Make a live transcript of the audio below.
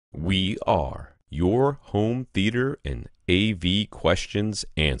We are your home theater and AV questions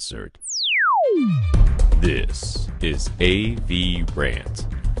answered. This is AVRant.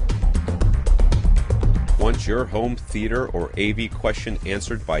 Want your home theater or AV question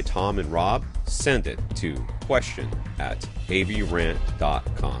answered by Tom and Rob? Send it to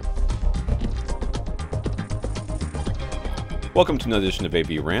question@avrant.com. Welcome to another edition of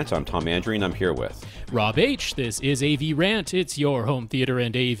AVRant. I'm Tom Andrew, and I'm here with Rob H. This is AVRant. It's your home theater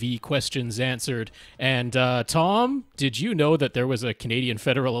and AV questions answered. And Tom, did you know that there was a Canadian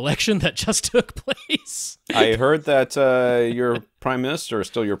federal election that just took place? I heard that your prime minister is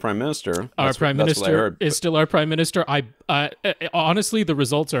still your prime minister. Our prime minister is still our prime minister. Honestly, the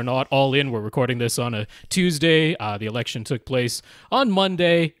results are not all in. We're recording this on a Tuesday. The election took place on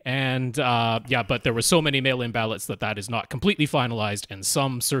Monday, and but there were so many mail-in ballots that is not completely finalized, and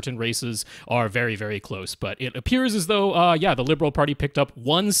some certain races are very, very close. But it appears as though, the Liberal Party picked up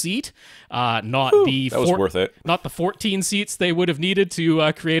one seat, not the 14 seats they would have needed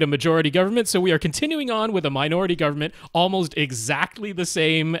to create a majority government. So we are continuing on with a minority government, almost exactly the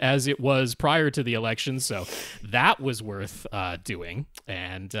same as it was prior to the election. So that was worth doing.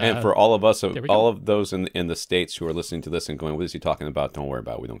 And for all of us, all of those in the States who are listening to this and going, what is he talking about? Don't worry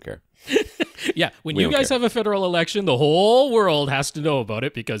about it. We don't care. Yeah, when you guys have a federal election, the whole world has to know about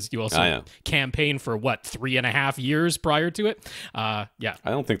it because you also campaigned for, 3.5 years prior to it? I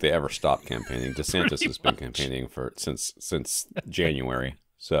don't think they ever stopped campaigning. DeSantis has been campaigning since January.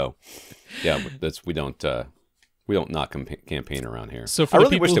 So, yeah, we don't not campaign around here. So I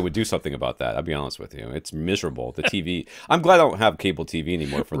really wish they would do something about that. I'll be honest with you. It's miserable. The TV. I'm glad I don't have cable TV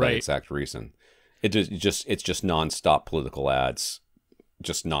anymore for that exact reason. It's just nonstop political ads,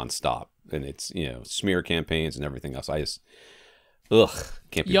 just nonstop, and it's smear campaigns and everything else. I just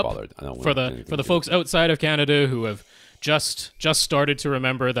can't be bothered. I don't want for the folks outside of Canada who have just started to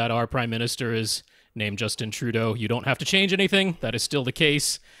remember that our prime minister is named Justin Trudeau. You don't have to change anything. That is still the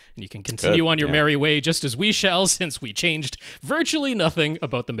case. And you can continue on your merry way just as we shall, since we changed virtually nothing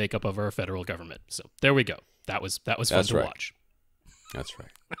about the makeup of our federal government. So there we go. That was fun to watch. That's right.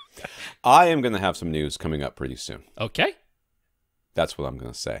 I am going to have some news coming up pretty soon. Okay. That's what I'm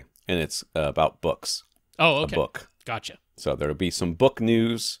going to say. And it's about books. Oh, okay. A book. Gotcha. So there'll be some book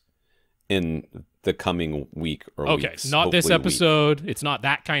news in the coming week or weeks. Okay, not this episode. It's not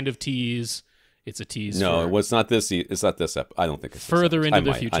that kind of tease. It's a tease. No, it's not this. It's not this. I don't think it's further into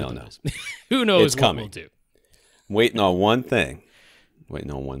the future. I don't know. Who knows it's what coming. We'll do? Waiting on one thing, and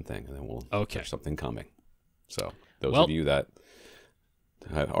then we'll there's something coming. So those of you that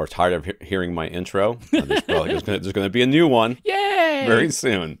are tired of hearing my intro, there's going to be a new one. Yay! Very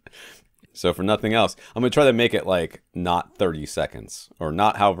soon. So for nothing else, I'm going to try to make it like not 30 seconds or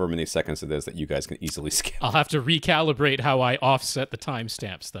not however many seconds it is that you guys can easily skip. I'll have to recalibrate how I offset the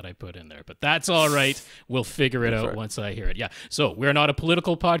timestamps that I put in there, but that's all right. We'll figure it out once I hear it. Yeah. So we're not a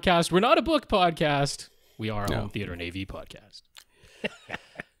political podcast. We're not a book podcast. We are a home theater and AV podcast.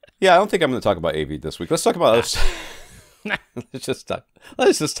 Yeah, I don't think I'm going to talk about AV this week. Let's talk about this. Let's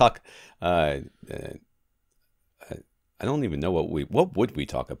just talk. I don't even know what would we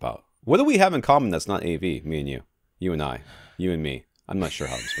talk about. What do we have in common that's not AV? Me and you, you and I, you and me. I'm not sure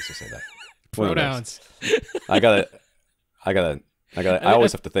how I'm supposed to say that. Pronouns. I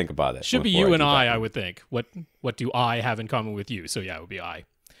always have to think about it. Should be you and I would think. What do I have in common with you? So yeah, it would be I.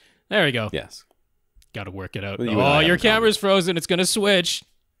 There we go. Yes. Got to work it out. Your camera's frozen. It's gonna switch.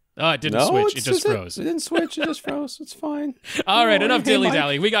 Oh, it didn't switch. It just froze. It didn't switch. It just froze. It's fine. All right, enough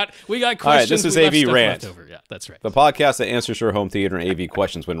dilly-dally. We got questions. All right, this is AVRant. Yeah, that's right. The podcast that answers your home theater and AV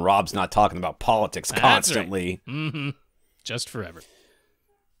questions when Rob's not talking about politics constantly. Right. Mm-hmm. Just forever. To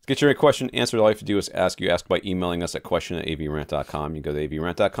get your question answered, all you have to do is ask by emailing us at question@avrant.com. You go to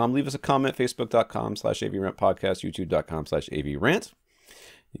avrant.com, leave us a comment, facebook.com/avrant podcast, youtube.com/avrant.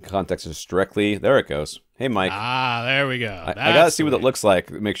 You can contact us directly. There it goes. Hey, Mike. Ah, there we go. I got to see what it looks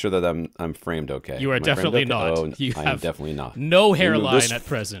like. Make sure that I'm framed okay. You are definitely not. Oh, I am definitely not. No hairline at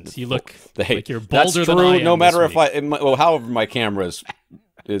present. You look like you're bolder than I am. That's true. No matter if however my camera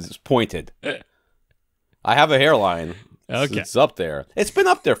is pointed. I have a hairline. Okay. It's up there. It's been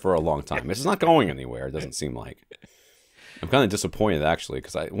up there for a long time. It's not going anywhere. It doesn't seem like. I'm kind of disappointed actually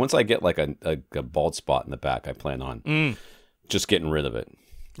because once I get like a bald spot in the back, I plan on just getting rid of it.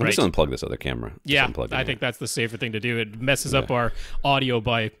 I'm just unplug this other camera. Yeah, I think that's the safer thing to do. It messes up our audio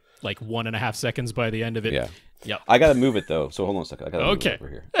by like 1.5 seconds by the end of it. Yeah. Yep. I gotta move it though, so hold on a second. I gotta move it over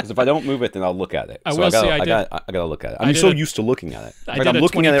here because if I don't move it, then I'll look at it. I gotta look at it. I'm so used to looking at it. Like I'm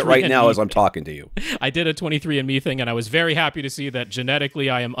looking at it right now as I'm talking to you. I did a 23andMe thing, and I was very happy to see that genetically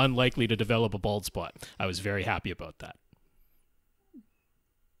I am unlikely to develop a bald spot. I was very happy about that.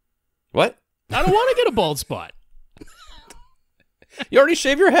 What? I don't want to get a bald spot. You already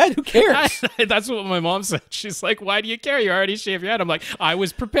shaved your head. Who cares? That's what my mom said. She's like, why do you care? You already shaved your head. I'm like, I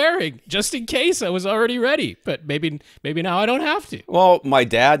was preparing just in case. I was already ready. But maybe now I don't have to. Well, my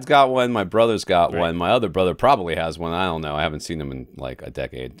dad's got one. My brother's got one. My other brother probably has one. I don't know. I haven't seen him in like a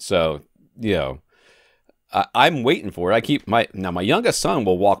decade. So, you know, I'm waiting for it. My youngest son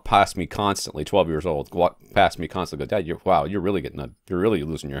will walk past me constantly, 12 years old, walk past me constantly, go, Dad, you're really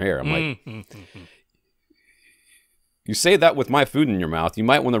losing your hair. I'm like, you say that with my food in your mouth, you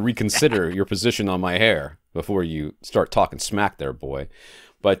might want to reconsider your position on my hair before you start talking smack there, boy.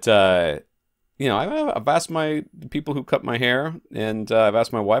 But, you know, I've asked my people who cut my hair, and I've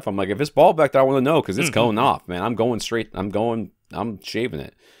asked my wife, I'm like, if it's bald back there, I want to know, because it's going off, man. I'm going straight. I'm shaving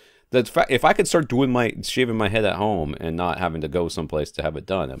it. If I could start shaving my head at home and not having to go someplace to have it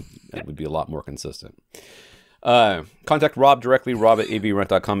done, it would be a lot more consistent. Contact Rob directly,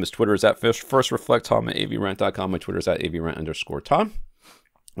 rob@avrant.com. His Twitter is at First Reflect, Tom at avrant.com. My Twitter is at avrant_Tom. I want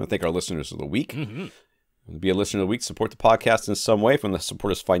to thank our listeners of the week. Be a listener of the week, support the podcast in some way. If you want to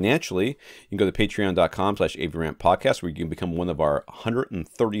support us financially, you can go to patreon.com/AVRant Podcast, where you can become one of our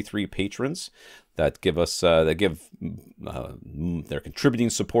 133 patrons that give us, they're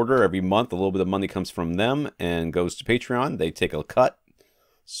contributing supporter every month. A little bit of money comes from them and goes to Patreon. They take a cut.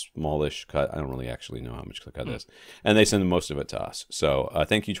 Smallish cut. I don't really actually know how much the cut is. And they send most of it to us. So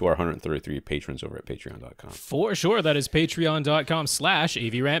thank you to our 133 patrons over at patreon.com. For sure. That is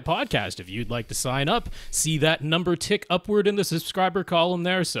patreon.com/AVRant Podcast. If you'd like to sign up, see that number tick upward in the subscriber column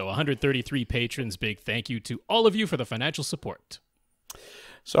there. So 133 patrons. Big thank you to all of you for the financial support.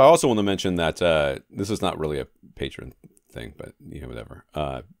 So I also want to mention that this is not really a patron thing, but you know, whatever.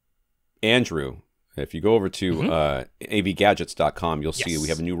 Andrew, if you go over to avgadgets.com, you'll see we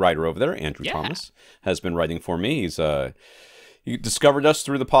have a new writer over there. Andrew Thomas has been writing for me. He discovered us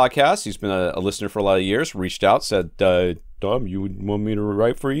through the podcast. He's been a listener for a lot of years. Reached out, said, Tom, you want me to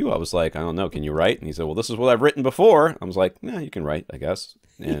write for you? I was like, I don't know. Can you write? And he said, well, this is what I've written before. I was like, yeah, you can write, I guess.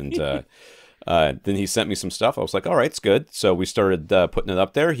 And then he sent me some stuff. I was like, all right, it's good. So we started putting it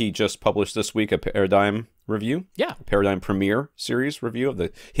up there. He just published this week a Paradigm review. Yeah. A Paradigm Premiere series review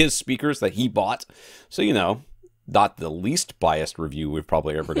of his speakers that he bought. So, you know, not the least biased review we're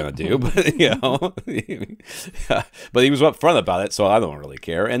probably ever going to do, but, you know, but he was upfront about it, so I don't really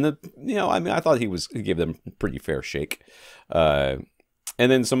care. And, you know, I mean, I thought he gave them a pretty fair shake. And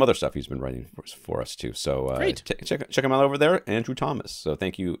then some other stuff he's been writing for us, too. So check him out over there, Andrew Thomas. So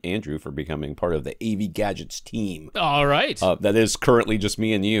thank you, Andrew, for becoming part of the AV Gadgets team. All right. That is currently just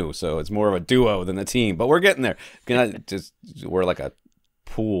me and you, so it's more of a duo than a team. But we're getting there. We're like a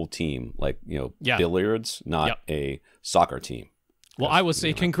pool team, like, you know, billiards, not a soccer team. Well, I will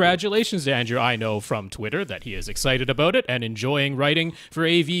say congratulations to Andrew. I know from Twitter that he is excited about it and enjoying writing for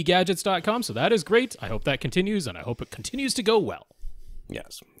avgadgets.com. So that is great. I hope that continues, and I hope it continues to go well.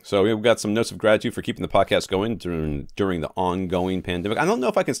 Yes. So we've got some notes of gratitude for keeping the podcast going during the ongoing pandemic. I don't know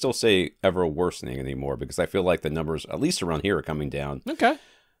if I can still say ever worsening anymore, because I feel like the numbers, at least around here, are coming down. Okay.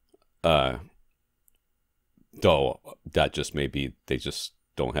 Though that just may be they just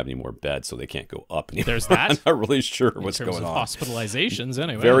don't have any more beds, so they can't go up anymore. There's that. I'm not really sure what's going on. Hospitalizations,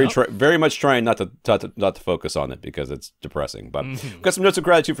 anyway. Very much trying not to focus on it because it's depressing. But we've got some notes of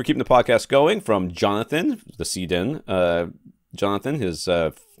gratitude for keeping the podcast going from Jonathan, the CDN. Jonathan, his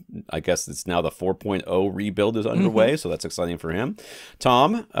I guess it's now the 4.0 rebuild is underway, so that's exciting for him.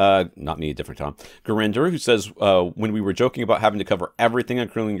 Tom, not me, a different Tom, Gurinder, who says, when we were joking about having to cover everything,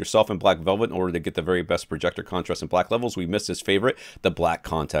 including yourself in black velvet in order to get the very best projector contrast and black levels, we missed his favorite, the black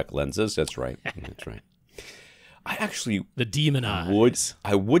contact lenses. That's right. That's right. I actually the demon eyes.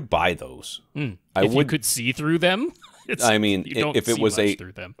 I would buy those. If you could see through them. I mean, if it was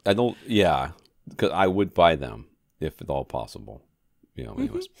through them. I don't. Yeah, because I would buy them if at all possible. You know,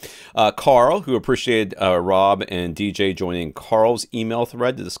 anyways. Karl, who appreciated Rob and DJ joining Karl's email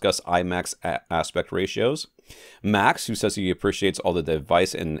thread to discuss IMAX aspect ratios. Max, who says he appreciates all the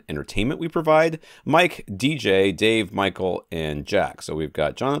device and entertainment we provide. Mike, DJ, Dave, Michael, and Jack. So we've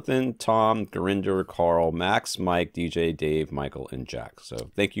got Jonathan, Tom, Gurinder, Karl, Max, Mike, DJ, Dave, Michael, and Jack.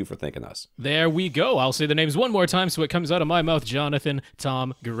 So thank you for thanking us. There we go. I'll say the names one more time so it comes out of my mouth. Jonathan,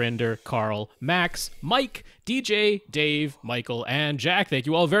 Tom, Gurinder, Karl, Max, Mike, DJ, Dave, Michael, and Jack. Thank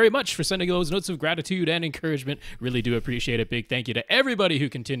you all very much for sending those notes of gratitude and encouragement. Really do appreciate it. Big thank you to everybody who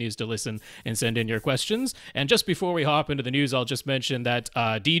continues to listen and send in your questions. And just before we hop into the news, I'll just mention that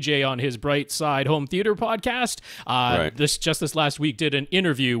DJ on his Bright Side Home Theater podcast, this last week did an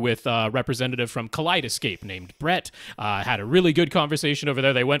interview with a representative from Kaleidoscape named Brett. Had a really good conversation over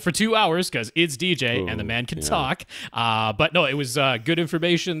there. They went for 2 hours because it's DJ and the man can talk. But no, it was good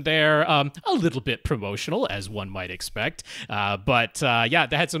information there. A little bit promotional, as one might expect. But they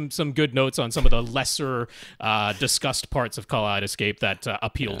had some good notes on some of the lesser discussed parts of Kaleidoscape that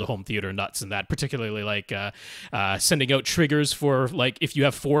appeal to home theater nuts, and that particularly like sending out triggers for like if you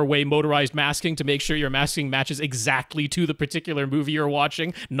have 4-way motorized masking to make sure your masking matches exactly to the particular movie you're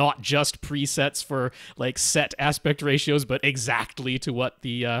watching, not just presets for like set aspect ratios, but exactly to what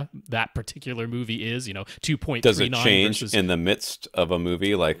the that particular movie is. 2.39. Does it change in the midst of a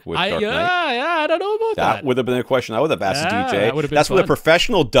movie like with Dark Knight? I don't know about that. That would have been a question I would have asked DJ. That's fun. What a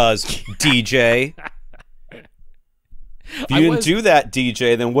professional does, DJ. If you didn't do that,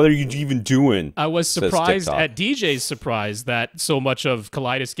 DJ, then what are you even doing? I was surprised at DJ's surprise that so much of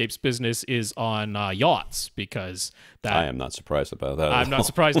Kaleidoscape's business is on yachts, because I am not surprised about that. I'm not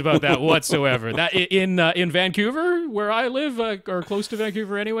surprised about that whatsoever. That in Vancouver, where I live, or close to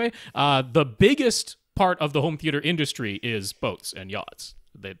Vancouver anyway, the biggest part of the home theater industry is boats and yachts.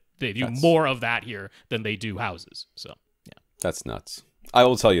 They do more of that here than they do houses. So yeah, that's nuts. I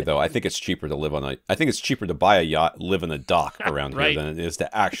will tell you though, I think it's cheaper to live on I think it's cheaper to buy a yacht, live in a dock around here than it is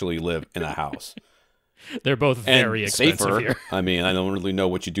to actually live in a house. They're both very expensive safer. Here. I mean, I don't really know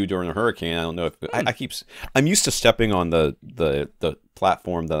what you do during a hurricane. I don't know if I'm used to stepping on the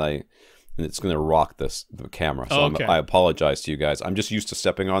platform and it's going to rock the camera. So I apologize to you guys. I'm just used to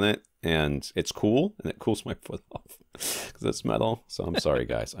stepping on it, and it's cool, and it cools my foot off because it's metal. So I'm sorry,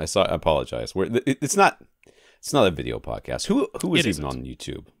 guys. I apologize. It's not a video podcast. Who is even on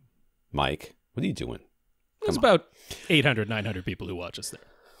YouTube? Mike, what are you doing? There's about 800, 900 people who watch us there.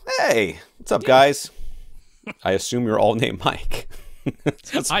 Hey, what's up, guys? I assume you're all named Mike.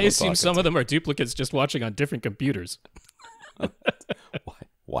 I assume some of them are duplicates just watching on different computers.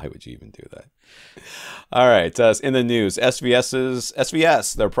 Why would you even do that? All right, in the news,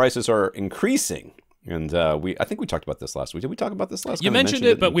 SVS, their prices are increasing. And I think we talked about this last week. Did we talk about this last week? You mentioned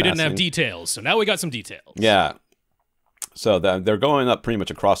it, but we didn't have details. So now we got some details. Yeah. So they're going up pretty much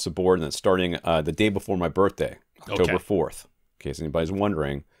across the board, and it's starting the day before my birthday, October 4th. In case anybody's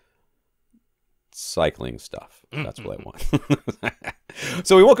wondering, cycling stuff. That's what I want.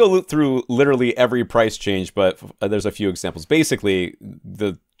 So we won't go through literally every price change, but there's a few examples. Basically,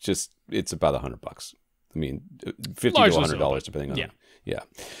 it's about $100. I mean, $50 to $100 depending on. Yeah.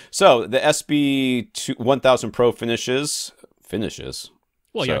 So the SB 1000 Pro finishes.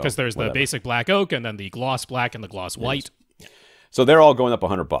 Well, yeah, because there's the basic black oak and then the gloss black and the gloss white. Yes. So they're all going up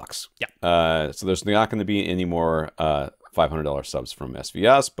 $100. Yeah. So there's not going to be any more $500 subs from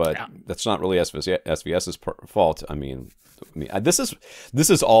SVS, but that's not really SVS's fault. I mean, this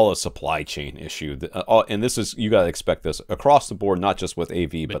is all a supply chain issue, and you got to expect this across the board, not just with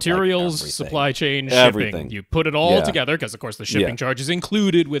AV, materials, but like supply chain, everything. Shipping. You put it all together because, of course, the shipping charge is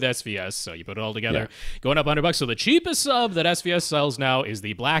included with SVS. So you put it all together, going up $100. So the cheapest sub that SVS sells now is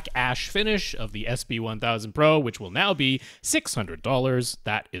the black ash finish of the SB 1000 Pro, which will now be $600.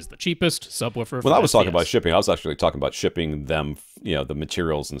 That is the cheapest subwoofer. When I was talking about shipping, I was actually talking about shipping them, the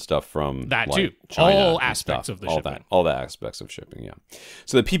materials and stuff from that too. China, all aspects of the shipping. All the aspects of shipping,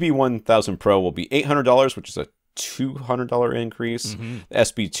 So the PB 1000 Pro will be $800, which is a $200 increase. The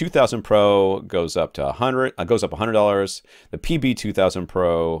SB 2000 Pro goes up to $100. The PB 2000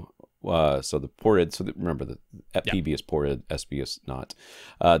 Pro, remember the PB is ported, SB is not.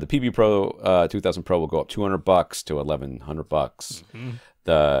 The PB Pro 2000 Pro will go up $200 to $1,100.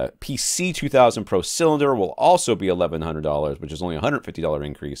 The PC 2000 Pro cylinder will also be $1,100, which is only a $150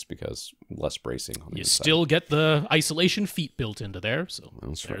 increase because less bracing. You still get the isolation feet built into there, so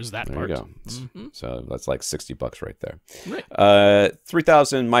there's that part. There you go. So that's like $60 right there. Right.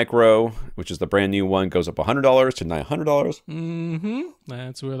 3000 micro, which is the brand new one, goes up $100 to $900.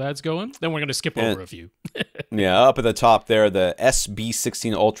 That's where that's going. Then we're going to skip over a few. Up at the top there, the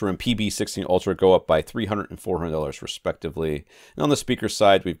SB16 Ultra and PB16 Ultra go up by $300 and $400 respectively. And on the speaker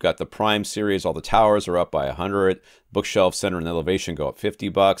side, we've got the Prime series. All the towers are up by $100. Bookshelf, center, and elevation go up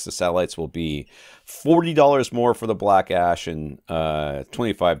 $50. The satellites will be $40 more for the black ash and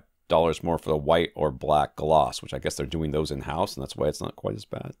 $25 more for the white or black gloss, which I guess they're doing those in house, and that's why it's not quite as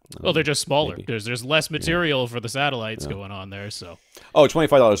bad. Well, they're just smaller. There's less material for the satellites going on there. So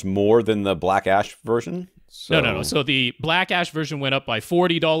 $25 more than the black ash version. So... No. So the Black Ash version went up by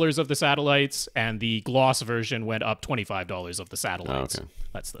 $40 of the satellites, and the Gloss version went up $25 of the satellites. Okay.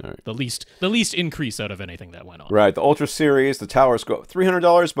 That's the least increase out of anything that went on. Right. The Ultra series, the towers go up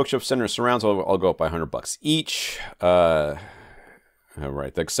 $300. Bookshelf center surrounds all go up by $100 each. All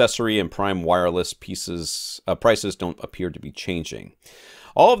right. The accessory and prime wireless pieces prices don't appear to be changing.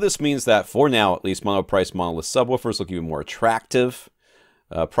 All of this means that for now, at least, mono-price monolith subwoofers look even more attractive.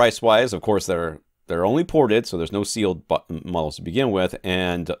 Price-wise, of course, they're only ported, so there's no sealed models to begin with,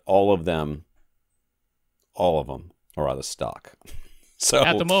 and all of them are out of stock. So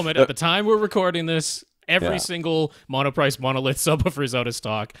at the moment, at the time we're recording this, every single mono-price monolith subwoofer is out of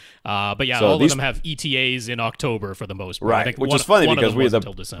stock. But yeah, so all of them have ETAs in October for the most part. Right, which is funny because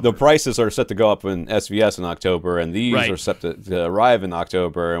the prices are set to go up in SVS in October, and these are set to arrive in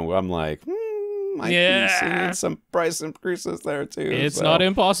October, and I'm like, might be seeing some price increases there too. It's not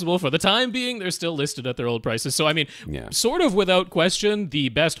impossible. For the time being, they're still listed at their old prices. So I mean, sort of without question, the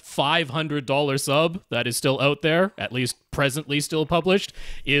best $500 sub that is still out there, at least presently still published,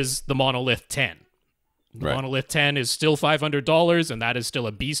 is the Monolith 10. The Monolith 10 is still $500, and that is still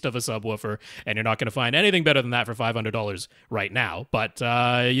a beast of a subwoofer, and you're not going to find anything better than that for $500 right now. But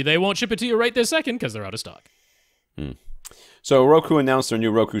they won't ship it to you right this second because they're out of stock. So Roku announced their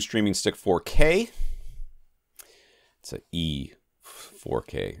new Roku Streaming Stick 4K. It's an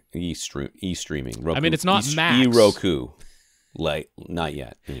E4K, E-streaming. Roku, I mean, it's not Max. E-Roku. Not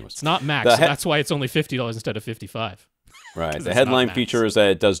yet. Anyways. It's not Max. So that's why it's only $50 instead of $55. Right. The headline feature is that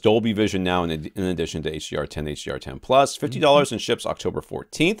it does Dolby Vision now in addition to HDR10, HDR10+. $50 and ships October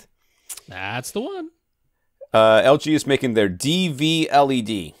 14th. That's the one. LG is making their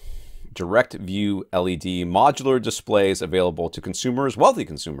DVLED. Direct view LED modular displays available to consumers, wealthy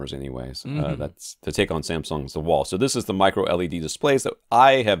consumers anyways. That's to take on Samsung's The Wall. So this is the micro LED displays that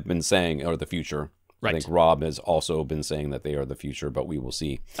I have been saying are the future. I think Rob has also been saying that they are the future, but we will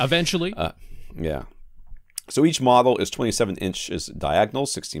see. Eventually. Yeah. So each model is 27 inches diagonal,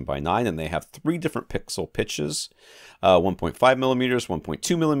 16 by 9, and they have 3 different pixel pitches, 1.5 millimeters,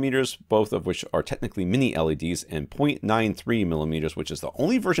 1.2 millimeters, both of which are technically mini LEDs, and 0.93 millimeters, which is the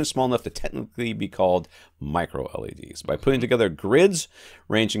only version small enough to technically be called micro LEDs. By putting together grids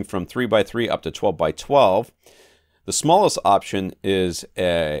ranging from 3 by 3 up to 12 by 12, the smallest option is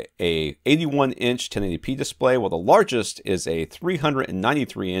a 81-inch 1080p display, while the largest is a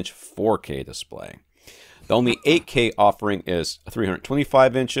 393-inch 4K display. The only 8K offering is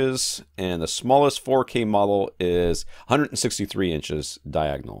 325 inches, and the smallest 4K model is 163 inches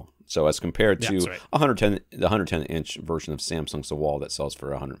diagonal. So as compared to the 110-inch version of Samsung's The Wall that sells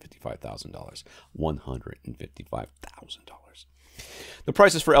for $155,000. $155,000. The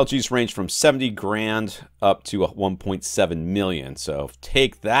prices for LGs range from $70,000 up to $1.7 million. So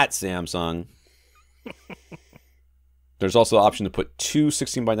take that, Samsung. There's also the option to put 2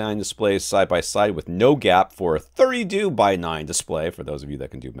 16 by 9 displays side by side with no gap for a 32 by 9 display, for those of you that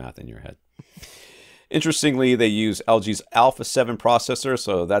can do math in your head. Interestingly, they use LG's Alpha 7 processor,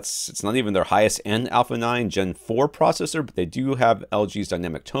 so it's not even their highest end Alpha 9 Gen 4 processor, but they do have LG's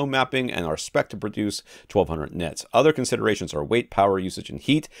dynamic tone mapping and are spec'd to produce 1200 nits. Other considerations are weight, power, usage, and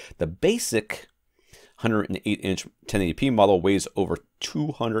heat. The basic 108-inch 1080p model weighs over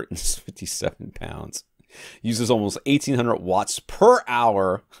 257 pounds. Uses almost 1,800 watts per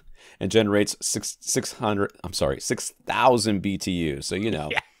hour and generates 6,000 BTUs. So,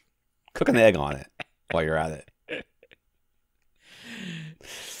 cook an egg on it while you're at it.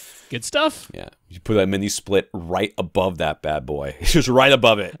 Good stuff. Yeah. You put a mini split right above that bad boy. It's just right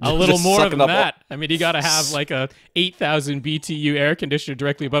above it. A little more than that. I mean, you got to have like a 8,000 BTU air conditioner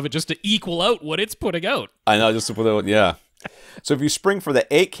directly above it just to equal out what it's putting out. I know, just to put it out, yeah. So if you spring for the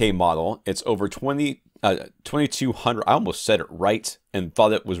 8K model, it's over 2,200. I almost said it right and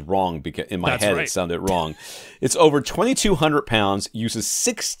thought it was wrong because in my head it sounded wrong. It's over 2,200 pounds, uses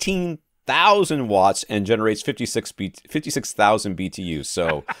 16,000 watts, and generates 56,000 BTUs.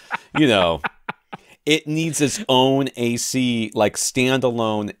 So, it needs its own AC, like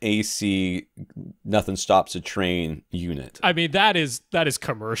standalone AC, nothing stops a train unit. I mean, that is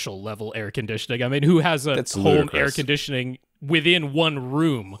commercial level air conditioning. I mean, who has a home air conditioning within one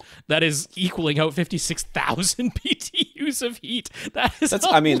room that is equaling out 56,000 BTUs of heat?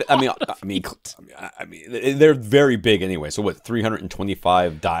 I mean, they're very big anyway. So what,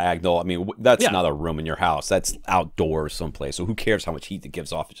 325 diagonal? I mean, that's not a room in your house. That's outdoors someplace. So who cares how much heat it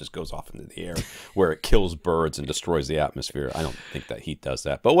gives off? It just goes off into the air where it kills birds and destroys the atmosphere. I don't think that heat does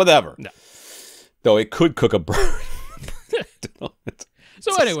that, but whatever. No. Though it could cook a bird.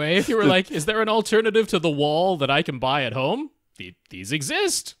 So anyway, if you were like, is there an alternative to The Wall that I can buy at home? These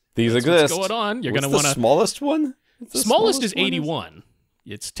exist. These exist. What's going on? You're going to want to smallest one? Smallest is 81.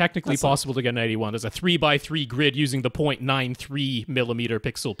 It's technically possible to get an 81. There's a 3x3 grid using the 0.93 millimeter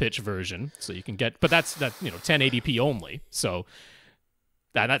pixel pitch version, so you can get. But that's 1080p only. So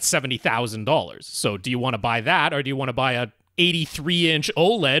that's $70,000. So do you want to buy that, or do you want to buy a 83-inch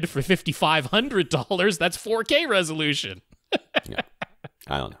OLED for $5,500? That's 4K resolution. Yeah.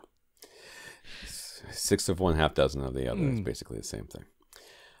 I don't know. 6 of one, half dozen of the other. It's basically the same thing.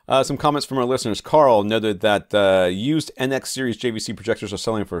 Some comments from our listeners. Karl noted that used NX Series JVC projectors are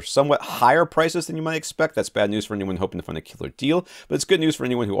selling for somewhat higher prices than you might expect. That's bad news for anyone hoping to find a killer deal, but it's good news for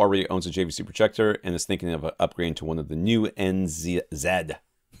anyone who already owns a JVC projector and is thinking of upgrading to one of the new NZ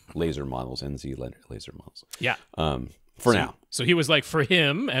laser models. NZ laser models. Yeah. For now. So he was like, for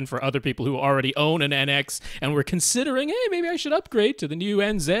him and for other people who already own an NX and were considering, hey, maybe I should upgrade to the new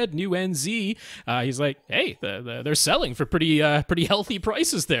NZ, new NZ. He's like, hey, they're selling for pretty healthy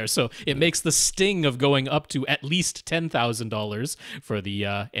prices there. So it makes the sting of going up to at least $10,000 for the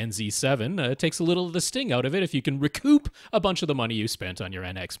NZ7. It takes a little of the sting out of it if you can recoup a bunch of the money you spent on your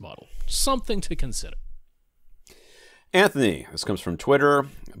NX model. Something to consider. Anthony, this comes from Twitter,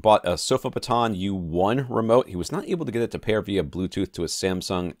 bought a Sofabaton U1 remote. He was not able to get it to pair via Bluetooth to a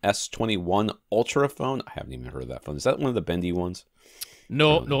Samsung S21 Ultra phone. I haven't even heard of that phone. Is that one of the bendy ones?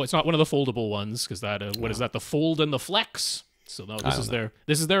 No, it's not one of the foldable ones, because what is that, the Fold and the Flex? So no, this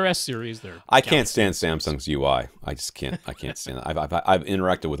is their S series. I can't stand Samsung's UI. I just can't. I can't stand it. I've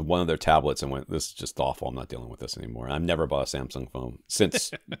interacted with one of their tablets and went, this is just awful. I'm not dealing with this anymore. I've never bought a Samsung phone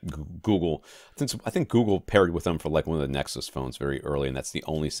since Google. I think Google paired with them for like one of the Nexus phones very early, and that's the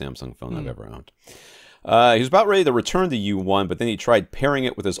only Samsung phone I've ever owned. He was about ready to return the U1, but then he tried pairing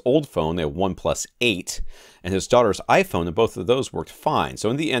it with his old phone, the OnePlus 8, and his daughter's iPhone, and both of those worked fine.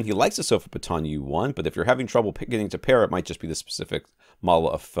 So in the end, he likes the Sofabaton U1, but if you're having trouble getting to pair, it might just be the specific model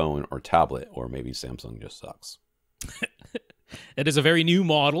of phone or tablet, or maybe Samsung just sucks. It is a very new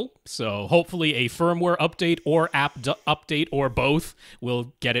model, so hopefully a firmware update or app update or both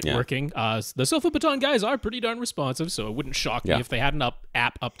will get it working. The Sofabaton guys are pretty darn responsive, so it wouldn't shock me if they had an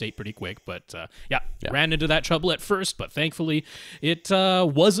app update pretty quick. But ran into that trouble at first, but thankfully it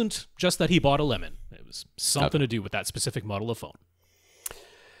wasn't just that he bought a lemon. It was something to do with that specific model of phone.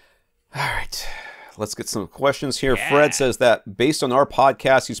 All right. Let's get some questions here. Yeah. Fred says that based on our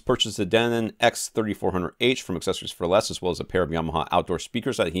podcast, he's purchased a Denon X3400H from Accessories for Less, as well as a pair of Yamaha outdoor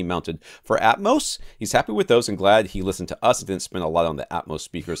speakers that he mounted for Atmos. He's happy with those and glad he listened to us and didn't spend a lot on the Atmos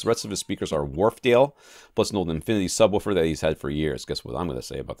speakers. The rest of his speakers are Wharfdale, plus an old Infinity subwoofer that he's had for years. Guess what I'm going to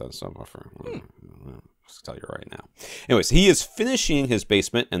say about that subwoofer? I'll tell you right now. Anyways, he is finishing his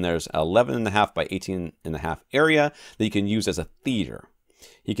basement, and there's 11.5 by 18.5 area that you can use as a theater.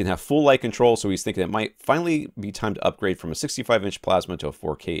 He can have full light control, so he's thinking it might finally be time to upgrade from a 65-inch plasma to a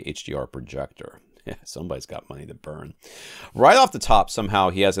 4K HDR projector. Yeah, somebody's got money to burn. Right off the top, somehow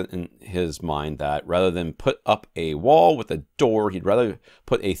he has it in his mind that rather than put up a wall with a door, he'd rather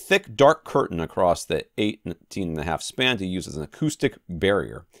put a thick, dark curtain across the 18.5 span to use as an acoustic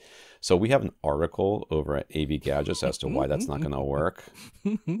barrier. So we have an article over at AV Gadgets as to why that's not going to work.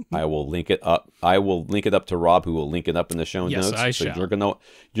 I will link it up. I will link it up to Rob, who will link it up in the show notes. I shall.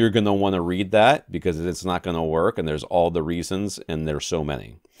 You're gonna want to read that because it's not going to work, and there's all the reasons, and there's so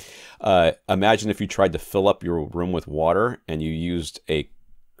many. Imagine if you tried to fill up your room with water and you used a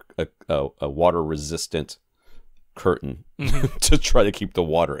water resistant curtain to try to keep the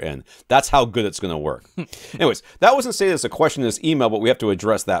water in. That's how good it's going to work. Anyways, that wasn't stated as a question in this email, but we have to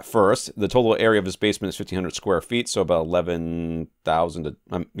address that first. The total area of his basement is 1,500 square feet, so about 11,000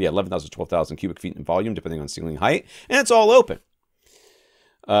 to 12,000 cubic feet in volume, depending on ceiling height, and it's all open.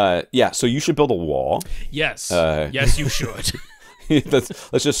 So you should build a wall. Yes. Yes, you should.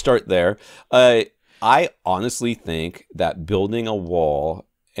 Let's just start there. I honestly think that building a wall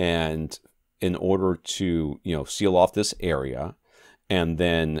and in order to, seal off this area and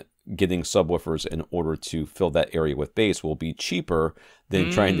then getting subwoofers in order to fill that area with bass will be cheaper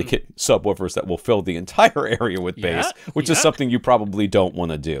than trying to get subwoofers that will fill the entire area with bass, which is something you probably don't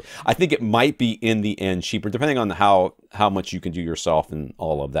want to do. I think it might be in the end cheaper, depending on how much you can do yourself and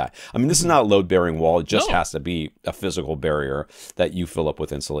all of that. I mean, this is not a load-bearing wall. It just has to be a physical barrier that you fill up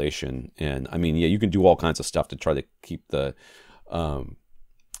with insulation. And I mean, you can do all kinds of stuff to try to keep the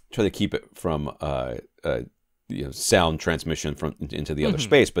it from sound transmission into the other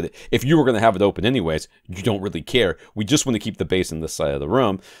space. But if you were going to have it open anyways, you don't really care. We just want to keep the bass in this side of the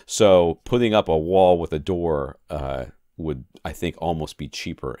room. So putting up a wall with a door would, I think, almost be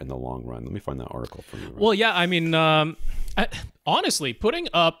cheaper in the long run. Let me find that article for you. Well, yeah, I mean, honestly, putting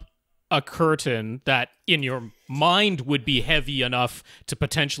up a curtain that in your mind would be heavy enough to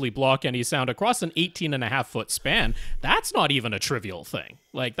potentially block any sound across an 18.5-foot span, that's not even a trivial thing.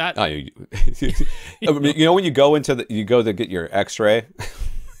 Like that. When you go to get your X-ray,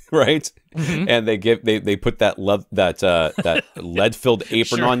 right? Mm-hmm. And they put that lead filled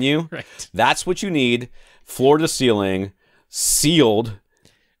apron on you. Right. That's what you need, floor to ceiling, sealed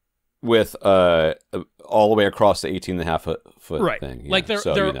with all the way across the 18.5-foot thing. Yeah. Like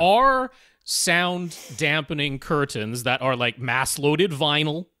there are sound dampening curtains that are like mass loaded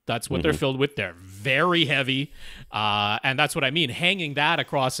vinyl. That's what they're filled with. They're very heavy. And that's what I mean. Hanging that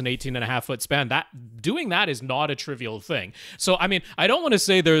across an 18.5-foot span, doing that is not a trivial thing. So, I mean, I don't want to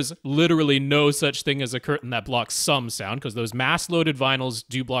say there's literally no such thing as a curtain that blocks some sound, because those mass loaded vinyls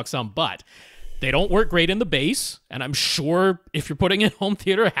do block some, but they don't work great in the bass, and I'm sure if you're putting in home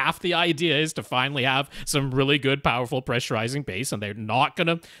theater, half the idea is to finally have some really good, powerful pressurizing bass, and they're not going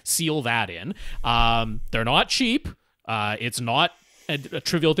to seal that in. They're not cheap. It's not a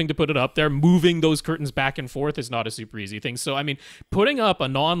trivial thing to put it up there. Moving those curtains back and forth is not a super easy thing. So, I mean, putting up a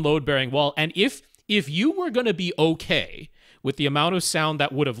non-load-bearing wall, and if you were going to be okay with the amount of sound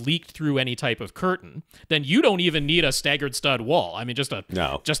that would have leaked through any type of curtain, then you don't even need a staggered stud wall. I mean, just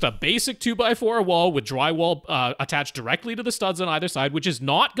a basic 2x4 wall with drywall attached directly to the studs on either side, which is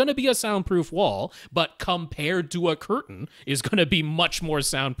not going to be a soundproof wall, but compared to a curtain is going to be much more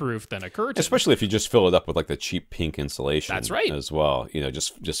soundproof than a curtain. Especially if you just fill it up with like the cheap pink insulation. That's right. As well.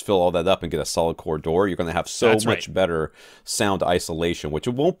 Just fill all that up and get a solid core door. You're going to have so much better sound isolation, which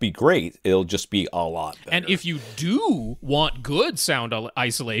it won't be great. It'll just be a lot better. And if you do want good sound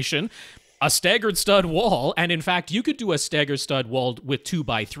isolation, a staggered stud wall, and in fact, you could do a staggered stud wall with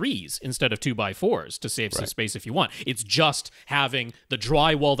 2x3s instead of 2x4s to save some space if you want. It's just having the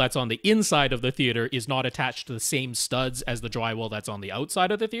drywall that's on the inside of the theater is not attached to the same studs as the drywall that's on the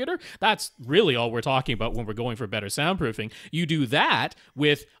outside of the theater. That's really all we're talking about when we're going for better soundproofing. You do that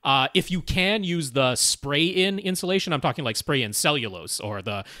with, if you can use the spray-in insulation, I'm talking like spray-in cellulose or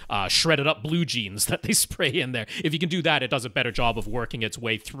the shredded up blue jeans that they spray in there. If you can do that, it does a better job of working its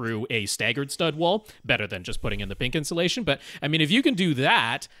way through a staggered stud wall, better than just putting in the pink insulation. But I mean, if you can do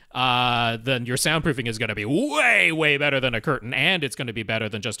that, then your soundproofing is going to be way, way better than a curtain, and it's going to be better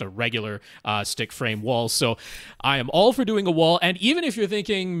than just a regular stick frame wall. So I am all for doing a wall. And even if you're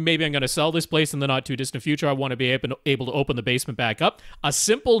thinking, maybe I'm going to sell this place in the not too distant future, I want to be able to open the basement back up, a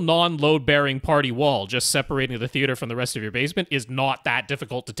simple non-load bearing party wall just separating the theater from the rest of your basement is not that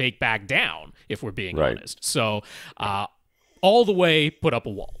difficult to take back down, if we're being honest. So all the way, put up a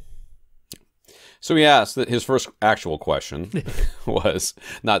wall. So he asked that his first actual question was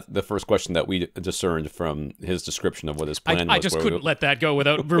not the first question that we discerned from his description of what his plan was. I just couldn't let that go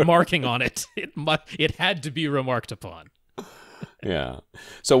without remarking on it. It had to be remarked upon. Yeah.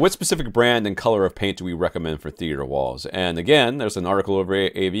 So what specific brand and color of paint do we recommend for theater walls? And again, there's an article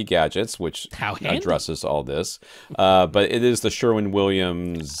over AV Gadgets, which addresses all this. But it is the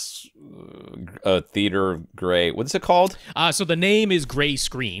Sherwin-Williams theater gray. What is it called? So the name is Gray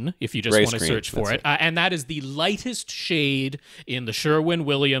Screen, if you just want to search for it. And that is the lightest shade in the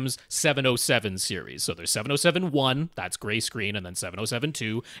Sherwin-Williams 707 series. So there's 707-1, that's Gray Screen, and then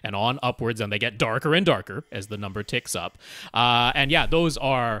 707-2, and on upwards, and they get darker and darker as the number ticks up. And yeah, those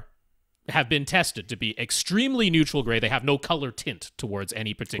have been tested to be extremely neutral gray. They have no color tint towards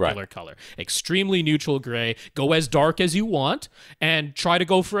any particular color. Extremely neutral gray. Go as dark as you want and try to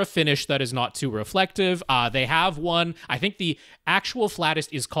go for a finish that is not too reflective. They have one, I think the actual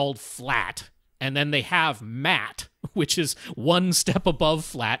flattest is called flat, and then they have matte, which is one step above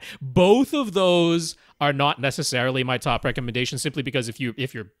flat. Both of those are not necessarily my top recommendation, simply because if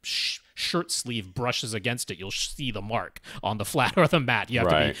your shirt sleeve brushes against it, you'll see the mark on the flat or the matte. You have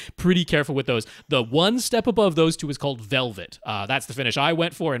to be pretty careful with those. The one step above those two is called velvet. That's the finish I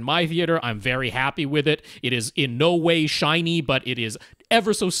went for in my theater. I'm very happy with it. It is in no way shiny, but it is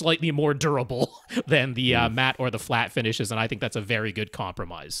ever so slightly more durable than the matte or the flat finishes, and I think that's a very good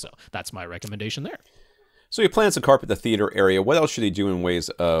compromise. So that's my recommendation there. So he plans to carpet the theater area. What else should he do in ways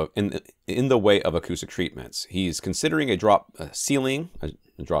of in the way of acoustic treatments? He's considering a drop ceiling, a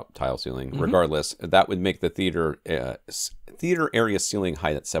drop tile ceiling. Regardless, that would make the theater area ceiling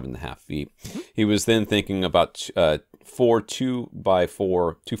height at 7.5 feet. He was then thinking about 4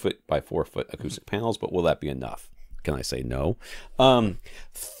 2x4 acoustic panels, but will that be enough? Can I say no?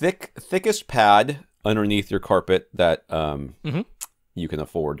 Thickest pad underneath your carpet that you can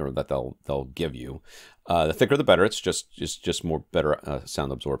afford, or that they'll give you. The thicker the better. It's just more better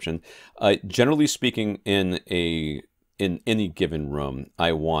sound absorption. Generally speaking, in any given room,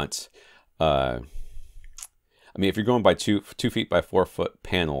 I want I mean, if you're going by 2 feet by 4 foot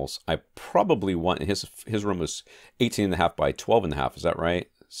panels, I probably want, his room was 18.5 by 12.5. Is that right?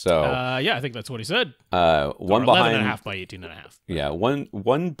 So yeah, I think that's what he said. One behind 11.5 by 18.5. Yeah,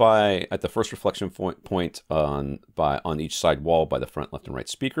 one by at the first reflection point on each side wall by the front, left, and right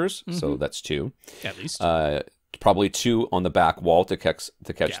speakers. So that's 2 at least. Probably 2 on the back wall to catch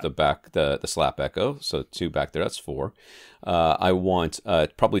the slap echo. So 2 back there. That's 4. I want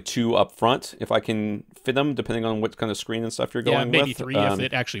probably 2 up front if I can fit them, depending on what kind of screen and stuff you're going with. Yeah, maybe 3 if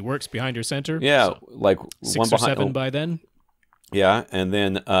it actually works behind your center. Yeah, so like 6 one or behind 7 by then. Yeah, and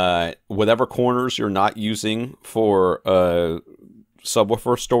then whatever corners you're not using for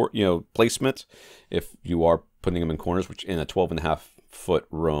subwoofer placement, if you are putting them in corners, which in a 12.5 foot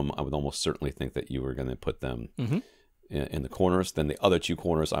room, I would almost certainly think that you were going to put them in the corners. Then the other 2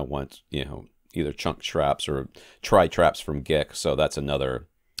 corners, I want either chunk traps or tri traps from GIC. So that's another,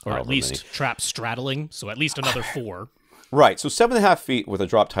 or at least trap straddling. So at least another 4. Right, so 7.5 feet with a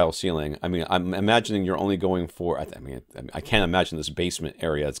drop tile ceiling. I mean, I'm imagining you're only going for. I can't imagine this basement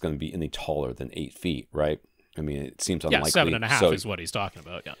area is going to be any taller than 8 feet, right? I mean, it seems unlikely. Yeah, 7.5 is what he's talking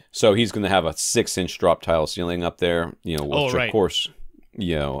about. Yeah. So he's going to have a 6-inch drop tile ceiling up there. Which of course,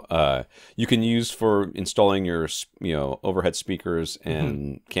 you can use for installing your overhead speakers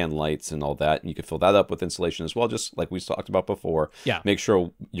and can lights and all that, and you can fill that up with insulation as well, just like we talked about before. Yeah, make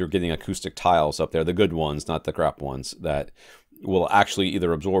sure you're getting acoustic tiles up there, the good ones, not the crap ones, that will actually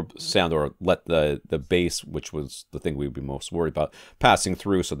either absorb sound or let the bass, which was the thing we'd be most worried about, passing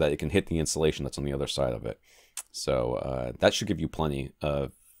through so that it can hit the insulation that's on the other side of it. So that should give you plenty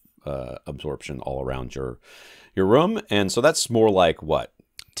of absorption all around your room. And so that's more like what,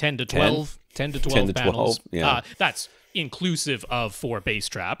 10 to 12 panels. Yeah, that's inclusive of 4 bass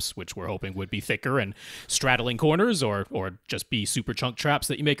traps, which we're hoping would be thicker and straddling corners, or just be super chunk traps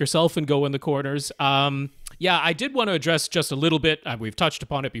that you make yourself and go in the corners. Yeah, I did want to address just a little bit, we've touched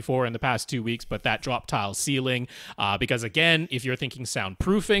upon it before in the past 2 weeks, but that drop tile ceiling, because again, if you're thinking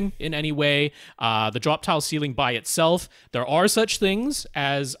soundproofing in any way, the drop tile ceiling by itself, there are such things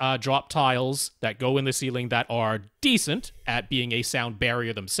as drop tiles that go in the ceiling that are decent at being a sound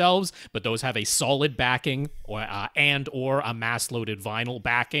barrier themselves, but those have a solid backing or a mass-loaded vinyl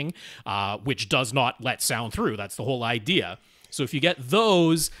backing, which does not let sound through. That's the whole idea. So if you get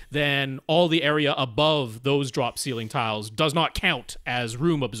those, then all the area above those drop ceiling tiles does not count as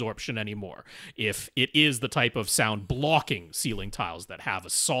room absorption anymore, if it is the type of sound blocking ceiling tiles that have a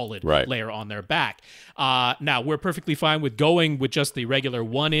solid layer on their back. Now, we're perfectly fine with going with just the regular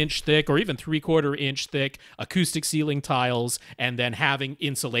 1-inch thick or even 3/4-inch thick acoustic ceiling tiles and then having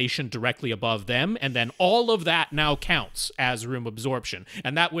insulation directly above them. And then all of that now counts as room absorption.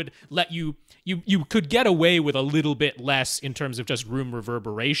 And that would let you could get away with a little bit less in terms of just room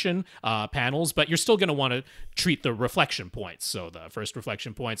reverberation panels, but you're still going to want to treat the reflection points. So the first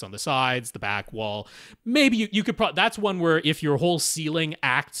reflection points on the sides, the back wall. Maybe you could that's one where if your whole ceiling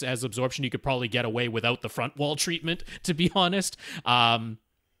acts as absorption, you could probably get away without the front wall treatment, to be honest. And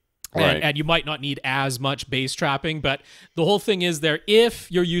you might not need as much bass trapping, but the whole thing is there,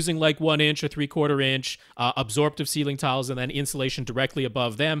 if you're using like 1-inch or 3/4-inch absorptive ceiling tiles and then insulation directly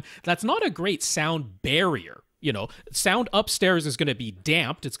above them, that's not a great sound barrier. Sound upstairs is going to be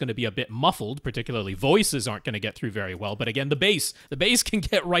damped. It's going to be a bit muffled, particularly voices aren't going to get through very well. But again, the bass can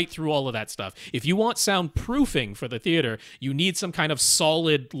get right through all of that stuff. If you want soundproofing for the theater, you need some kind of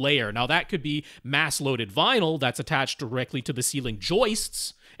solid layer. Now, that could be mass-loaded vinyl that's attached directly to the ceiling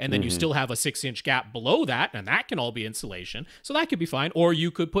joists, and then you still have a 6-inch gap below that, and that can all be insulation. So that could be fine. Or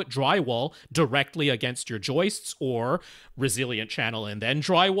you could put drywall directly against your joists, or resilient channel and then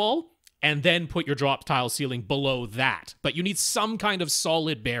drywall, and then put your drop tile ceiling below that. But you need some kind of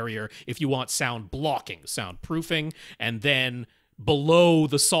solid barrier if you want sound blocking, sound proofing, and then below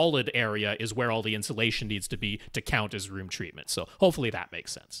the solid area is where all the insulation needs to be to count as room treatment. So hopefully that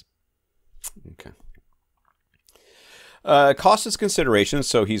makes sense. Okay. Cost is consideration,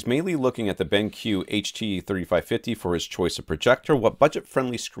 so he's mainly looking at the BenQ HT3550 for his choice of projector. What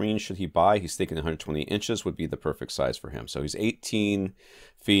budget-friendly screen should he buy? He's thinking 120 inches would be the perfect size for him. So he's 18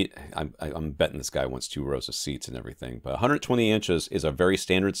 feet. I'm betting this guy wants 2 rows of seats and everything, but 120 inches is a very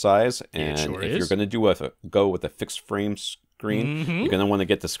standard size. And if you're going to go with a fixed frame screen, you're going to want to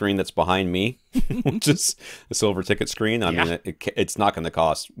get the screen that's behind me, which is the silver ticket screen. I mean, it's not going to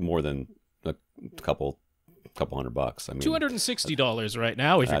cost more than a couple $100. I mean, $260 right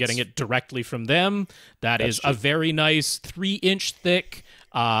now if you're getting it directly from them. That is a very nice 3-inch thick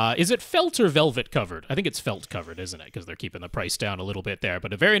Is it felt or velvet covered? I think it's felt covered, isn't it? Because they're keeping the price down a little bit there.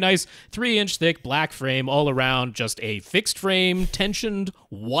 But a very nice 3-inch thick black frame all around, just a fixed frame, tensioned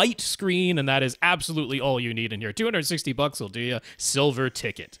white screen, and that is absolutely all you need in here. $260 will do you. Silver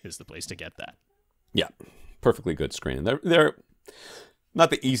Ticket is the place to get that. Yeah, perfectly good screen. They're not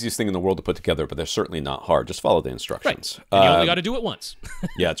the easiest thing in the world to put together, but they're certainly not hard. Just follow the instructions. Right. And you only got to do it once.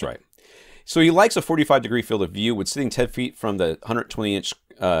 Yeah, that's right. So he likes a 45-degree field of view. Would sitting 10 feet from the 120-inch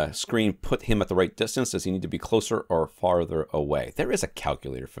screen put him at the right distance? Does he need to be closer or farther away? There is a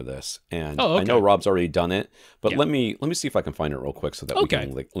calculator for this, and I know Rob's already done it, but let me see if I can find it real quick so that we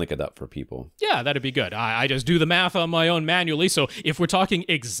can link it up for people. Yeah, that'd be good. I just do the math on my own manually, so if we're talking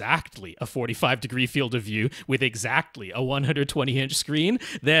exactly a 45-degree field of view with exactly a 120-inch screen,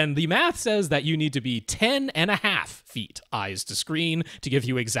 then the math says that you need to be 10.5 feet eyes to screen to give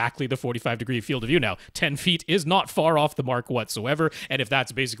you exactly the 45-degree field of view. Now, 10 feet is not far off the mark whatsoever, and if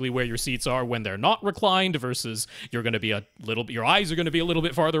that's basically where your seats are when they're not reclined versus you're going to be your eyes are going to be a little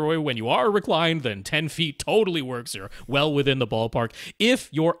bit farther away when you are reclined, then 10 feet totally works. You're well within the ballpark. If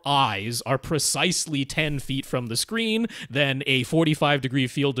your eyes are precisely 10 feet from the screen, then a 45-degree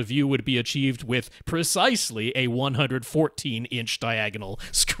field of view would be achieved with precisely a 114-inch diagonal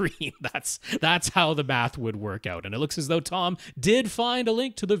screen. That's how the math would work out. And it looks as though Tom did find a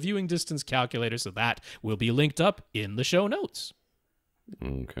link to the viewing distance calculator, so that will be linked up in the show notes.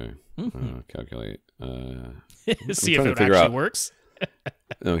 Okay. Calculate. See if it actually works.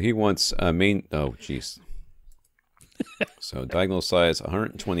 No, he wants main. Oh, jeez. So diagonal size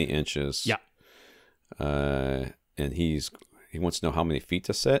 120 inches. Yeah. And he wants to know how many feet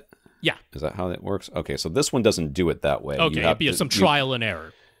to sit. Yeah. Is that how that works? Okay, so this one doesn't do it that way. Okay, it'd be some trial and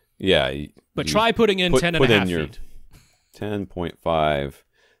error. Yeah. But try putting in 10.5 feet. 10.5.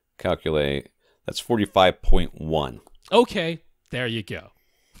 Calculate. That's 45.1. Okay. There you go.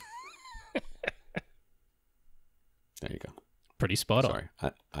 There you go. Pretty spot on. Sorry,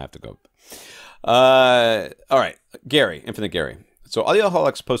 I have to go. All right, Gary, Infinite Gary. So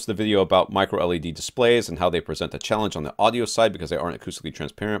Audioholics posted a video about micro-LED displays and how they present a challenge on the audio side because they aren't acoustically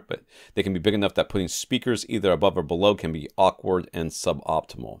transparent, but they can be big enough that putting speakers either above or below can be awkward and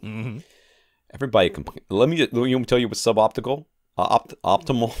suboptimal. Mm-hmm. Everybody complains. Let me tell you what's suboptimal.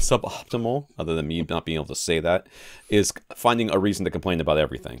 Suboptimal, other than me not being able to say that, is finding a reason to complain about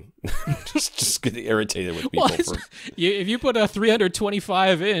everything. just get irritated with people. If you put a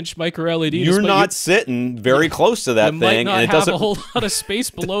 325-inch micro-LED you're display, not sitting very close to that you thing, might not and it have doesn't a whole lot of space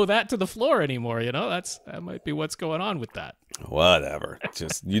below that to the floor anymore. You know, that might be what's going on with that. Whatever.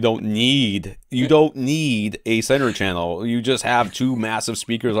 Just you don't need a center channel. You just have two massive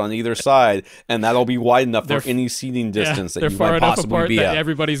speakers on either side, and that'll be wide enough for any seating distance that you might possibly be at.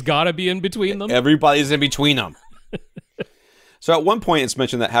 Everybody's got to be in between them. Everybody's in between them. So at one point, it's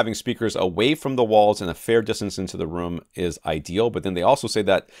mentioned that having speakers away from the walls and a fair distance into the room is ideal. But then they also say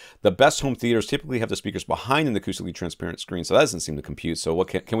that the best home theaters typically have the speakers behind an acoustically transparent screen. So that doesn't seem to compute. So what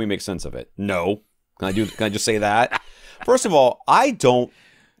can we make sense of it? No. Can I just say that? First of all, I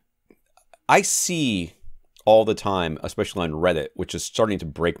see all the time, especially on Reddit, which is starting to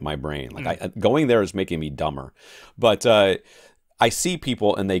break my brain. Like going there is making me dumber. But I see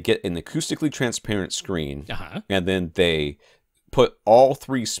people and they get an acoustically transparent screen, and then they put all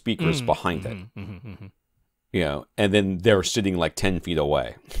three speakers behind it. You know, and then they're sitting like 10 feet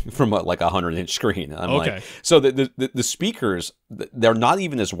away from like a 100-inch screen. I'm like, so the speakers, they're not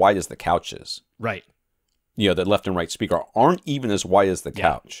even as wide as the couches. Right. You know, the left and right speaker aren't even as wide as the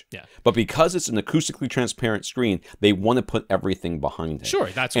couch. Yeah. But because it's an acoustically transparent screen, they want to put everything behind it. Sure,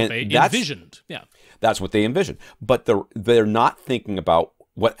 that's what they envisioned. Yeah. That's what they envisioned. But they're not thinking about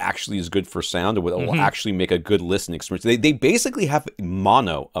what actually is good for sound or what will actually make a good listening experience. They basically have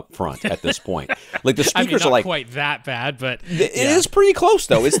mono up front at this point. Like the speakers not are like quite that bad, but it is pretty close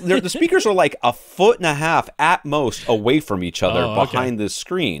though. The speakers are like 1.5 feet at most away from each other behind the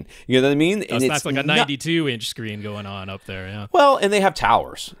screen. You know what I mean? And that's like a 92-inch screen going on up there. Yeah. Well, and they have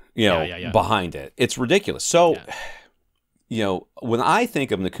towers, behind it. It's ridiculous. So. Yeah. You know, when I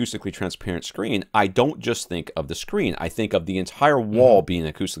think of an acoustically transparent screen, I don't just think of the screen. I think of the entire wall being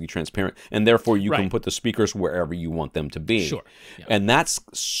acoustically transparent, and therefore you can put the speakers wherever you want them to be. Sure. Yeah. And that's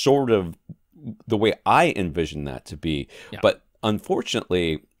sort of the way I envision that to be. Yeah. But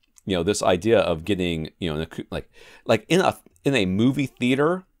unfortunately, you know, this idea of getting, you know, like in a movie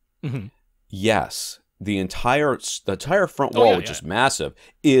theater, yes, the entire front wall, which is massive,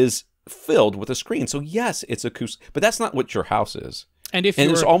 is filled with a screen. So yes, it's acoustic, but that's not what your house is. And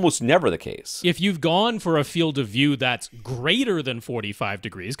it's almost never the case. If you've gone for a field of view that's greater than 45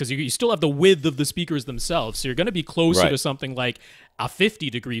 degrees, because you still have the width of the speakers themselves, so you're going to be closer to something like a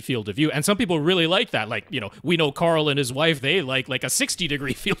 50-degree field of view. And some people really like that. Like, we know Karl and his wife, they like a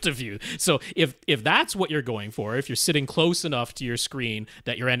 60-degree field of view. So if that's what you're going for, if you're sitting close enough to your screen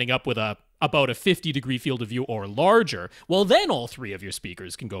that you're ending up with about a 50-degree field of view or larger, well, then all three of your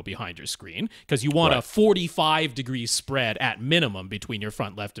speakers can go behind your screen, because you want a 45-degree spread at minimum between your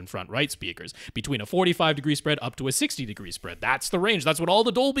front left and front right speakers. Between a 45-degree spread up to a 60-degree spread. That's the range. That's what all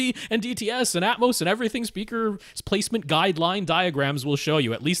the Dolby and DTS and Atmos and everything speaker placement guideline diagrams will show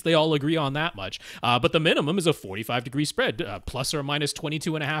you. At least they all agree on that much. But the minimum is a 45-degree spread, plus or minus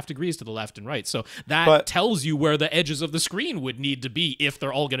 22.5 degrees to the left and right. So that tells you where the edges of the screen would need to be if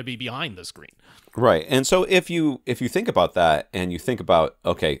they're all going to be behind the screen. Right. And so if you think about that, and you think about,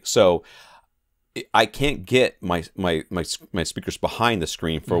 okay, so I can't get my speakers behind the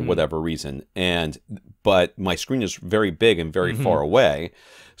screen for whatever reason, but my screen is very big and very far away.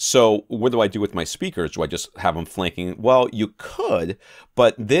 So what do I do with my speakers? Do I just have them flanking? Well, you could,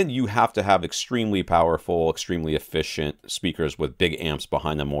 but then you have to have extremely powerful, extremely efficient speakers with big amps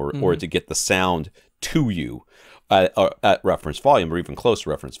behind them, or to get the sound to you at reference volume, or even close to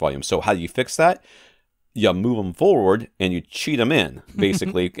reference volume. So how do you fix that? You move them forward and you cheat them in,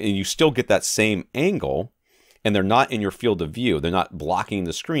 basically, and you still get that same angle, and they're not in your field of view. They're not blocking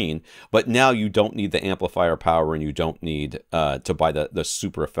the screen, but now you don't need the amplifier power, and you don't need to buy the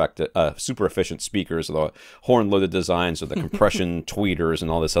super efficient speakers, or the horn-loaded designs, or the compression tweeters, and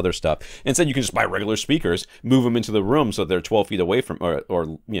all this other stuff. Instead, you can just buy regular speakers, move them into the room so they're 12 feet away from,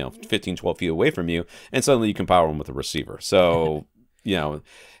 or 15, 12 feet away from you, and suddenly you can power them with a receiver. So,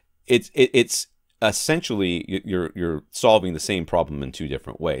 it's essentially you're solving the same problem in two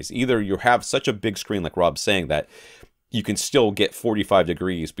different ways. Either you have such a big screen, like Rob's saying, that you can still get 45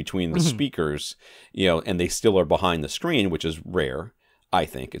 degrees between the speakers, and they still are behind the screen, which is rare. I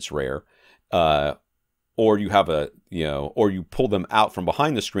think it's rare. Or you have or you pull them out from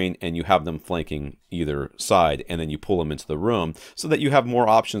behind the screen and you have them flanking either side, and then you pull them into the room so that you have more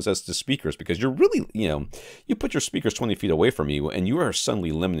options as to speakers, because you're really, you put your speakers 20 feet away from you and you are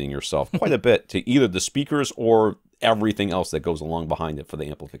suddenly limiting yourself quite a bit to either the speakers or everything else that goes along behind it for the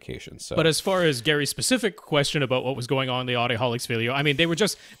amplification. So, but as far as Gary's specific question about what was going on in the Audioholics video, I mean, they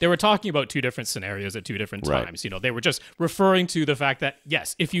were talking about two different scenarios at two different times. They were just referring to the fact that,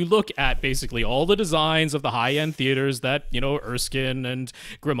 yes, if you look at basically all the designs of the high-end theaters that, Erskine and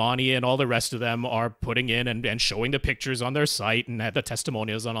Grimani and all the rest of them are putting in and showing the pictures on their site and the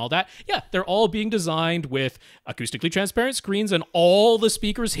testimonials and all that, yeah, they're all being designed with acoustically transparent screens and all the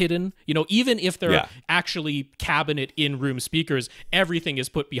speakers hidden. Even if they're actually cabinet in-room speakers, everything is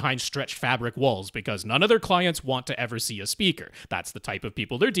put behind stretched fabric walls, because none of their clients want to ever see a speaker. That's the type of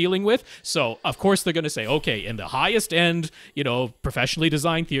people they're dealing with. So of course they're going to say, okay, in the highest end, professionally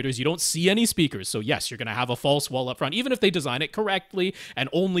designed theaters, you don't see any speakers. So yes, you're going to have a false wall up front. Even if they design it correctly and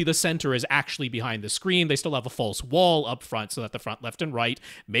only the center is actually behind the screen, they still have a false wall up front, so that the front left and right,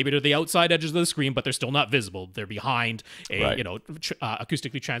 maybe they're the outside edges of the screen, but they're still not visible. They're behind a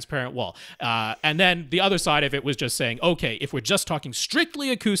acoustically transparent wall. And then the other side of it was just saying, okay, if we're just talking strictly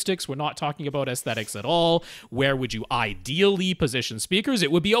acoustics, we're not talking about aesthetics at all, where would you ideally position speakers?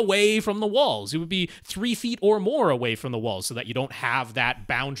 It would be away from the walls. It would be 3 feet or more away from the walls, so that you don't have that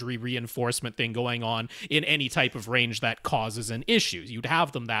boundary reinforcement thing going on in any type of range that causes an issue. You'd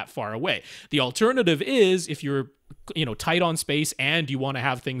have them that far away. The alternative is, if you're tight on space and you want to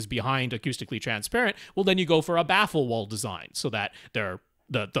have things behind acoustically transparent, well, then you go for a baffle wall design, so that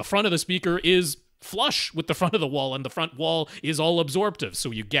the front of the speaker is flush with the front of the wall, and the front wall is all absorptive, so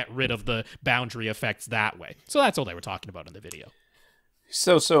you get rid of the boundary effects that way. So that's all they were talking about in the video.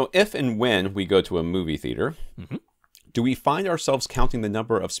 So if and when we go to a movie theater, do we find ourselves counting the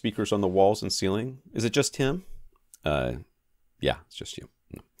number of speakers on the walls and ceiling? Is it just him? Yeah, it's just you.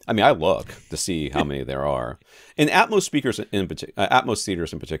 I mean, I look to see how many there are. In Atmos speakers, Atmos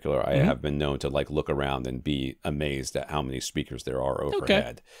theaters in particular, I have been known to look around and be amazed at how many speakers there are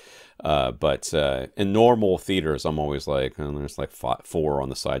overhead. But in normal theaters, I'm always like, there's 4 on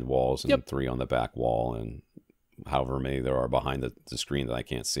the side walls and 3 on the back wall, and however many there are behind the screen that I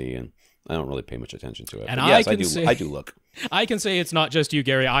can't see, and I don't really pay much attention to it. And yes, I do look. I can say it's not just you,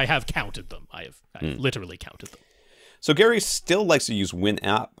 Gary. I have counted them. I've literally counted them. So Gary still likes to use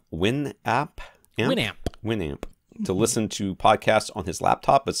Winamp to listen to podcasts on his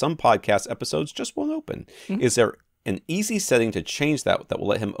laptop, but some podcast episodes just won't open. Is there an easy setting to change that will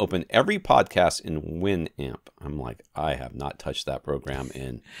let him open every podcast in Winamp. I'm like, I have not touched that program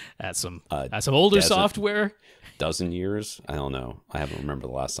in that's some older software. Dozen years? I don't know. I haven't remembered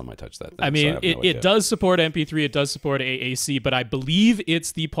the last time I touched that thing. I mean, it does support MP3, it does support AAC, but I believe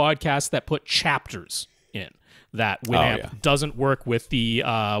it's the podcast that put chapters in. That Winamp doesn't work with the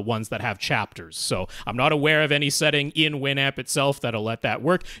ones that have chapters. So I'm not aware of any setting in Winamp itself that'll let that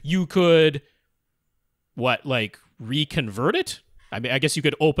work. You could, reconvert it? I mean, I guess you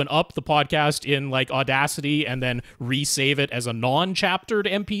could open up the podcast in like Audacity and then resave it as a non-chaptered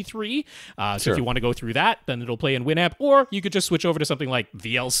MP3. So if you want to go through that, then it'll play in Winamp. Or you could just switch over to something like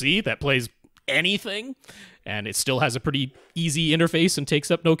VLC that plays anything, and it still has a pretty easy interface and takes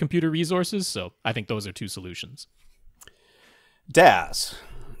up no computer resources. So I think those are two solutions. Daz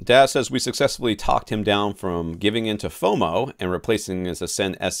says we successfully talked him down from giving in to FOMO and replacing his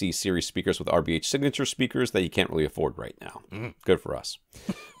Ascend SE series speakers with RBH signature speakers that he can't really afford right now. Good for us.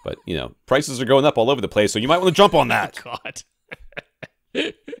 But, prices are going up all over the place, so you might want to jump on that. God.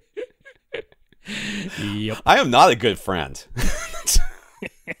 Yep. I am not a good friend.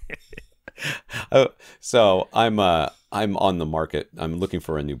 So I'm on the market. I'm looking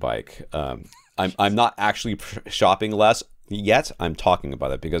for a new bike. I'm not actually shopping less yet. I'm talking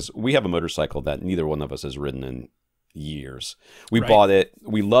about it because we have a motorcycle that neither one of us has ridden in years. We bought it.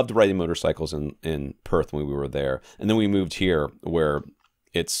 We loved riding motorcycles in Perth when we were there, and then we moved here where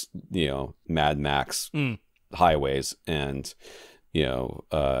it's Mad Max highways, and neither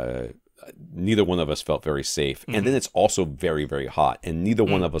one of us felt very safe. And then it's also very, very hot, and neither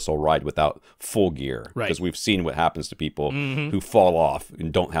one of us will ride without full gear because we've seen what happens to people who fall off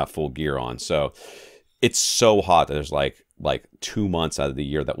and don't have full gear on. So it's so hot that there's like 2 months out of the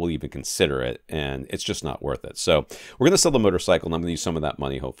year that we'll even consider it, and it's just not worth it. So we're going to sell the motorcycle, and I'm going to use some of that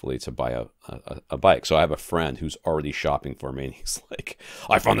money hopefully to buy a bike. So I have a friend who's already shopping for me, and he's like,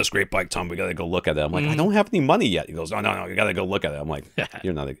 I found this great bike, Tom, we got to go look at it. I'm like, I don't have any money yet. He goes, no, you got to go look at it. I'm like,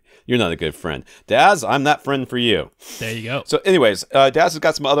 you're not a good friend. Daz, I'm that friend for you. There you go. So anyways, Daz has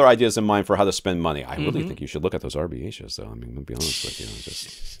got some other ideas in mind for how to spend money. I really think you should look at those RBHs though. I mean, to be honest with you,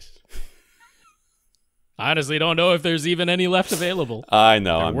 honestly don't know if there's even any left available. I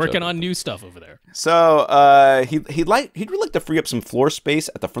know. I'm working on new stuff over there. So he'd really like to free up some floor space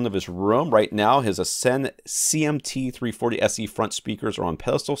at the front of his room. Right now, his Ascend CMT 340 SE front speakers are on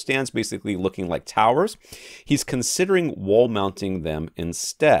pedestal stands, basically looking like towers. He's considering wall mounting them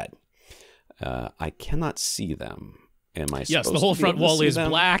instead. I cannot see them. Yes, the whole front wall is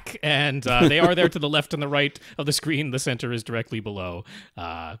black, and they are there to the left and the right of the screen. The center is directly below.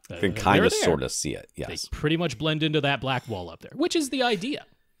 You can kind of sort of see it, yes. They pretty much blend into that black wall up there, which is the idea.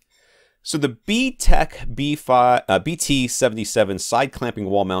 So the B-Tech BT77 side clamping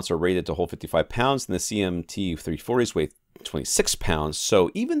wall mounts are rated to hold 55 pounds, and the CMT 340s weigh 26 pounds.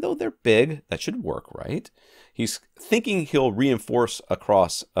 So even though they're big, that should work, right? He's thinking he'll reinforce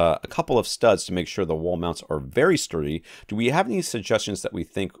across a couple of studs to make sure the wall mounts are very sturdy. Do we have any suggestions that we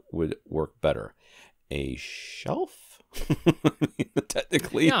think would work better? A shelf?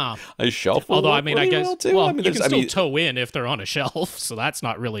 Technically, yeah. A shelf. Although, I mean, I guess you can still tow in if they're on a shelf, so that's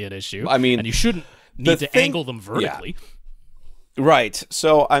not really an issue. I mean, and you shouldn't need to angle them vertically. Yeah. Right.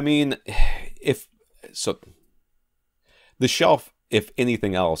 So, I mean, the shelf, if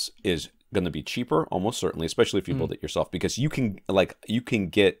anything else, is going to be cheaper, almost certainly, especially if you build it yourself, because you can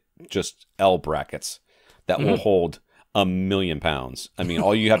get just L brackets that will hold 1 million pounds. I mean,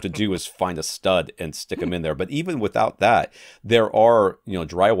 all you have to do is find a stud and stick them in there. But even without that, there are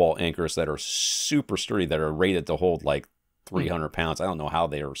drywall anchors that are super sturdy that are rated to hold like 300 pounds. I don't know how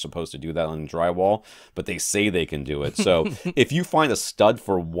they are supposed to do that on drywall, but they say they can do it. So if you find a stud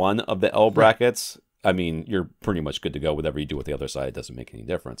for one of the L brackets, I mean, you're pretty much good to go. Whatever you do with the other side, it doesn't make any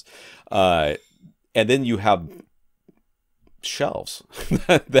difference. And then you have shelves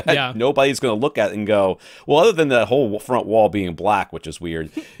that nobody's going to look at and go, well, other than the whole front wall being black, which is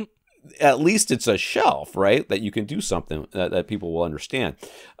weird, at least it's a shelf, right? That you can do something that people will understand.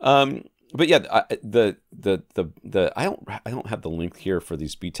 But yeah, I don't have the link here for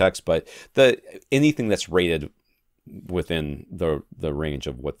these B-Techs, but anything that's rated within the range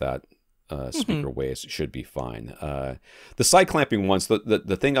of what that speaker weighs should be fine. The side clamping ones,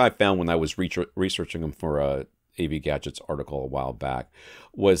 the thing I found when I was researching them for a AV Gadgets article a while back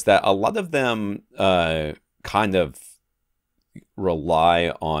was that a lot of them kind of rely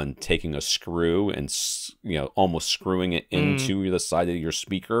on taking a screw and almost screwing it into the side of your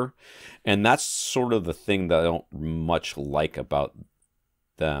speaker, and that's sort of the thing that I don't much like about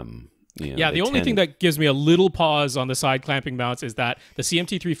them. The only thing that gives me a little pause on the side clamping mounts is that the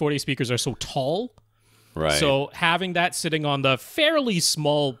CMT 340 speakers are so tall Right. So having that sitting on the fairly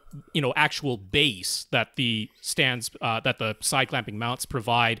small, actual base that the stands, that the side clamping mounts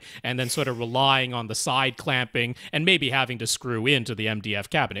provide, and then sort of relying on the side clamping and maybe having to screw into the MDF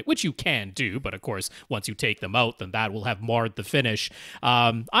cabinet, which you can do, but of course, once you take them out, then that will have marred the finish.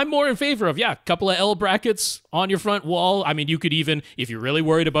 I'm more in favor of, a couple of L brackets on your front wall. I mean, you could even, if you're really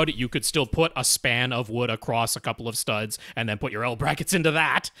worried about it, you could still put a span of wood across a couple of studs and then put your L brackets into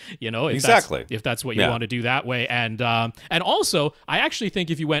that, if that's what you want to do that way. And also, I actually think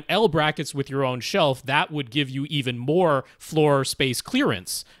if you went L brackets with your own shelf, that would give you even more floor space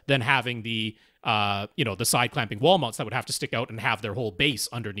clearance than having the the side clamping wall mounts that would have to stick out and have their whole base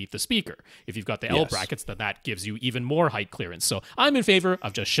underneath the speaker. If you've got the L brackets, then that gives you even more height clearance. So I'm in favor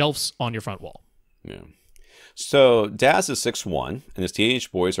of just shelves on your front wall. Yeah. So Daz is 6'1", and his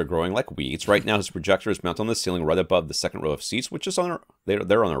teenage boys are growing like weeds. Right now, his projector is mounted on the ceiling right above the second row of seats, which is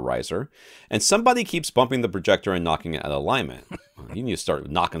they're on a riser. And somebody keeps bumping the projector and knocking it out of alignment. You need to start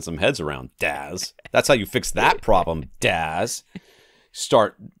knocking some heads around, Daz. That's how you fix that problem, Daz.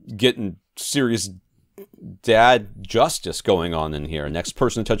 Start getting serious dad justice going on in here. Next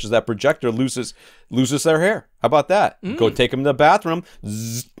person who touches that projector loses their hair. How about that? Go take them to the bathroom.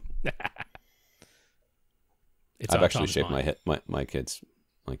 I've actually shaved my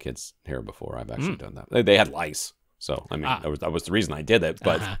kids' hair before. I've actually done that. They had lice, so I mean that was the reason I did it.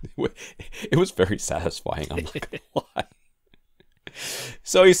 But it was very satisfying. I'm not gonna lie.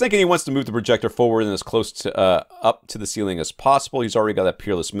 So he's thinking he wants to move the projector forward and as close to up to the ceiling as possible. He's already got a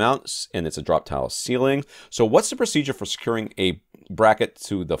peerless mount, and it's a drop tile ceiling. So what's the procedure for securing a bracket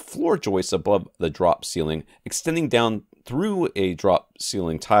to the floor joist above the drop ceiling, extending down through a drop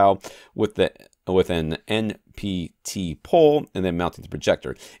ceiling tile with an NPT pole, and then mounting the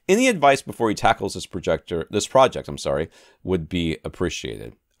projector? Any advice before he tackles this project, would be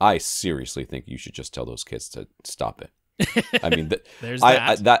appreciated. I seriously think you should just tell those kids to stop it. I mean, there's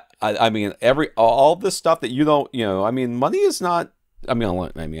that. All this stuff that you don't, I mean, money is not. I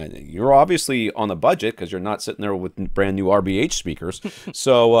mean, you're obviously on a budget because you're not sitting there with brand new RBH speakers.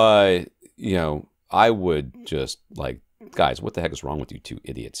 So, I would just guys, what the heck is wrong with you two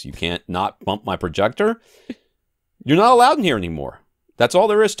idiots? You can't not bump my projector? You're not allowed in here anymore. That's all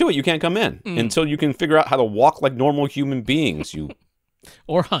there is to it. You can't come in until you can figure out how to walk like normal human beings, you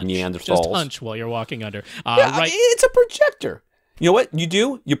or hunch. Neanderthals. Just hunch while you're walking under. It's a projector. You know what you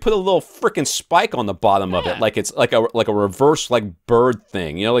do? You put a little freaking spike on the bottom of it, like it's like a reverse bird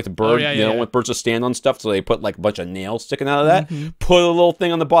thing. Like the bird. When birds will stand on stuff, so they put a bunch of nails sticking out of that. Put a little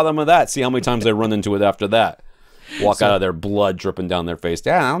thing on the bottom of that. See how many times they run into it after that. Walk out of there, blood dripping down their face.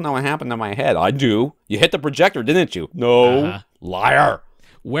 Dad, I don't know what happened to my head. I do. You hit the projector, didn't you? No, liar.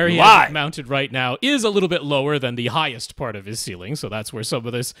 Where he has it mounted right now is a little bit lower than the highest part of his ceiling, so that's where some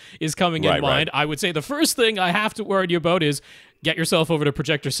of this is coming in mind. Right. I would say the first thing I have to warn you about is get yourself over to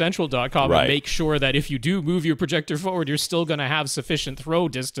projectorcentral.com and make sure that if you do move your projector forward, you're still going to have sufficient throw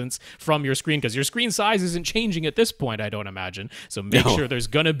distance from your screen, because your screen size isn't changing at this point, I don't imagine. So make sure there's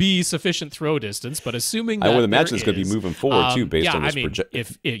going to be sufficient throw distance, but assuming that I would imagine it's going to be moving forward, too, based on this projector.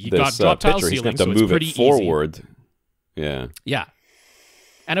 If you got drop tile ceiling, so it's pretty forward. Easy. Yeah.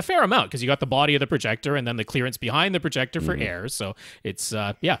 And a fair amount, because you got the body of the projector and then the clearance behind the projector for air. So it's,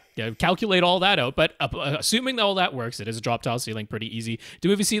 calculate all that out. But assuming that all that works, it is a drop tile ceiling, pretty easy. Do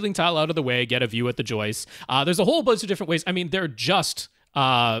move a ceiling tile out of the way, get a view at the joists. There's a whole bunch of different ways. I mean, they're just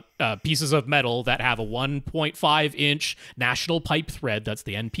pieces of metal that have a 1.5-inch national pipe thread. That's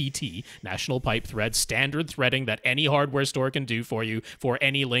the NPT, national pipe thread, standard threading that any hardware store can do for you for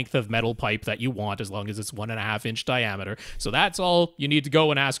any length of metal pipe that you want, as long as it's 1.5-inch diameter. So that's all you need to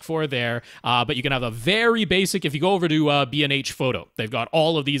go and ask for there. But you can have a very basic, if you go over to B&H Photo, they've got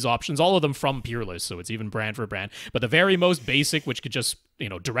all of these options, all of them from Peerless, so it's even brand for brand. But the very most basic, which could just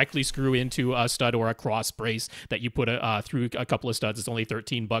directly screw into a stud or a cross brace that you put through a couple of studs, it's only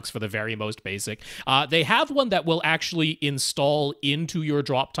 $13 for the very most basic. They have one that will actually install into your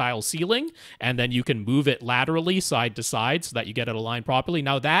drop tile ceiling, and then you can move it laterally side to side so that you get it aligned properly.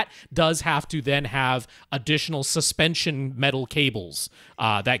 Now that does have to then have additional suspension metal cables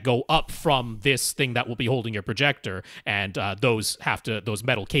that go up from this thing that will be holding your projector, and those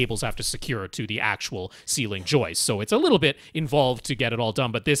metal cables have to secure to the actual ceiling joist. So it's a little bit involved to get it all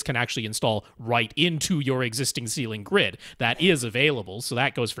done, but this can actually install right into your existing ceiling grid. That is available, so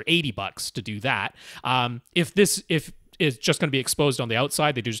that goes for $80 to do that. If it's just going to be exposed on the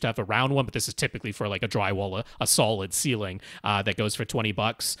outside, they do just have a round one, but this is typically for like a drywall, a solid ceiling that goes for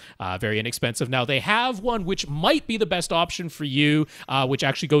 $20. Very inexpensive. Now they have one which might be the best option for you, which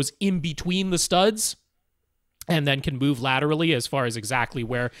actually goes in between the studs. and then can move laterally as far as exactly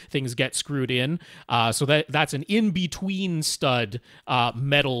where things get screwed in. So that's an in-between stud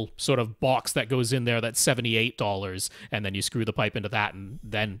metal sort of box that goes in there that's $78, and then you screw the pipe into that, and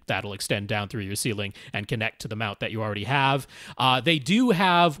then that'll extend down through your ceiling and connect to the mount that you already have. They do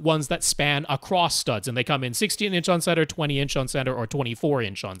have ones that span across studs, and they come in 16-inch on center, 20-inch on center, or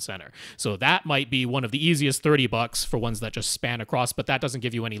 24-inch on center. So that might be one of the easiest $30 for ones that just span across, but that doesn't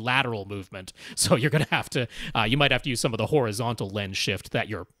give you any lateral movement. So you're going to have to... you might have to use some of the horizontal lens shift that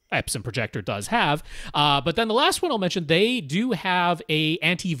your Epson projector does have. But then the last one I'll mention, they do have a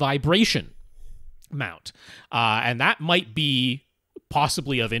anti-vibration mount. And that might be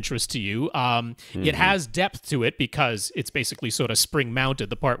possibly of interest to you. It has depth to it because it's basically sort of spring mounted.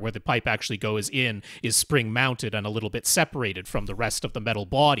 The part where the pipe actually goes in is spring mounted and a little bit separated from the rest of the metal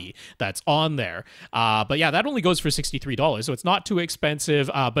body that's on there. But yeah, that only goes for $63, so it's not too expensive.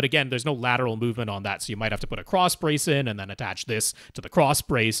 But again, there's no lateral movement on that, so you might have to put a cross brace in and then attach this to the cross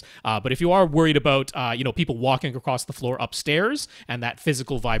brace. But if you are worried about people walking across the floor upstairs and that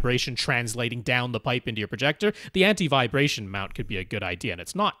physical vibration translating down the pipe into your projector, the anti-vibration mount could be a good idea, and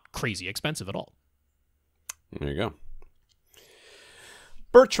it's not crazy expensive at all. There you go.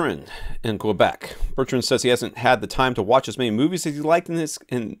 Bertrand in Quebec. Bertrand says he hasn't had the time to watch as many movies as he liked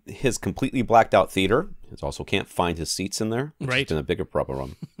in his completely blacked out theater. He also can't find his seats in there. Right. It's been a bigger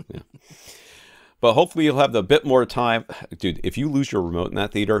problem. Yeah. But hopefully you'll have a bit more time. Dude, if you lose your remote in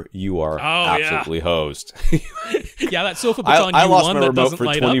that theater, you are absolutely hosed. Yeah, that Sofabaton U1 I lost my that remote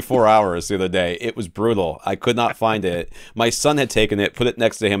for 24 up. hours the other day. It was brutal. I could not find it. My son had taken it, put it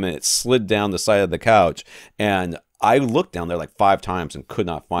next to him, and it slid down the side of the couch. And I looked down there like 5 times and could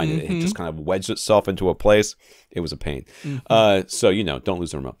not find it. It just kind of wedged itself into a place. It was a pain. So, don't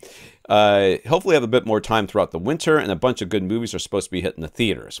lose the remote. Hopefully have a bit more time throughout the winter, and a bunch of good movies are supposed to be hitting the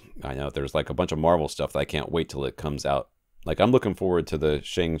theaters. I know there's like a bunch of Marvel stuff that I can't wait till it comes out. Like I'm looking forward to the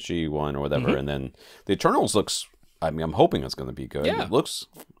Shang-Chi one or whatever, and then the Eternals looks... I mean, I'm hoping it's going to be good. Yeah.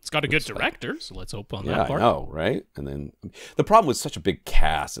 It's got a good director, so let's hope on that part. Yeah, I know, right? And then the problem with such a big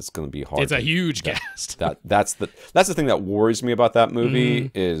cast, it's going to be hard. It's a huge cast. That's the thing that worries me about that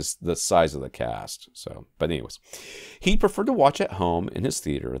movie is the size of the cast. So, but anyways, he preferred to watch at home in his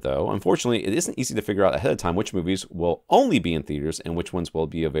theater, though. Unfortunately, it isn't easy to figure out ahead of time which movies will only be in theaters and which ones will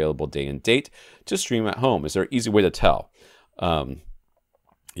be available day and date to stream at home. Is there an easy way to tell?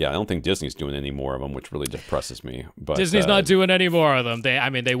 Yeah, I don't think Disney's doing any more of them, which really depresses me. But Disney's not doing any more of them.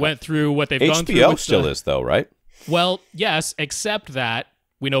 They went through what they've gone through. HBO still is, though, right? Well, yes, except that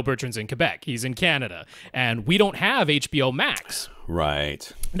we know Bertrand's in Quebec. He's in Canada, and we don't have HBO Max.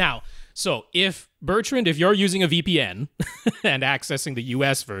 Right. Now, so if you're using a VPN and accessing the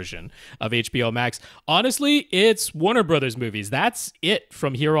US version of HBO Max, honestly, it's Warner Brothers movies. That's it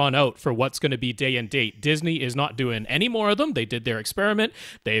from here on out for what's going to be day and date. Disney is not doing any more of them. They did their experiment.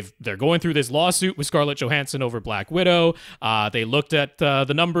 They're going through this lawsuit with Scarlett Johansson over Black Widow. They looked at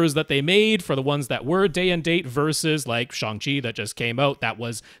the numbers that they made for the ones that were day and date versus like Shang-Chi that just came out. That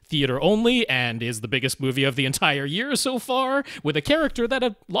was theater only and is the biggest movie of the entire year so far, with a character that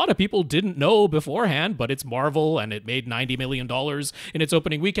a lot of people didn't know beforehand, but it's Marvel and it made $90 million in its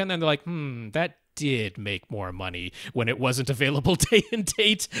opening weekend, and they're like, that did make more money when it wasn't available day and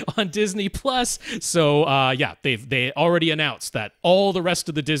date on Disney Plus. So they already announced that all the rest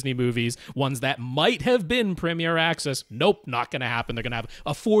of the Disney movies, ones that might have been premiere access, nope, not going to happen. They're going to have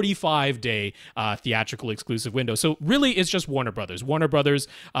a 45-day theatrical exclusive window. So really, it's just Warner Brothers. Warner Brothers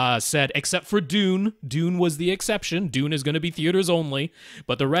said, except for Dune was the exception. Dune is going to be theaters only,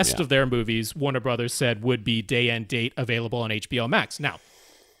 but the rest of their movies, Warner Brothers said would be day and date available on HBO Max. Now,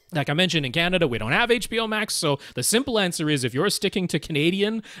 like I mentioned, in Canada, we don't have HBO Max, so the simple answer is if you're sticking to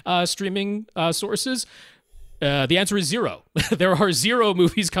Canadian streaming sources, the answer is 0. There are 0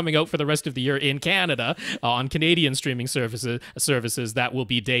 movies coming out for the rest of the year in Canada on Canadian streaming services that will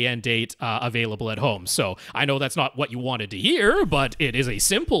be day and date available at home. So I know that's not what you wanted to hear, but it is a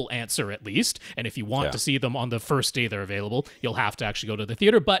simple answer at least. And if you want to see them on the first day they're available, you'll have to actually go to the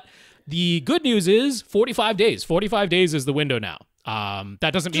theater. But the good news is 45 days. 45 days is the window now.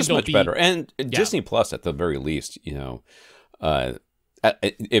 That doesn't mean just much better. And Disney Plus, at the very least, it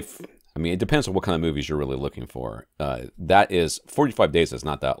depends on what kind of movies you're really looking for. That is 45 days is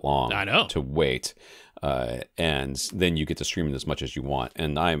not that long. I know. To wait, and then you get to stream it as much as you want.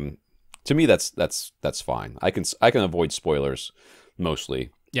 And to me, that's fine. I can avoid spoilers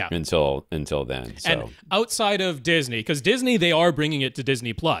mostly. Yeah. Until then. So. And outside of Disney, because Disney, they are bringing it to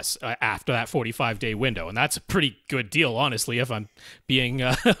Disney Plus after that 45-day window, and that's a pretty good deal, honestly, if I'm being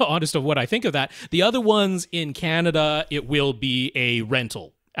honest of what I think of that. The other ones in Canada, it will be a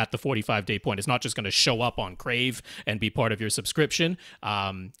rental at the 45-day point. It's not just going to show up on Crave and be part of your subscription.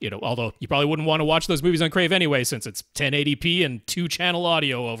 Although you probably wouldn't want to watch those movies on Crave anyway, since it's 1080p and 2-channel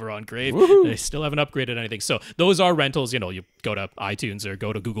audio over on Crave. Woohoo! They still haven't upgraded anything. So those are rentals. You go to iTunes or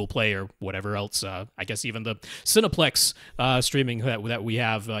go to Google Play or whatever else. I guess even the Cineplex streaming that we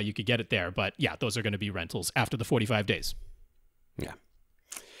have, you could get it there. But yeah, those are going to be rentals after the 45 days.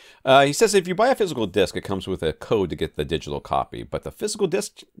 Yeah. He says if you buy a physical disc, it comes with a code to get the digital copy, but the physical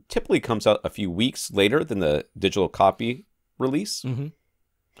disc typically comes out a few weeks later than the digital copy release. Mm-hmm.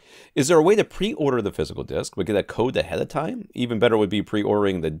 Is there a way to pre-order the physical disc but get a code ahead of time? Even better would be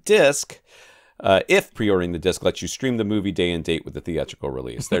pre-ordering the disc, if pre-ordering the disc lets you stream the movie day and date with the theatrical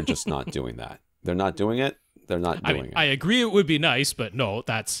release. They're just not doing that. They're not doing it. They're not doing it. I agree it would be nice, but no,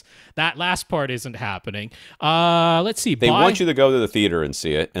 that last part isn't happening. Let's see. They want you to go to the theater and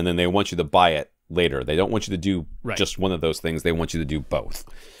see it, and then they want you to buy it later. They don't want you to do just one of those things. They want you to do both.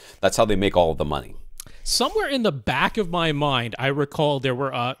 That's how they make all of the money. Somewhere in the back of my mind, I recall there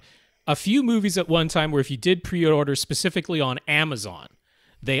were a few movies at one time where if you did pre-order specifically on Amazon,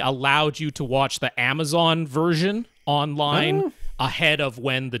 they allowed you to watch the Amazon version online ahead of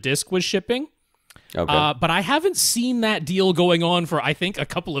when the disc was shipping. Okay. But I haven't seen that deal going on for, I think, a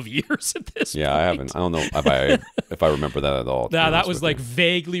couple of years at this point. I haven't. I don't know if I remember that at all. That was like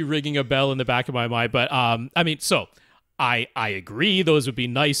vaguely ringing a bell in the back of my mind. But I agree those would be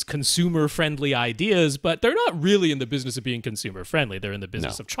nice consumer-friendly ideas, but they're not really in the business of being consumer-friendly. They're in the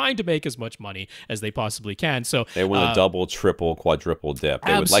business of trying to make as much money as they possibly can. So they want a double, triple, quadruple dip.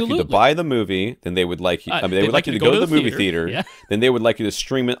 They would like you to buy the movie, then they would like you. They would like you to go to the movie theater. Then they would like you to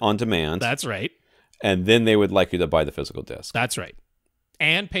stream it on demand. That's right. And then they would like you to buy the physical disc. That's right.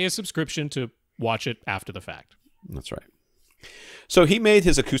 And pay a subscription to watch it after the fact. That's right. So he made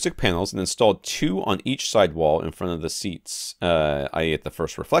his acoustic panels and installed 2 on each side wall in front of the seats, i.e. at the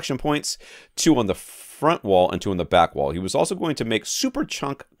first reflection points, 2 on the front wall and 2 on the back wall. He was also going to make super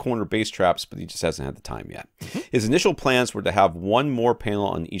chunk corner bass traps, but he just hasn't had the time yet. His initial plans were to have 1 more panel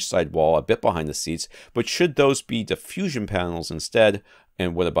on each side wall, a bit behind the seats, but should those be diffusion panels instead?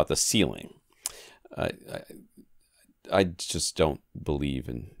 And what about the ceiling? I just don't believe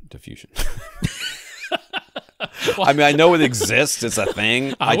in diffusion. I mean, I know it exists; it's a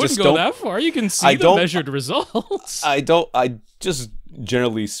thing. I wouldn't go that far. You can see the measured results. I just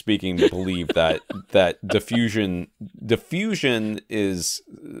generally speaking believe that diffusion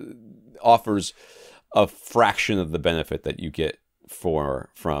offers a fraction of the benefit that you get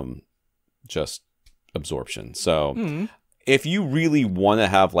from just absorption. So. If you really want to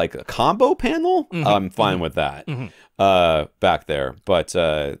have like a combo panel, I'm fine with that back there. But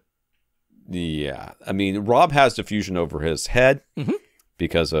I mean, Rob has diffusion over his head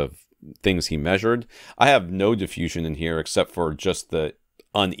because of things he measured. I have no diffusion in here except for just the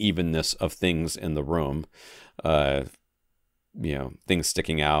unevenness of things in the room. Things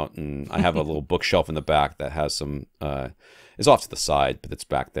sticking out, and I have a little bookshelf in the back that has some. It's off to the side, but it's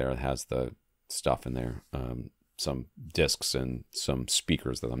back there. It has the stuff in there. Some discs and some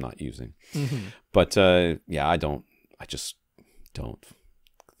speakers that I'm not using. But I just don't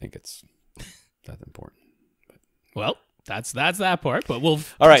think it's that important. Well, that's that part, but we'll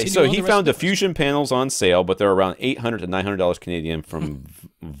all right. So he found diffusion panels on sale, but they're around $800 to $900 Canadian from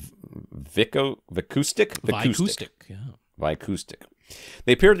Acoustic.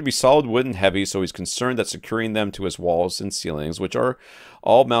 They appear to be solid wood and heavy, so he's concerned that securing them to his walls and ceilings, which are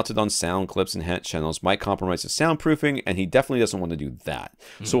all mounted on sound clips and hat channels, might compromise his soundproofing, and he definitely doesn't want to do that.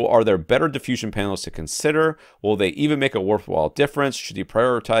 So are there better diffusion panels to consider? Will they even make a worthwhile difference? Should he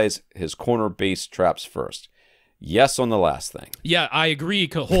prioritize his corner bass traps first? Yes on the last thing. Yeah, I agree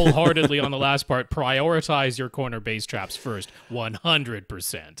wholeheartedly on the last part. Prioritize your corner bass traps first,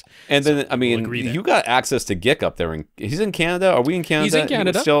 100%. And then, I mean, you got access to Gick up there. He's in Canada? Are we in Canada? He's in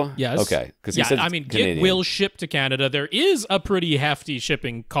Canada. Still? Yes. Okay. Because he said Gick will ship to Canada. There is a pretty hefty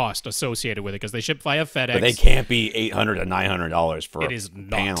shipping cost associated with it because they ship via FedEx. But they can't be $800 to $900 for it is not.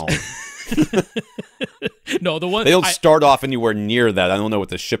 Panel. No, the one they don't start off anywhere near that. I don't know what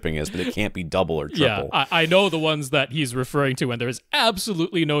the shipping is, but it can't be double or triple. Yeah, I know the ones that he's referring to, and there is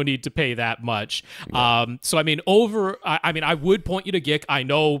absolutely no need to pay that much. Yeah. So I mean, I would point you to Gick. I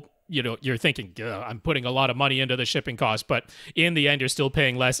know you're thinking I'm putting a lot of money into the shipping cost, but in the end, you're still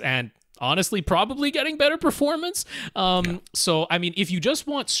paying less and. Honestly, probably getting better performance. So, I mean, if you just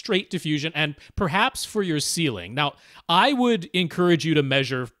want straight diffusion and perhaps for your ceiling. Now, I would encourage you to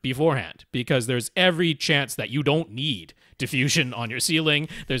measure beforehand because there's every chance that you don't need diffusion on your ceiling.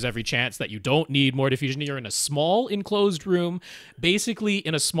 There's every chance that you don't need more diffusion. You're in a small enclosed room. Basically,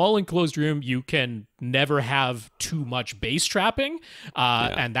 in a small enclosed room, you can never have too much bass trapping,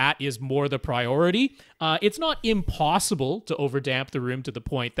 and that is more the priority. It's not impossible to overdamp the room to the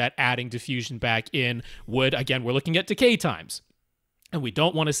point that adding diffusion back in would, again, we're looking at decay times. And we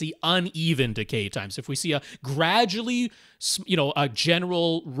don't want to see uneven decay times. If we see a gradually, a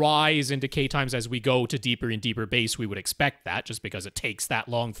general rise in decay times as we go to deeper and deeper bass, we would expect that just because it takes that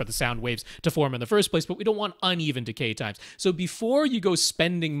long for the sound waves to form in the first place, but we don't want uneven decay times. So before you go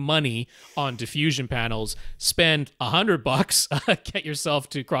spending money on diffusion panels, spend $100, get yourself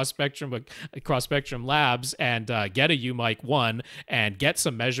to Cross Spectrum Labs and get a UMIC 1 and get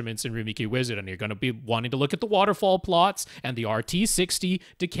some measurements in Room EQ Wizard, and you're going to be wanting to look at the waterfall plots and the RT60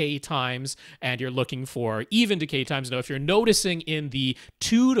 decay times, and you're looking for even decay times. Now, if you're noticing in the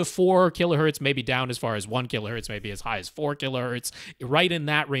 2 to 4 kilohertz, maybe down as far as 1 kilohertz, maybe as high as 4 kilohertz, right in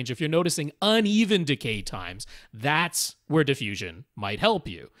that range, if you're noticing uneven decay times, that's where diffusion might help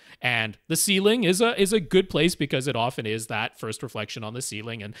you. And the ceiling is a good place because it often is that first reflection on the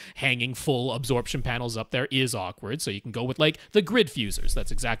ceiling, and hanging full absorption panels up there is awkward. So you can go with like the grid fusers.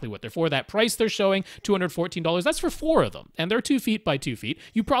 That's exactly what they're for. That price they're showing, $214, that's for 4 of them. And they're 2 feet by 2 feet.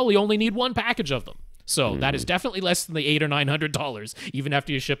 You probably only need 1 package of them. So that is definitely less than the $800 or $900, even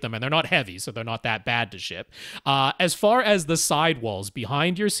after you ship them. And they're not heavy, so they're not that bad to ship. As far as the sidewalls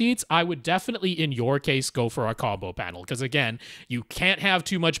behind your seats, I would definitely, in your case, go for a combo panel. Because again, you can't have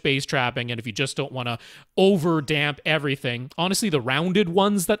too much bass trapping. And if you just don't want to over damp everything, honestly, the rounded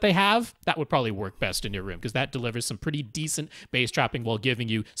ones that they have, that would probably work best in your room, because that delivers some pretty decent bass trapping while giving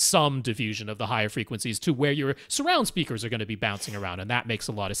you some diffusion of the higher frequencies to where your surround speakers are going to be bouncing around. And that makes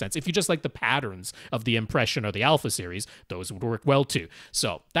a lot of sense. If you just like the patterns of the Impression or the Alpha series, those would work well too.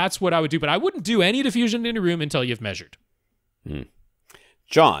 So that's what I would do, but I wouldn't do any diffusion in a room until you've measured.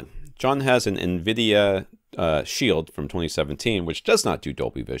 John has an NVIDIA Shield from 2017, which does not do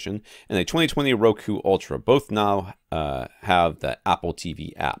Dolby Vision, and a 2020 Roku Ultra. Both now have the Apple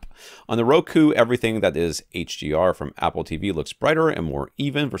TV app. On the Roku, everything that is HDR from Apple TV looks brighter and more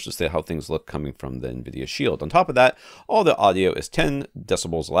even versus how things look coming from the NVIDIA Shield. On top of that, all the audio is 10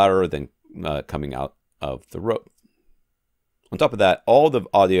 decibels louder than coming out of the Roku. On top of that, all the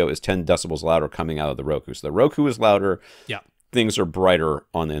audio is 10 decibels louder coming out of the Roku. So the Roku is louder. Yeah. Things are brighter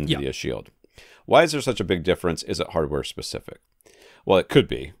on the NVIDIA Shield. Why is there such a big difference? Is it hardware specific? Well, it could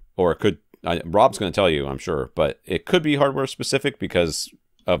be, or it could. Rob's going to tell you, I'm sure, but it could be hardware specific because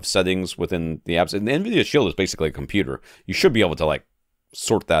of settings within the apps. And the NVIDIA Shield is basically a computer. You should be able to like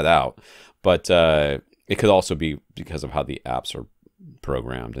sort that out, but it could also be because of how the apps are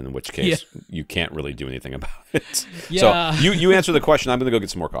programmed, in which case you can't really do anything about it. So you answer the question. I'm going to go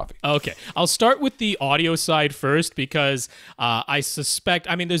get some more coffee. Okay. I'll start with the audio side first because I suspect,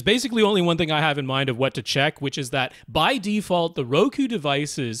 there's basically only one thing I have in mind of what to check, which is that by default, the Roku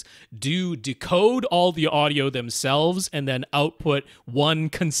devices do decode all the audio themselves and then output one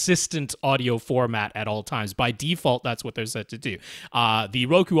consistent audio format at all times. By default, that's what they're set to do. The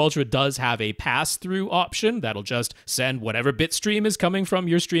Roku Ultra does have a pass-through option that'll just send whatever bit stream is coming from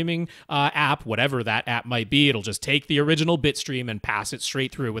your streaming app, whatever that app might be. It'll just take the original bit stream and pass it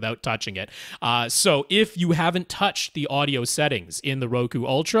straight through without touching it. So if you haven't touched the audio settings in the Roku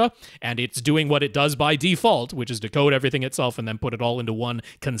Ultra and it's doing what it does by default, which is decode everything itself and then put it all into one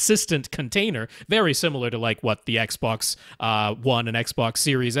consistent container, very similar to like what the Xbox One and Xbox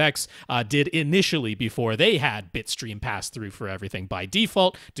Series X did initially before they had bitstream pass through for everything. By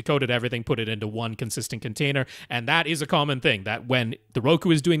default, decoded everything, put it into one consistent container, and that is a common thing, that when the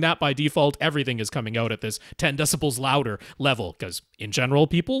Roku is doing that by default, everything is coming out at this 10 decibels louder level, because in general,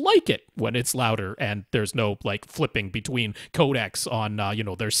 people like it when it's louder and there's no like flipping between codecs on,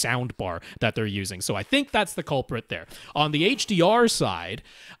 their sound bar that they're using. So I think that's the culprit there. On the HDR side,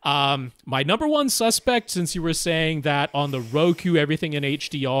 my number one suspect, since you were saying that on the Roku, everything in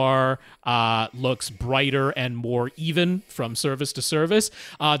HDR looks brighter and more even from service to service.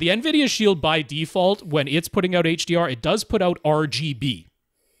 The NVIDIA Shield by default, when it's putting out HDR, it does put out RGB.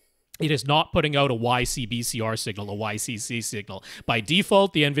 It is not putting out a YCBCR signal, a YCC signal. By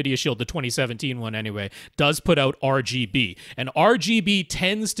default, the NVIDIA Shield, the 2017 one anyway, does put out RGB. And RGB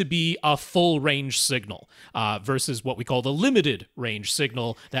tends to be a full range signal versus what we call the limited range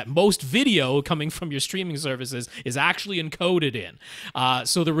signal that most video coming from your streaming services is actually encoded in.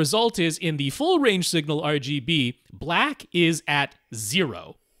 So the result is in the full range signal RGB, black is at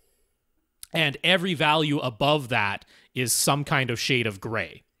 0. And every value above that is some kind of shade of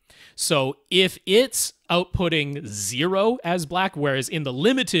gray. So if it's outputting 0 as black, whereas in the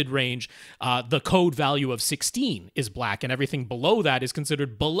limited range, the code value of 16 is black, and everything below that is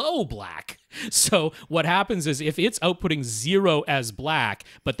considered below black. So what happens is if it's outputting 0 as black,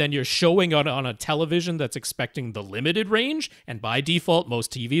 but then you're showing on a television that's expecting the limited range, and by default,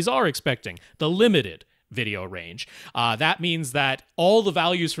 most TVs are expecting the limited video range, that means that all the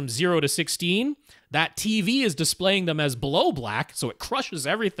values from 0 to 16, that TV is displaying them as below black, so it crushes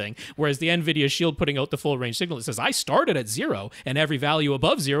everything, whereas the NVIDIA Shield putting out the full range signal, it says, I started at 0, and every value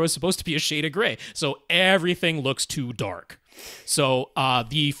above 0 is supposed to be a shade of gray, so everything looks too dark. So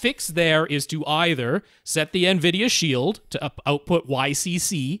the fix there is to either set the NVIDIA Shield to output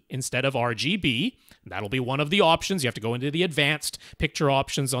YCC instead of RGB. That'll be one of the options. You have to go into the advanced picture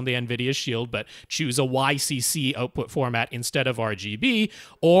options on the NVIDIA Shield, but choose a YCC output format instead of RGB.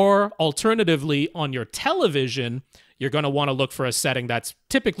 Or alternatively, on your television, you're going to want to look for a setting that's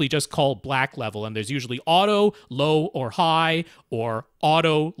typically just called black level, and there's usually auto, low, or high, or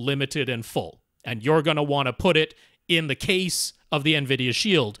auto, limited, and full. And you're going to want to put it in the case of the NVIDIA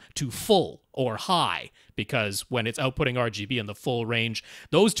Shield to full or high, because when it's outputting RGB in the full range,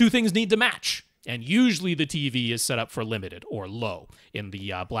 those two things need to match. And usually the TV is set up for limited or low in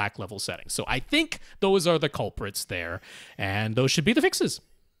the black level setting. So I think those are the culprits there, and those should be the fixes.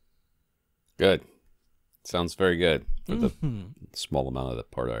 Good. Sounds very good for the small amount of the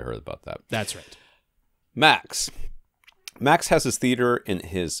part I heard about that. That's right. Max. Max has his theater in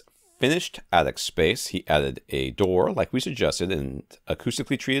his finished attic space. He added a door, like we suggested, and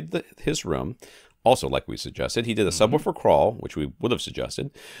acoustically treated his room. Also, like we suggested, he did a subwoofer crawl, which we would have suggested,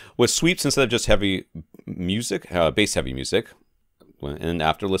 with sweeps instead of just heavy music, bass-heavy music. And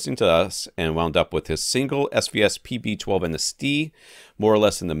after listening to us, and wound up with his single SVS PB12 NSD, more or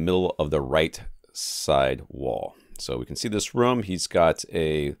less in the middle of the right side wall. So we can see this room. He's got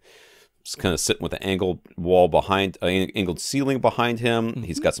it's kind of sitting with an angled wall behind, angled ceiling behind him.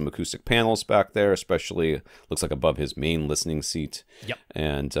 He's got some acoustic panels back there, especially looks like above his main listening seat. Yep.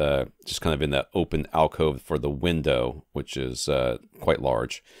 And just kind of in that open alcove for the window, which is quite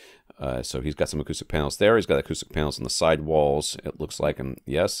large. So he's got some acoustic panels there. He's got acoustic panels on the side walls, it looks like. And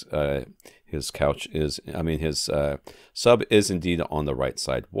yes, his couch is, his sub is indeed on the right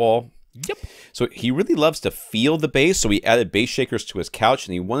side wall. Yep. So he really loves to feel the bass, so he added bass shakers to his couch,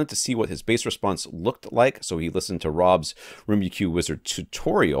 and he wanted to see what his bass response looked like, so he listened to Rob's Room EQ Wizard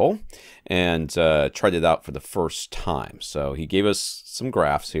tutorial and tried it out for the first time. So he gave us some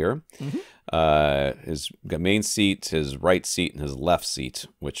graphs here. His main seat, his right seat, and his left seat,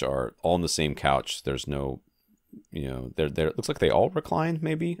 which are all on the same couch. There's no, it looks like they all recline,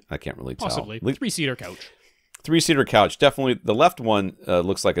 maybe? I can't really tell. Possibly. Three-seater couch. Three-seater couch, definitely. The left one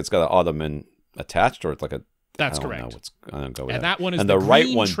looks like it's got an ottoman attached, or it's like a. That's I don't correct. know what's, I don't go with and that. That one is and the right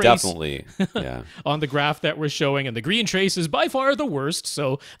green one trace definitely. Yeah. On the graph that we're showing, and the green trace is by far the worst.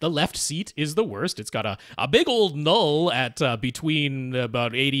 So the left seat is the worst. It's got a big old null at between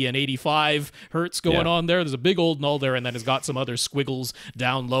about 80 and 85 hertz going on there. There's a big old null there, and then it's got some other squiggles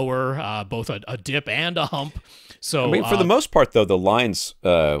down lower, both a dip and a hump. So for the most part, though, the lines,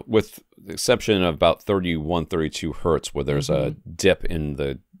 with the exception of about 31, 32 hertz, where there's a dip in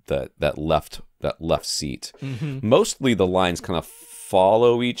that left seat, mostly the lines kind of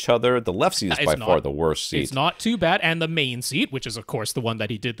follow each other. The left seat is by far the worst seat. It's not too bad, and the main seat, which is of course the one that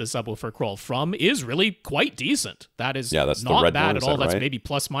he did the subwoofer crawl from, is really quite decent. That is that's not the red bad one, at all. That's right? maybe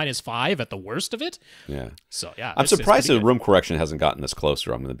 ±5 at the worst of it. Yeah. So yeah, I'm surprised the room correction hasn't gotten this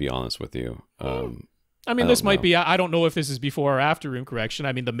closer. I'm going to be honest with you. This might be. I don't know if this is before or after room correction.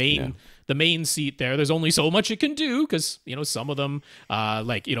 The main seat there's only so much it can do, because some of them,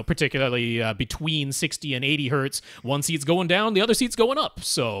 particularly between 60 and 80 hertz, one seat's going down, the other seat's going up.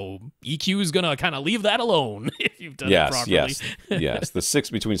 So EQ is gonna kind of leave that alone if you've done it properly. Yes.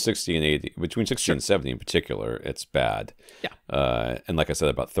 Between 60 and 80, between 60 and 70 in particular, it's bad. Yeah. And like I said,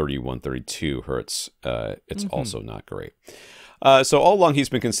 about 31, 32 hertz, it's also not great. So all along, he's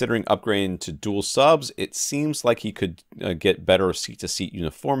been considering upgrading to dual subs. It seems like he could get better seat-to-seat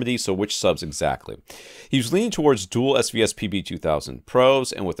uniformity, so which subs exactly? He was leaning towards dual SVS PB2000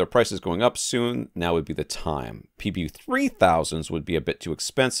 Pros, and with their prices going up soon, now would be the time. PB3000s would be a bit too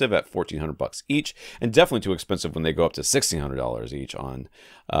expensive at $1,400 each, and definitely too expensive when they go up to $1,600 each on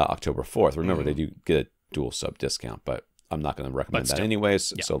October 4th. Remember, they do get a dual sub discount, but I'm not going to recommend that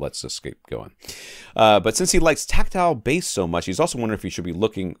anyways, so let's just keep going. But since he likes tactile bass so much, he's also wondering if he should be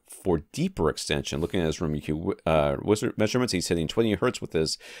looking for deeper extension. Looking at his Room EQ Wizard measurements, he's hitting 20 hertz with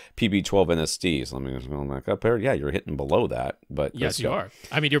his PB12 NSDs. Let me go back up there. Yeah, you're hitting below that. But yes, you are.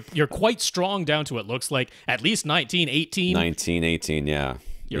 You're quite strong down to, it looks like, at least 19, 18. 19, 18, yeah.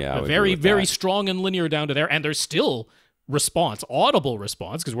 You're very, very strong and linear down to there, and there's still response, audible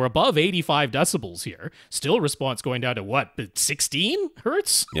response, because we're above 85 decibels here. Still response going down to what, 16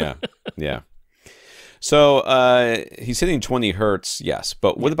 hertz? Yeah. So he's hitting 20 hertz, yes.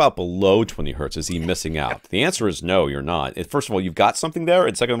 But what about below 20 hertz? Is he missing out? The answer is no, you're not. First of all, you've got something there.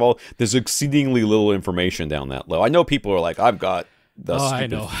 And second of all, there's exceedingly little information down that low. I know people are like, I've got the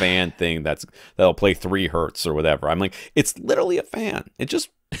stupid fan thing that'll play 3 hertz or whatever. I'm like, it's literally a fan. It just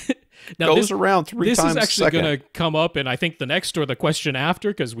goes around 3 times a second. This is actually going to come up in, I think, the next or the question after,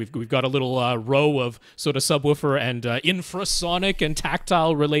 because we've got a little row of sort of subwoofer and infrasonic and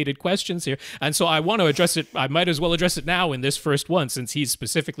tactile related questions here. And so I want to address it. I might as well address it now in this first one, since he's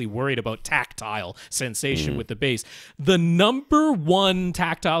specifically worried about tactile sensation with the bass. The number one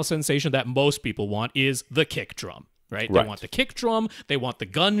tactile sensation that most people want is the kick drum. Right? They want the kick drum. They want the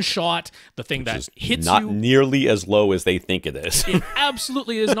gunshot, the thing that hits you. Not nearly as low as they think it is. It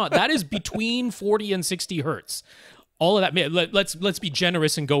absolutely is not. That is between 40 and 60 hertz. All of that. Let's be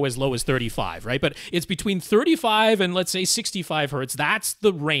generous and go as low as 35, right? But it's between 35 and let's say 65 hertz. That's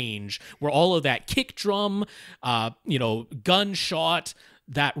the range where all of that kick drum, gunshot,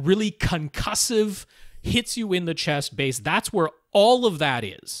 that really concussive hits you in the chest bass. That's where all of that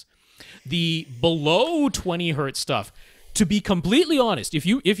is. The below 20 hertz stuff, to be completely honest, if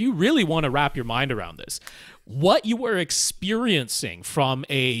you really want to wrap your mind around this, what you are experiencing from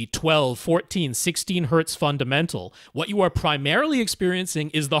a 12, 14, 16 hertz fundamental, what you are primarily experiencing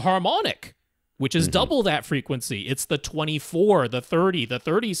is the harmonic, which is double that frequency. It's the 24, the 30, the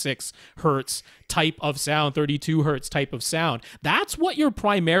 36 hertz type of sound, 32 hertz type of sound. That's what you're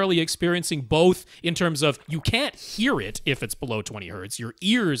primarily experiencing, both in terms of you can't hear it if it's below 20 hertz. Your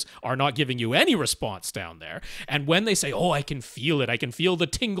ears are not giving you any response down there. And when they say, oh, I can feel it, I can feel the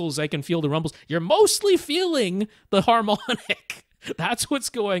tingles, I can feel the rumbles, you're mostly feeling the harmonic. That's what's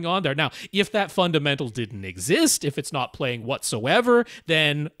going on there. Now, if that fundamental didn't exist, if it's not playing whatsoever,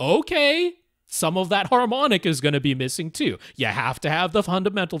 then okay, some of that harmonic is going to be missing too. You have to have the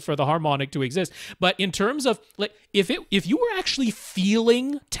fundamental for the harmonic to exist. But in terms of, like, if you were actually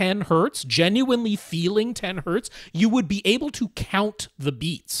feeling 10 hertz, genuinely feeling 10 hertz, you would be able to count the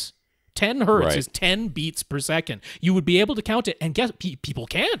beats. 10 hertz is 10 beats per second. You would be able to count it, and guess people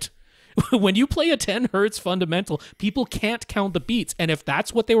can't. When you play a 10 hertz fundamental, people can't count the beats. And if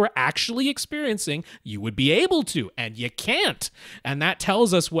that's what they were actually experiencing, you would be able to, and you can't. And that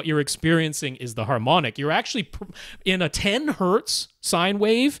tells us what you're experiencing is the harmonic. You're actually in a 10 hertz sine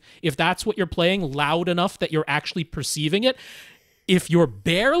wave, if that's what you're playing loud enough that you're actually perceiving it. If you're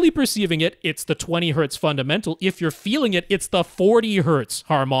barely perceiving it, it's the 20 hertz fundamental. If you're feeling it, it's the 40 hertz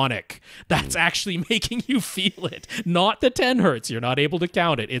harmonic. That's actually making you feel it, not the 10 hertz. You're not able to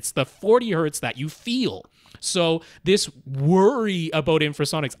count it. It's the 40 hertz that you feel. So this worry about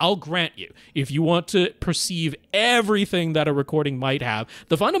infrasonics, I'll grant you, if you want to perceive everything that a recording might have,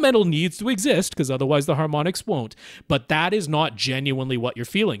 the fundamental needs to exist, because otherwise the harmonics won't. But that is not genuinely what you're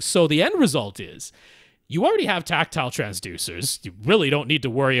feeling. So the end result is, you already have tactile transducers. You really don't need to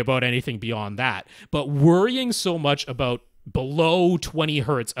worry about anything beyond that. But worrying so much about below 20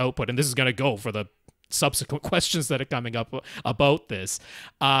 hertz output, and this is going to go for the subsequent questions that are coming up about this.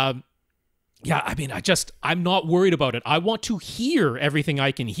 I'm not worried about it. I want to hear everything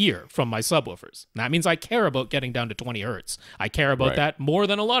I can hear from my subwoofers. That means I care about getting down to 20 hertz. I care about that more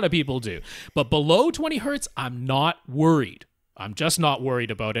than a lot of people do. But below 20 hertz, I'm not worried. I'm just not worried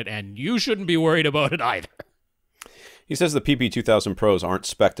about it, and you shouldn't be worried about it either. He says the PP2000 Pros aren't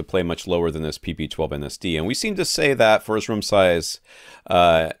spec'd to play much lower than this PP12 NSD, and we seem to say that for his room size,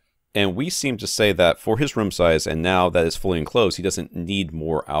 and now that it's fully enclosed, he doesn't need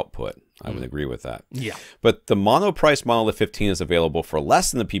more output. I would agree with that. Yeah. But the mono-price monolith 15 is available for less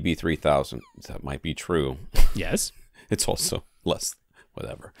than the PP3000. That might be true. Yes. It's also less.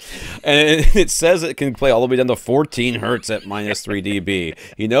 Whatever. And it says it can play all the way down to 14 hertz at minus 3 dB.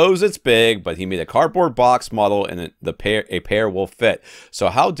 He knows it's big, but he made a cardboard box model, and a pair will fit. So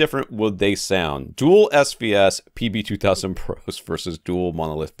how different would they sound? Dual SVS PB2000 Pros versus dual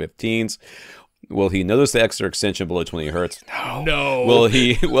monolith 15s. Will he notice the extra extension below 20 hertz? No.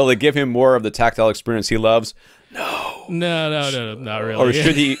 Will it give him more of the tactile experience he loves? No, not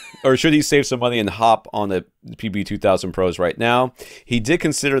really. Or should he save some money and hop on the PB2000 Pros right now? He did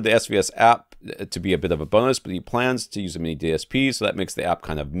consider the SVS app to be a bit of a bonus, but he plans to use a mini DSP, so that makes the app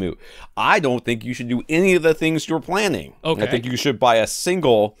kind of moot. I don't think you should do any of the things you're planning. Okay. I think you should buy a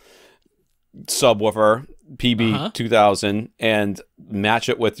single subwoofer, PB2000, and match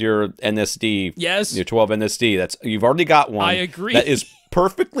it with your NSD. Yes. Your 12 NSD. You've already got one. I agree. That is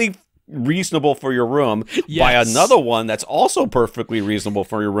perfectly reasonable for your room, buy another one that's also perfectly reasonable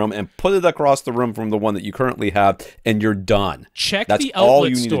for your room, and put it across the room from the one that you currently have, and you're done. Check that's the all outlet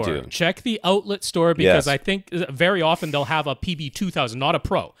you store. need to do. Check the outlet store, because I think very often they'll have a PB2000, not a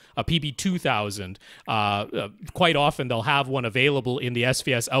Pro, a PB2000. Quite often they'll have one available in the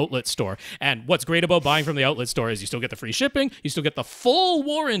SVS outlet store. And what's great about buying from the outlet store is you still get the free shipping, you still get the full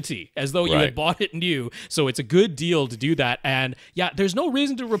warranty as though you had bought it new. So it's a good deal to do that. And yeah, there's no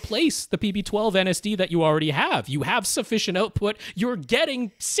reason to replace the PB12 NSD that you already have. You have sufficient output. You're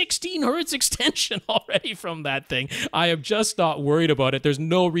getting 16 hertz extension already from that thing. I am just not worried about it. There's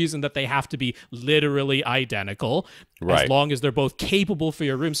no reason that they have to be literally identical, as long as they're both capable for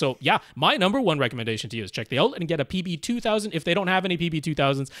your room. So yeah, my number one recommendation to you is check the outlet and get a PB2000. If they don't have any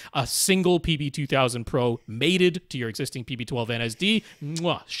PB2000s, a single PB2000 Pro mated to your existing PB12 NSD.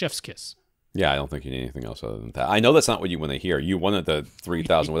 Mwah, chef's kiss. Yeah, I don't think you need anything else other than that. I know that's not what you want to hear. You wanted the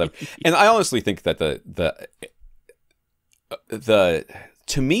 3000, whatever. And I honestly think that the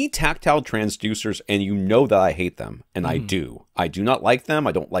to me, tactile transducers, and you know that I hate them, and I do not like them.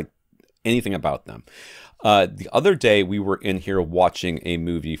 I don't like anything about them. The other day, we were in here watching a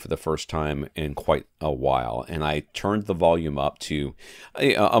movie for the first time in quite a while, and I turned the volume up to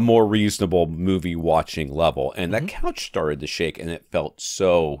a more reasonable movie watching level, and that couch started to shake, and it felt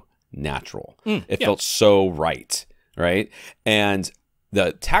so natural. It felt so right? And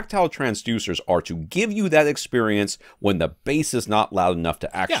the tactile transducers are to give you that experience when the bass is not loud enough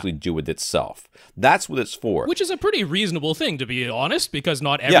to actually do it itself. That's what it's for. Which is a pretty reasonable thing, to be honest, because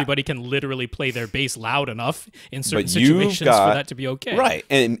not everybody can literally play their bass loud enough in certain situations for that to be okay. Right.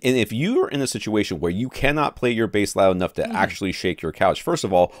 And if you're in a situation where you cannot play your bass loud enough to actually shake your couch, first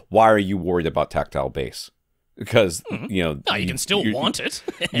of all, why are you worried about tactile bass? Because you can still want it.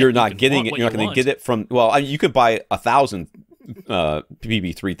 You're not getting it. You're not going to get it from. Well, you could buy 1,000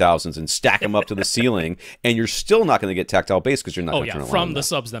 PB3000s and stack them up to the ceiling, and you're still not going to get tactile bass because you're not going to turn it on from the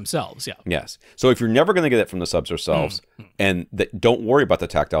subs themselves. Yes. So if you're never going to get it from the subs themselves, and don't worry about the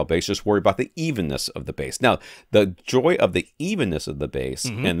tactile bass, just worry about the evenness of the bass. Now, the joy of the evenness of the bass,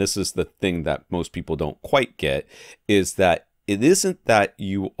 and this is the thing that most people don't quite get, is that it isn't that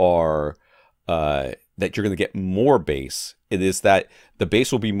you are that you're going to get more bass. It is that the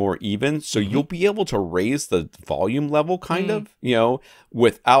bass will be more even, so you'll be able to raise the volume level kind of,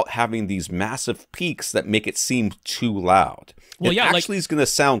 without having these massive peaks that make it seem too loud. Well, it actually is going to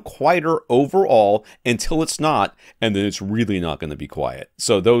sound quieter overall until it's not, and then it's really not going to be quiet.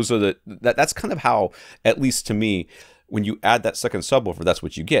 So those are that's kind of how, at least to me, when you add that second subwoofer, that's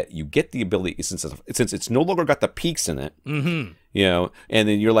what you get. You get the ability, since it's no longer got the peaks in it, and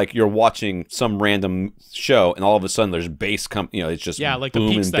then you're watching some random show, and all of a sudden there's bass it's just like boom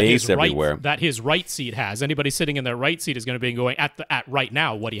the peaks and that bass everywhere. That his right seat has. Anybody sitting in their right seat is going to be going at right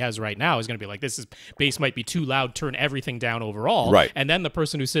now. What he has right now is going to be like, bass might be too loud. Turn everything down overall. Right. And then the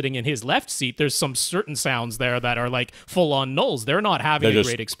person who's sitting in his left seat, there's some certain sounds there that are like full on nulls. They're not having a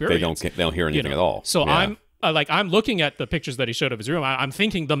great experience. They don't hear anything at all. So I'm looking at the pictures that he showed of his room. I'm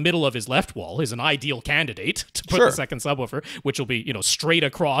thinking the middle of his left wall is an ideal candidate to put the second subwoofer, which will be, straight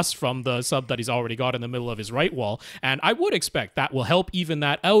across from the sub that he's already got in the middle of his right wall. And I would expect that will help even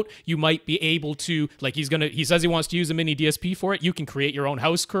that out. You might be able to, he says he wants to use a mini DSP for it. You can create your own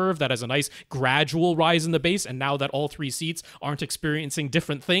house curve that has a nice gradual rise in the bass. And now that all three seats aren't experiencing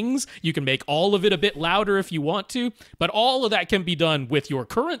different things, you can make all of it a bit louder if you want to. But all of that can be done with your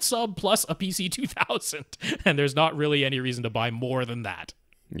current sub plus a PC2000. And there's not really any reason to buy more than that.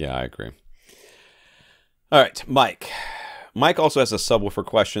 Yeah, I agree. All right, Mike. Mike also has a subwoofer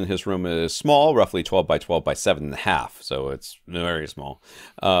question. His room is small, roughly 12 by 12 by 7.5, so it's very small,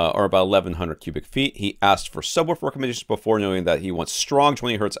 or about 1,100 cubic feet. He asked for subwoofer recommendations before, knowing that he wants strong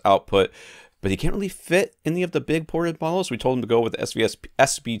 20 hertz output, but he can't really fit any of the big ported models. We told him to go with the SVS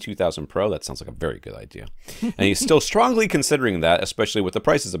SB2000 Pro. That sounds like a very good idea. And he's still strongly considering that, especially with the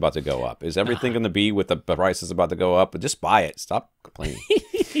prices about to go up. Is everything going to be with the prices about to go up? But just buy it. Stop complaining.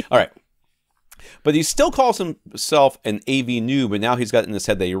 All right. But he still calls himself an AV noob, and now he's got in his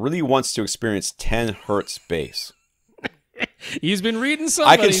head that he really wants to experience 10 hertz bass. He's been reading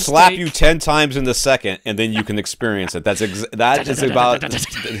something. I can slap you 10 times in the second, and then you can experience it. That is about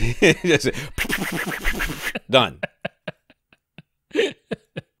done.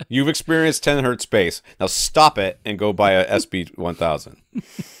 You've experienced 10 hertz bass. Now stop it and go buy a SB1000.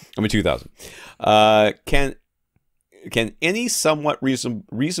 I mean 2000. Can any somewhat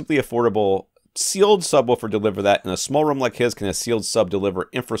reasonably affordable sealed subwoofer deliver that? In a small room like his, can a sealed sub deliver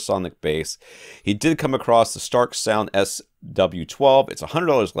infrasonic bass? He did come across the Stark Sound SW12. It's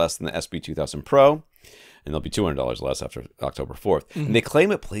 $100 less than the SB2000 Pro. and they'll be $200 less after October 4th. And they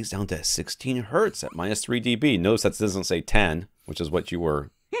claim it plays down to 16 hertz at minus 3 dB. Notice that doesn't say 10, which is what you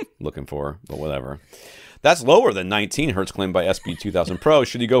were looking for, but whatever. That's lower than 19 hertz claimed by SB2000 Pro.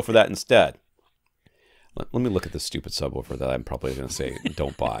 Should you go for that instead? Let me look at this stupid subwoofer that I'm probably going to say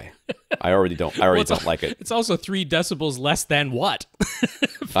don't buy. I already don't like it. It's also 3 decibels less than what?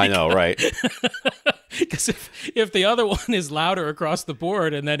 I know, right? Because if the other one is louder across the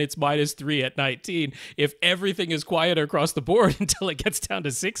board and then it's minus 3 at 19, if everything is quieter across the board until it gets down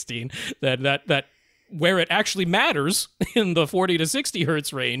to 16, then that where it actually matters in the 40 to 60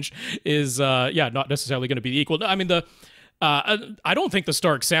 hertz range is not necessarily going to be equal. I mean, I don't think the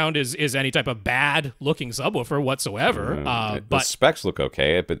Stark sound is any type of bad looking subwoofer whatsoever. The But specs look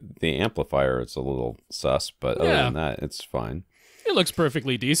okay, but the amplifier is a little sus. But other than that, it's fine. It looks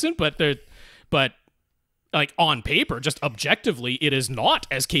perfectly decent, but like on paper, just objectively, it is not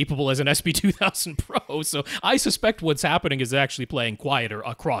as capable as an SB2000 Pro. So I suspect what's happening is actually playing quieter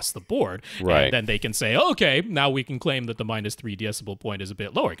across the board. Right. And then they can say, okay, now we can claim that the minus 3 decibel point is a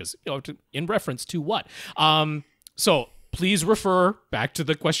bit lower because in reference to what? So please refer back to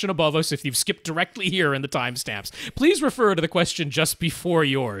the question above us. If you've skipped directly here in the timestamps, please refer to the question just before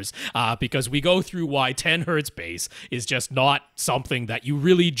yours, because we go through why 10 hertz bass is just not something that you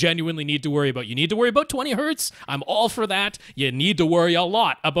really genuinely need to worry about. You need to worry about 20 hertz. I'm all for that. You need to worry a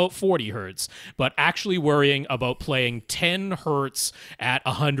lot about 40 hertz, but actually worrying about playing 10 hertz at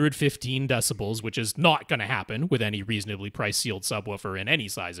 115 decibels, which is not going to happen with any reasonably price sealed subwoofer in any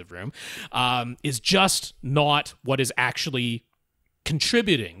size of room, is just not what is actually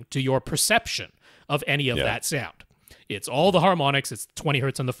contributing to your perception of any of that sound. It's all the harmonics. It's 20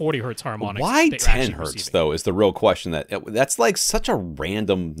 hertz and the 40 hertz harmonics. Why 10 hertz, though, is the real question. That's like such a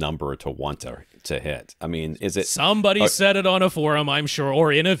random number to want to hit. I mean, is it... Somebody said it on a forum, I'm sure,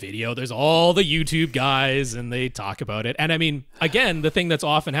 or in a video. There's all the YouTube guys, and they talk about it. And I mean, again, the thing that's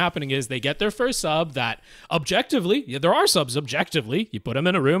often happening is they get their first sub that objectively, there are subs objectively, you put them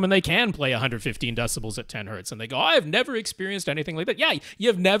in a room and they can play 115 decibels at 10 hertz. And they go, I've never experienced anything like that. Yeah,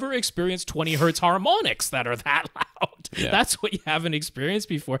 you've never experienced 20 hertz harmonics that are that loud. Yeah. That's what you haven't experienced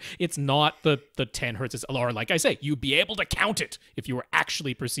before. It's not the 10 hertz. Or like I say, you'd be able to count it if you were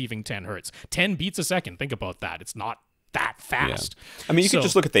actually perceiving 10 hertz. 10 beats a second. Think about that. It's not that fast. Yeah. I mean, you could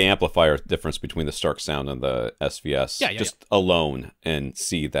just look at the amplifier difference between the Stark Sound and the SVS alone and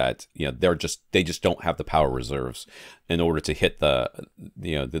see that they just don't have the power reserves in order to hit the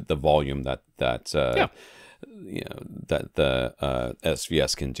volume that the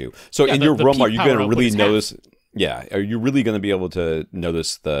SVS can do. So in your room, are you going to really notice? Yeah, are you really going to be able to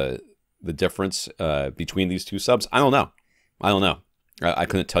notice the difference between these two subs? I don't know. I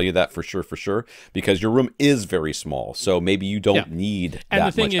couldn't tell you that for sure, because your room is very small, so maybe you don't need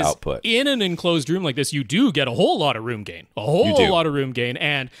that much output. In an enclosed room like this, you do get a whole lot of room gain,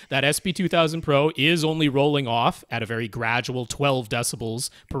 and that SB2000 Pro is only rolling off at a very gradual 12 decibels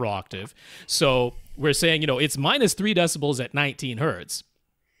per octave. So we're saying, it's minus 3 decibels at 19 hertz.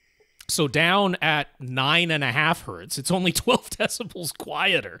 So down at 9.5 hertz, it's only 12 decibels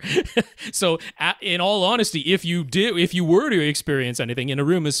quieter. So in all honesty, if you were to experience anything in a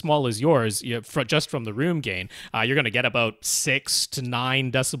room as small as yours, just from the room gain, you're going to get about 6 to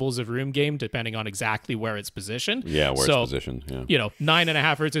 9 decibels of room gain, depending on exactly where it's positioned. Yeah, where it's positioned. Yeah.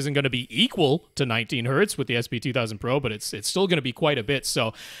 9.5 hertz isn't going to be equal to 19 hertz with the SB2000 Pro, but it's still going to be quite a bit.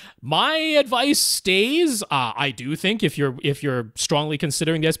 So my advice stays. I do think if you're strongly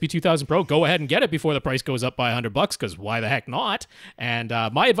considering the SB2000 Pro, go ahead and get it before the price goes up by $100, because why the heck not? And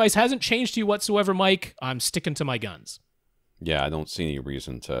my advice hasn't changed to you whatsoever, Mike. I'm sticking to my guns. Yeah, I don't see any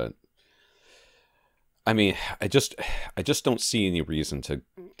reason to. I mean, I just don't see any reason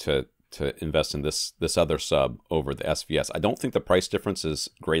to invest in this other sub over the SVS. I don't think the price difference is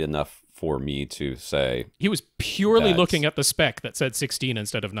great enough for me to say. He was purely looking at the spec that said 16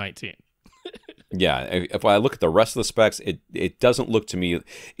 instead of 19. Yeah, if I look at the rest of the specs, it doesn't look to me.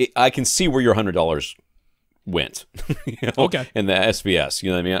 I can see where your $100 went. Okay. In the SVS, you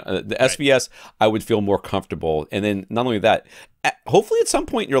know what I mean? The SVS, I would feel more comfortable. And then not only that, hopefully at some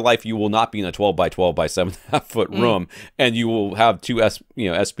point in your life, you will not be in a 12 by 12 by 7.5 foot room, and you will have two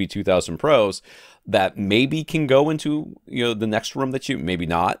SB2000 Pros that maybe can go into the next room that you maybe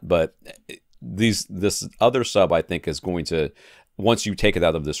not, but this other sub I think is going to, once you take it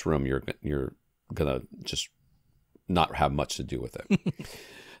out of this room, you're gonna just not have much to do with it.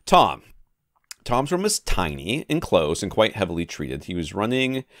 Tom, Tom's room is tiny, enclosed, and quite heavily treated. He was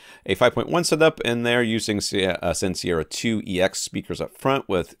running a 5.1 setup in there using Sensierra 2 EX speakers up front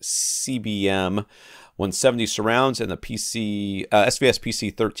with CBM 170 surrounds and a SVS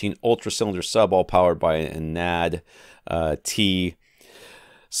PC13 Ultra cylinder sub, all powered by an NAD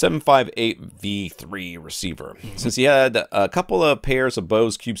T758V3 receiver. Since he had a couple of pairs of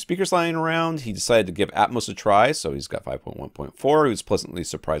Bose Cube speakers lying around, he decided to give Atmos a try. So he's got 5.1.4. He was pleasantly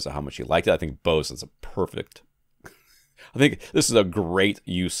surprised at how much he liked it. I think Bose is a perfect. I think this is a great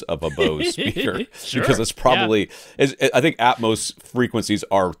use of a Bose speaker Sure. because it's probably. I think Atmos frequencies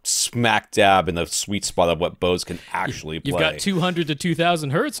are smack dab in the sweet spot of what Bose can actually play. You've got 200 to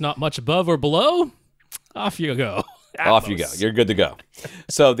 2,000 hertz, not much above or below. Off you go. Off you go. You're good to go.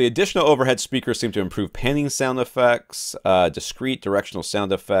 So the additional overhead speakers seem to improve panning sound effects, discrete directional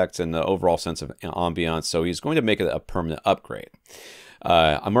sound effects, and the overall sense of ambiance. So he's going to make it a permanent upgrade.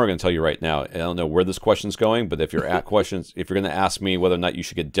 I'm already going to tell you right now, I don't know where this question's going, but if you're at questions, if you're going to ask me whether or not you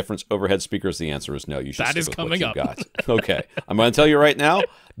should get different overhead speakers, the answer is no. You should stick with what you got. Okay. I'm going to tell you right now,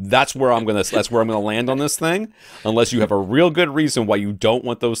 that's where I'm going to land on this thing. Unless you have a real good reason why you don't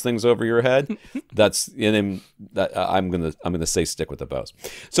want those things over your head, I'm going to say stick with the Bose.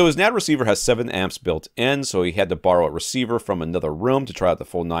 So his NAD receiver has 7 amps built in, so he had to borrow a receiver from another room to try out the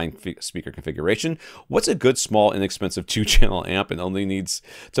full 9 speaker configuration. What's a good small inexpensive 2-channel amp and only needs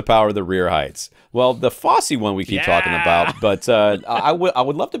to power the rear heights? Well, the Fosse one we keep talking about, but I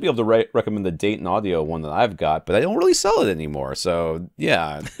would love to be able to recommend the Dayton Audio one that I've got, but I don't really sell it anymore. So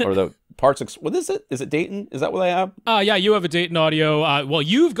yeah, or the parts. What is it? Is it Dayton? Is that what I have? Yeah, you have a Dayton Audio. Well,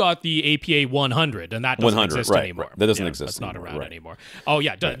 you've got the APA 100, and that doesn't exist anymore. Right. That doesn't exist. That's not anymore. around anymore. Oh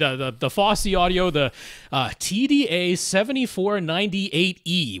yeah, the Fosse Audio, the TDA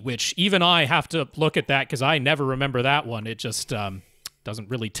 7498E, which even I have to look at that because I never remember that one. It just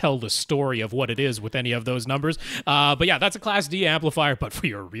doesn't really tell the story of what it is with any of those numbers. But yeah, that's a Class D amplifier, but for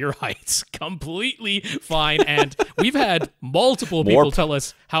your rear heights, completely fine. And we've had multiple people tell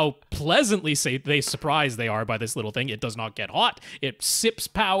us how pleasantly surprised they are by this little thing. It does not get hot. It sips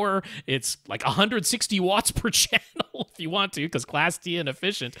power. It's like 160 watts per channel if you want to, because Class D and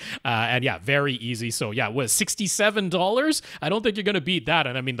efficient. And yeah, very easy. So yeah, was $67? I don't think you're going to beat that.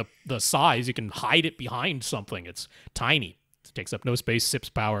 And I mean, the size, you can hide it behind something. It's tiny. Takes up no space, sips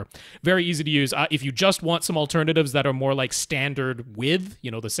power. Very easy to use. If you just want some alternatives that are more like standard width, the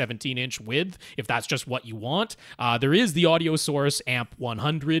 17-inch width, if that's just what you want, there is the Audio Source Amp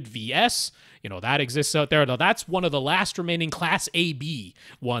 100 VS. That exists out there. Now, that's one of the last remaining Class AB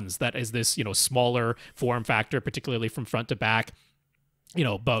ones that is this, smaller form factor, particularly from front to back.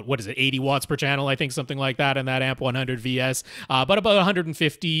 About, 80 watts per channel, I think, something like that in that Amp 100 VS, but about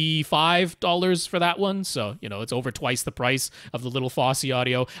 $155 for that one. So, it's over twice the price of the little Fosse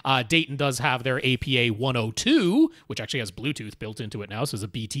Audio. Dayton does have their APA 102, which actually has Bluetooth built into it now, so there's a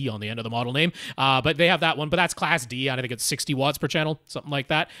BT on the end of the model name. But they have that one, but that's Class D, and I think it's 60 watts per channel, something like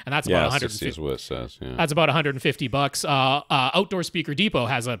that. And that's about 150. Is what it says, yeah. That's about $150. Outdoor Speaker Depot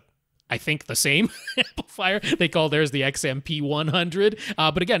has I think the same amplifier. They call theirs the XMP 100.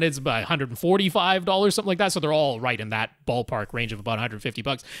 But again, it's about $145, something like that. So they're all right in that ballpark range of about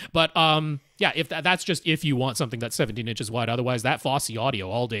 $150. But yeah, if that's just if you want something that's 17 inches wide. Otherwise, that Fosse Audio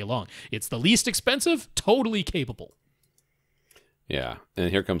all day long. It's the least expensive, totally capable. Yeah, and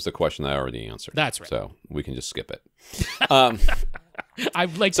here comes the question I already answered. That's right. So we can just skip it.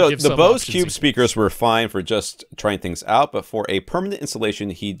 I'd like to give the some Bose options Cube here. speakers were fine for just trying things out, but for a permanent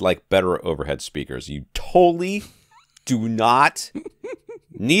installation, he'd like better overhead speakers. You totally do not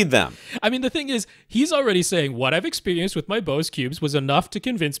need them. I mean, the thing is, he's already saying what I've experienced with my Bose Cubes was enough to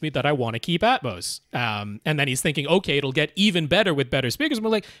convince me that I want to keep Atmos. And then he's thinking, okay, it'll get even better with better speakers. And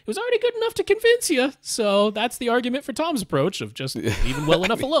we're like, it was already good enough to convince you. So that's the argument for Tom's approach of just leaving well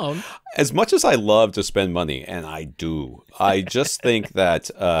enough alone. As much as I love to spend money, and I do, I just think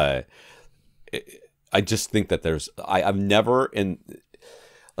that I've never in.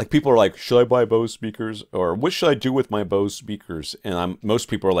 Like, people are like, should I buy Bose speakers? Or what should I do with my Bose speakers? And most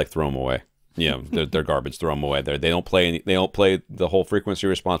people are like, throw them away. They're garbage. Throw them away. They don't play the whole frequency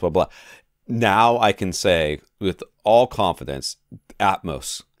response, blah, blah. Now I can say with all confidence,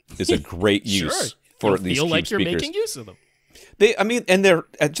 Atmos is a great use for these feel Cube like you're speakers. making use of them. And they're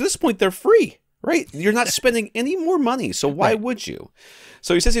at this point, they're free. Right? You're not spending any more money, so why would you?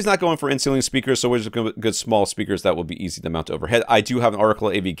 So he says he's not going for in-ceiling speakers, so we're just going to good small speakers that will be easy to mount overhead. I do have an article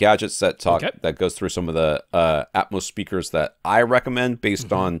at AV Gadgets that goes through some of the Atmos speakers that I recommend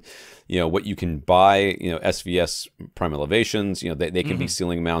based on, what you can buy, SVS Prime Elevations, they can be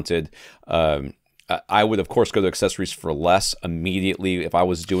ceiling mounted. I would, of course, go to accessories for less immediately if I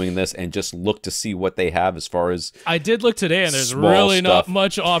was doing this and just look to see what they have as far as I did look today, and there's really not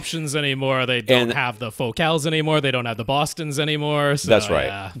much options anymore. They don't have the focals anymore. They don't have the Bostons anymore. So, that's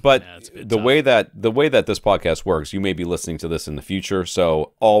right. But the way that this podcast works, you may be listening to this in the future,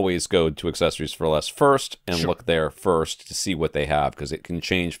 so always go to accessories for less first and look there first to see what they have, because it can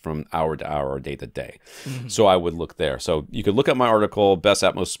change from hour to hour, day to day. So I would look there. So you could look at my article, Best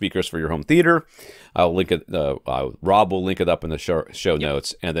Atmos Speakers for Your Home Theater. I'll link it. Rob will link it up in the show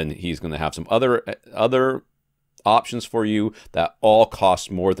notes, and then he's going to have some other options for you that all cost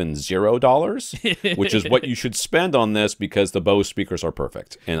more than $0, which is what you should spend on this, because the Bose speakers are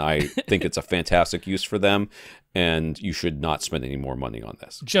perfect, and I think it's a fantastic use for them, and you should not spend any more money on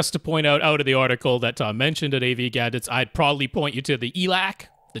this. Just to point out of the article that Tom mentioned at AV Gadgets, I'd probably point you to the ELAC,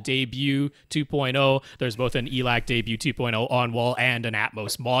 the Debut 2.0. There's both an ELAC Debut 2.0 on-wall and an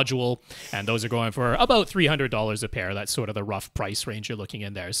Atmos module, and those are going for about $300 a pair. That's sort of the rough price range you're looking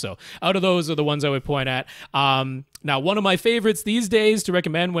in there. So out of those are the ones I would point at. Now, one of my favorites these days to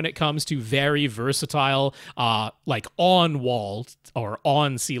recommend when it comes to very versatile, like on-wall or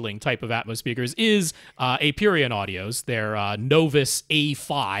on-ceiling type of Atmos speakers is AVRant Audio's. Their Novus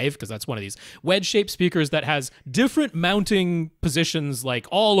A5, because that's one of these wedge-shaped speakers that has different mounting positions like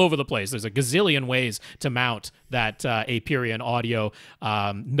all over the place. There's a gazillion ways to mount that AVRant Audio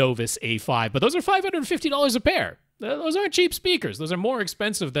Novus A5, but those are $550 a pair. Those aren't cheap speakers. Those are more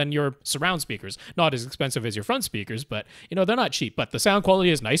expensive than your surround speakers. Not as expensive as your front speakers, but, they're not cheap. But the sound quality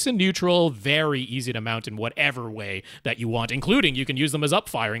is nice and neutral, very easy to mount in whatever way that you want, including you can use them as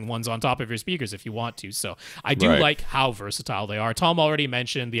up-firing ones on top of your speakers if you want to. So I do like how versatile they are. Tom already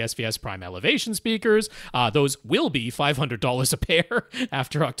mentioned the SVS Prime Elevation speakers. Those will be $500 a pair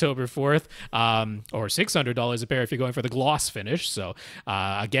after October 4th, or $600 a pair if you're going for the gloss finish. So,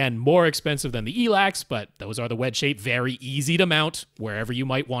 again, more expensive than the ELACs, but those are the wedge shape. Very easy to mount wherever you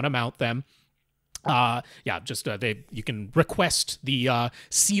might want to mount them. You can request the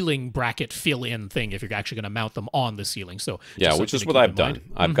ceiling bracket fill-in thing if you're actually going to mount them on the ceiling. So which is what I've done.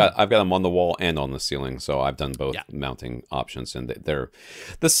 I've got them on the wall and on the ceiling, so I've done both mounting options, and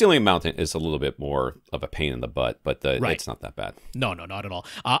the ceiling mounting is a little bit more of a pain in the butt, but it's not that bad. No, not at all.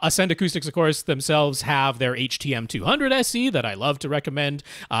 Ascend Acoustics, of course, themselves have their HTM 200 SE that I love to recommend.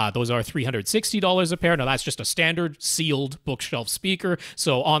 Those are $360 a pair. Now that's just a standard sealed bookshelf speaker.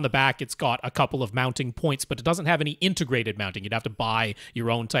 So on the back, it's got a couple of mounting points, but it doesn't have any integrated mounting. You'd have to buy your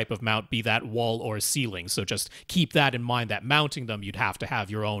own type of mount, be that wall or ceiling. So just keep that in mind, that mounting them, you'd have to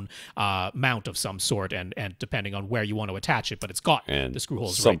have your own mount of some sort, and depending on where you want to attach it, but it's got the screw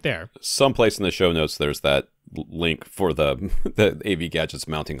holes right there. Someplace in the show notes, there's that link for the AV Gadgets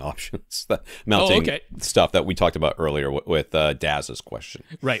mounting options, the mounting stuff that we talked about earlier with Daz's question.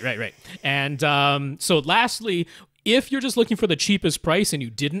 Right. And so lastly, if you're just looking for the cheapest price and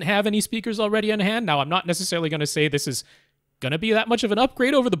you didn't have any speakers already on hand, now I'm not necessarily going to say this is going to be that much of an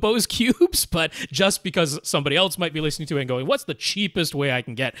upgrade over the Bose Cubes, but just because somebody else might be listening to it and going, what's the cheapest way I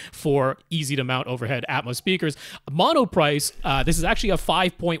can get for easy to mount overhead Atmos speakers? Monoprice, this is actually a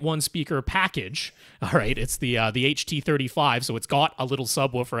 5.1 speaker package. All right, it's the HT35, so it's got a little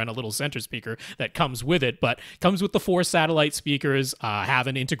subwoofer and a little center speaker that comes with it, but comes with the 4 satellite speakers, have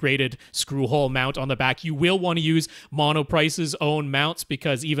an integrated screw hole mount on the back. You will want to use Monoprice's own mounts,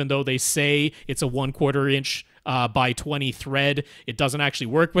 because even though they say it's a 1/4 inch by 20 thread, it doesn't actually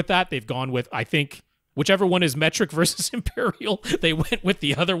work with that. They've gone with, I think, whichever one is metric versus imperial, they went with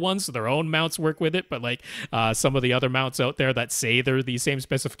the other one, so their own mounts work with it. But like some of the other mounts out there that say they're the same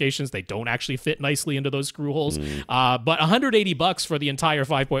specifications, they don't actually fit nicely into those screw holes. But $180 for the entire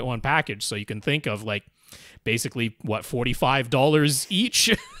 5.1 package. So you can think of like basically what, $45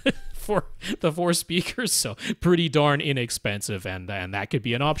 each for the 4 speakers, so pretty darn inexpensive, and that could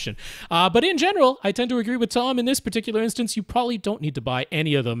be an option. But in general, I tend to agree with Tom. In this particular instance, you probably don't need to buy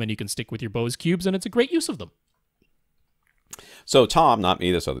any of them, and you can stick with your Bose Cubes, and it's a great use of them. So Tom, not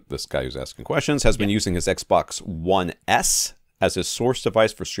me, this guy who's asking questions, has been using his Xbox One S as his source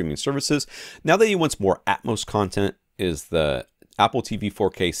device for streaming services. Now that he wants more Atmos content, is the Apple TV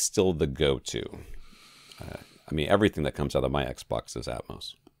 4K still the go-to? I mean, everything that comes out of my Xbox is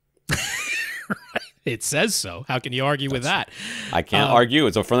Atmos. It says so. How can you argue with that? I can't argue.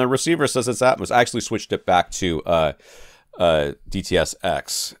 It's from the receiver says it's Atmos. I actually switched it back to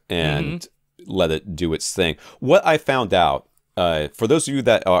DTS-X and let it do its thing. What I found out, for those of you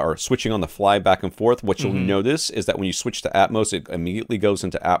that are switching on the fly back and forth, what you'll notice is that when you switch to Atmos, it immediately goes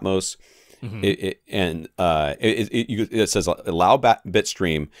into Atmos. It says allow bit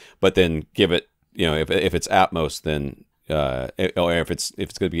stream, but then give it, if it's Atmos, then or if it's going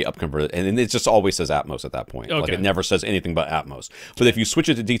to be upconverted, and it just always says Atmos at that point. Okay. Like it never says anything but Atmos. But if you switch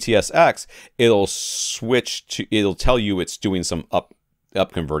it to DTS:X, it'll tell you it's doing some up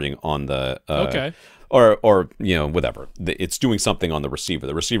converting on the okay. Or whatever, it's doing something on the receiver.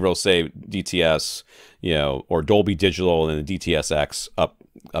 The receiver will say DTS, or Dolby Digital, and the DTS:X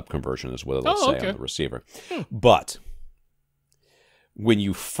up conversion is what it'll say on the receiver. But when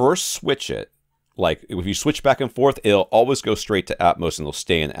you first switch it, like if you switch back and forth, it'll always go straight to Atmos and it'll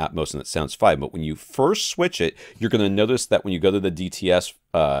stay in Atmos and it sounds fine. But when you first switch it, you're going to notice that when you go to the DTS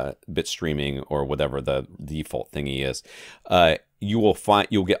bit streaming or whatever the default thingy is,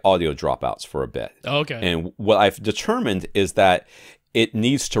 you'll get audio dropouts for a bit. Okay. And what I've determined is that it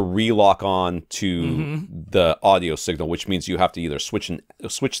needs to relock on to the audio signal, which means you have to either switch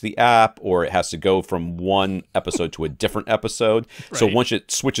the app, or it has to go from one episode to a different episode. Right. So once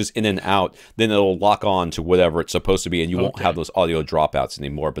it switches in and out, then it'll lock on to whatever it's supposed to be, and you won't have those audio dropouts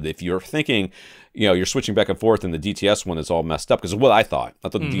anymore. But if you're thinking, you're switching back and forth and the DTS one is all messed up, because what I thought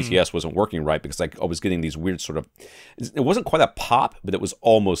the DTS wasn't working right, because I was getting these weird sort of, it wasn't quite a pop, but it was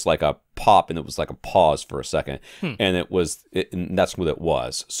almost like a pop, and it was like a pause for a second. And and that's what it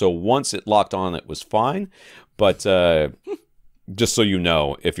was. So once it locked on, it was fine. But just so you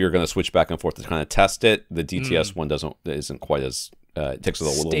know, if you're going to switch back and forth to kind of test it, the DTS one isn't quite as, it takes a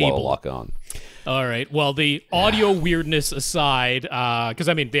little while to lock on. All right. Well, the audio weirdness aside, because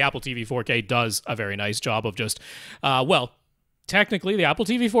the Apple TV 4K does a very nice job of just, technically the Apple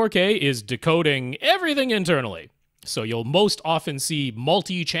TV 4K is decoding everything internally. So you'll most often see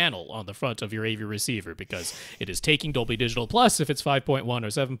multi-channel on the front of your AV receiver, because it is taking Dolby Digital Plus if it's 5.1 or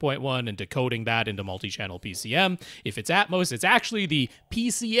 7.1 and decoding that into multi-channel PCM. If it's Atmos, it's actually the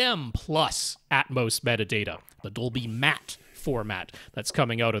PCM plus Atmos metadata, the Dolby Matte format that's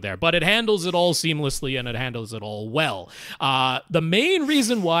coming out of there. But it handles it all seamlessly, and it handles it all well. The main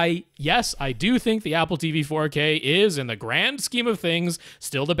reason why, yes, I do think the Apple TV 4K is, in the grand scheme of things,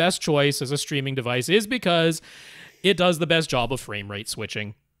 still the best choice as a streaming device, is because it does the best job of frame rate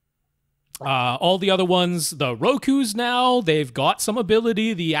switching. All the other ones, the Rokus now, they've got some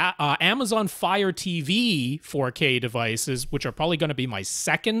ability. The Amazon Fire TV 4K devices, which are probably going to be my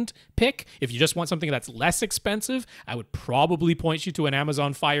second pick. If you just want something that's less expensive, I would probably point you to an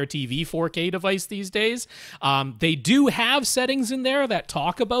Amazon Fire TV 4K device these days. They do have settings in there that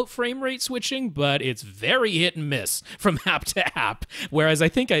talk about frame rate switching, but it's very hit and miss from app to app. Whereas I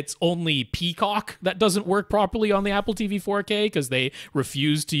think it's only Peacock that doesn't work properly on the Apple TV 4K, because they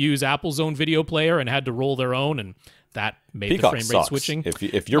refused to use Apple's own video player and had to roll their own, and that made Peacock the frame sucks. Rate switching.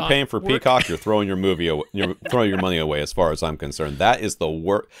 If you're paying for Peacock, you're throwing your money away. As far as I'm concerned, that is the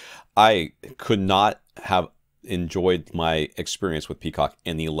worst. I could not have enjoyed my experience with Peacock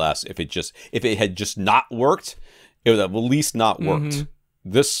any less if it had just not worked. It would have at least not worked.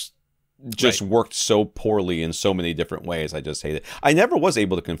 This just worked so poorly in so many different ways. I just hate it. I never was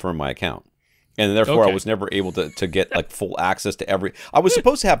able to confirm my account. And therefore, I was never able to get like full access to every. I was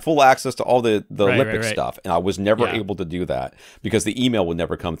supposed to have full access to all the Olympic stuff, and I was never able to do that because the email would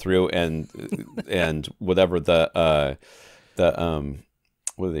never come through, and whatever the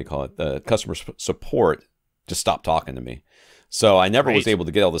what do they call it? The customer support just stopped talking to me. So I never was able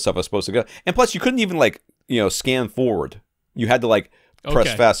to get all the stuff I was supposed to get. And plus, you couldn't even scan forward. You had to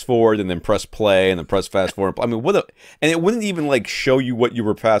press fast forward and then press play and then press fast forward. I mean, and it wouldn't even show you what you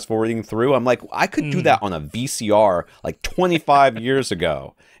were fast forwarding through. I'm like, I could do that on a VCR 25 years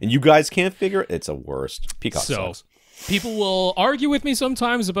ago, and you guys can't figure it. It's a worst. Peacock sucks. People will argue with me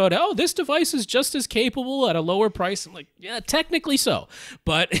sometimes about, this device is just as capable at a lower price. I'm like, yeah, technically so.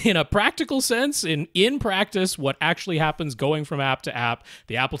 But in a practical sense, in practice, what actually happens going from app to app,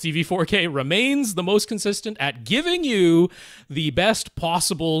 the Apple TV 4K remains the most consistent at giving you the best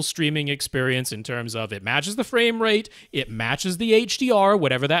possible streaming experience in terms of it matches the frame rate, it matches the HDR,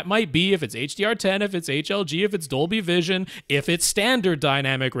 whatever that might be, if it's HDR10, if it's HLG, if it's Dolby Vision, if it's standard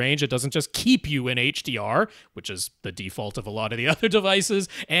dynamic range, it doesn't just keep you in HDR, which is the default of a lot of the other devices,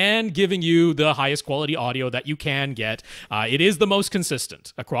 and giving you the highest quality audio that you can get. It is the most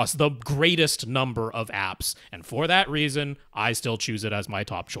consistent across the greatest number of apps, and for that reason, I still choose it as my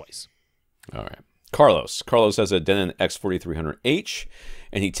top choice. All right. Carlos has a Denon X4300H,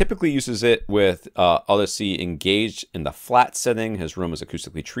 and he typically uses it with Odyssey engaged in the flat setting. His room is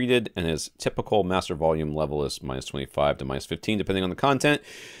acoustically treated, and his typical master volume level is -25 to -15, depending on the content.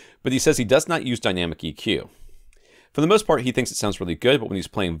 But he says he does not use dynamic EQ. For the most part, he thinks it sounds really good, but when he's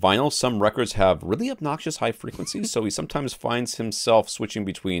playing vinyl, some records have really obnoxious high frequencies, so he sometimes finds himself switching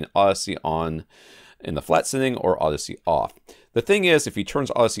between Odyssey on in the flat setting or Odyssey off. The thing is, if he turns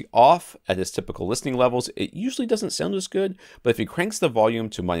Odyssey off at his typical listening levels, it usually doesn't sound as good. But if he cranks the volume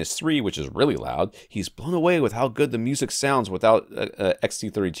to -3, which is really loud, he's blown away with how good the music sounds without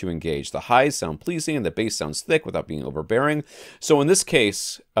XT32 engaged. The highs sound pleasing and the bass sounds thick without being overbearing. So in this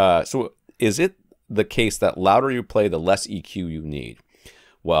case, so is it the case that louder you play, the less EQ you need?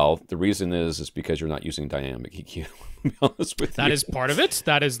 Well, the reason is because you're not using dynamic EQ. To be honest with you. That is part of it.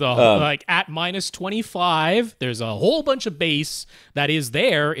 That is the like at -25, there's a whole bunch of bass that is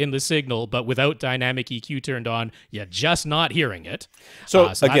there in the signal, but without dynamic EQ turned on, you're just not hearing it.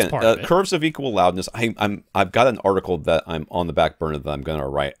 So again, curves of equal loudness. I've got an article that I'm on the back burner that I'm going to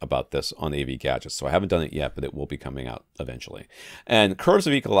write about this on AV Gadgets. So I haven't done it yet, but it will be coming out eventually. And curves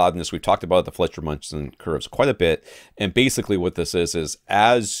of equal loudness, we've talked about the Fletcher-Munson curves quite a bit. And basically what this is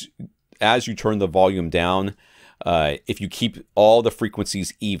as you turn the volume down, if you keep all the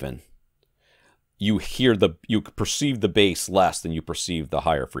frequencies even, you perceive the bass less than you perceive the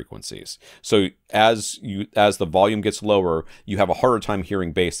higher frequencies. So as the volume gets lower, you have a harder time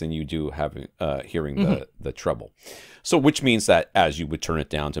hearing bass than you do hearing the treble. So which means that as you would turn it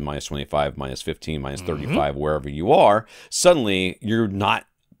down to -25, -15, -35, wherever you are, suddenly you're not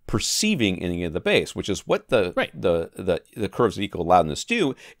perceiving any of the bass, which is what the curves of equal loudness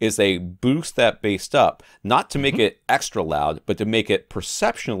do, is they boost that bass up, not to make it extra loud, but to make it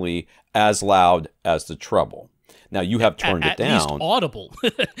perceptually as loud as the treble. Now you have turned it down. At least audible.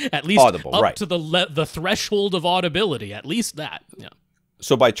 At least audible, up to the threshold of audibility. At least that. Yeah.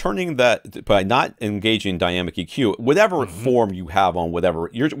 So by not engaging dynamic EQ, whatever form you have on whatever,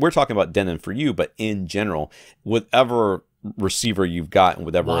 we're talking about Denon for you, but in general, whatever receiver you've got and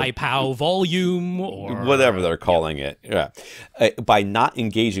whatever MyPow volume or whatever they're calling it, by not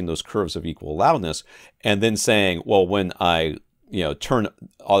engaging those curves of equal loudness and then saying, well, when I turn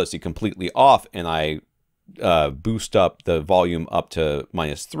Odyssey completely off and I boost up the volume up to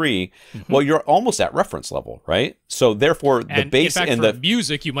 -3, well, you're almost at reference level, right? So therefore, the bass and the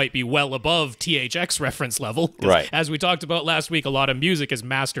music, you might be well above THX reference level, right? As we talked about last week, a lot of music is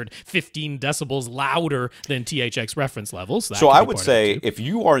mastered 15 decibels louder than THX reference levels. So I would say if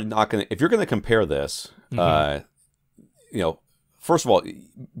you're going to compare this, first of all,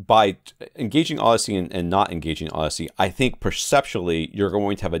 by engaging Odyssey and not engaging Odyssey, I think perceptually you're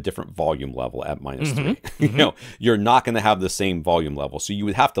going to have a different volume level at -3. You're not going to have the same volume level. So you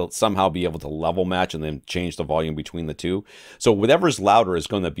would have to somehow be able to level match and then change the volume between the two. So whatever's louder is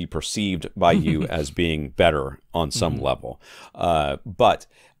going to be perceived by you as being better on some level. But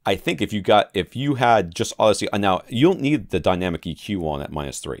I think if you had just Odyssey, now you don't need the dynamic EQ on at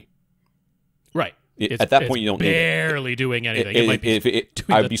 -3. Right. At that point, you don't barely doing anything.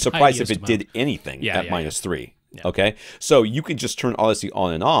 I'd be surprised if it did anything at -3. Yeah. Okay, so you can just turn Odyssey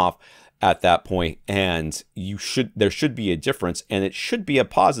on and off at that point, and there should be a difference, and it should be a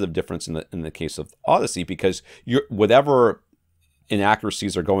positive difference in the case of Odyssey, because whatever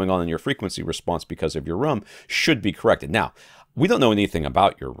inaccuracies are going on in your frequency response because of your room should be corrected. Now, we don't know anything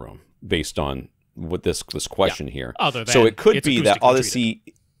about your room based on what this question here. So it could be that Odyssey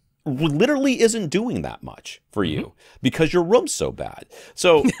literally isn't doing that much for you because your room's so bad.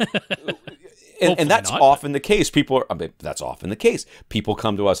 So, and that's often the case. That's often the case. People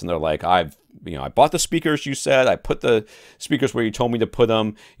come to us and they're like, I bought the speakers you said, I put the speakers where you told me to put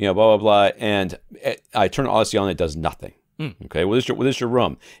them, blah, blah, blah. And I turn Odyssey on, it does nothing. Okay, what is your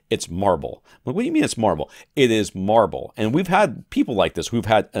room? It's marble. Like, what do you mean it's marble? It is marble. And we've had people like this. We've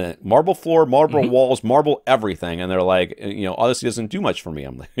had marble floor, marble walls, marble everything. And they're like, Odyssey doesn't do much for me.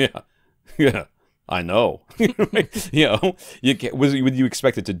 I'm like, yeah, I know. What would you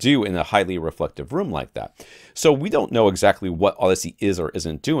expect it to do in a highly reflective room like that? So we don't know exactly what Odyssey is or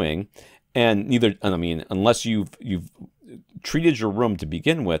isn't doing. And unless you've treated your room to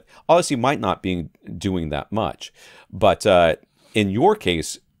begin with, Odyssey might not be doing that much. But in your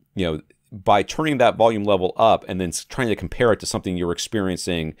case, by turning that volume level up and then trying to compare it to something you're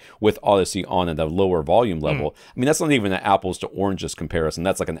experiencing with Odyssey on at a lower volume level, that's not even an apples to oranges comparison.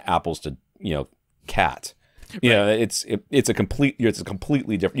 That's like an apples to cat. Right. It's a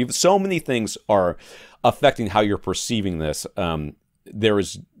completely different. So many things are affecting how you're perceiving this.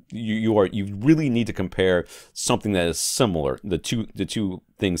 You really need to compare something that is similar, the two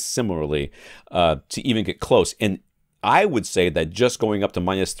things similarly, to even get close. And I would say that just going up to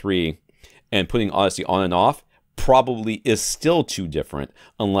 -3 and putting Odyssey on and off probably is still too different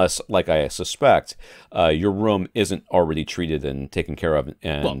unless, like I suspect, your room isn't already treated and taken care of.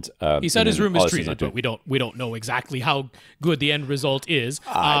 And he said his room is treated, but we don't know exactly how good the end result is.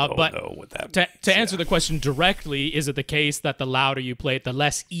 I don't know what that means. To answer the question directly, is it the case that the louder you play it, the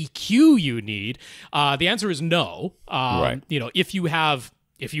less EQ you need? The answer is no. Right.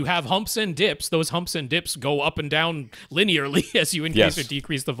 If you have humps and dips, those humps and dips go up and down linearly as you increase or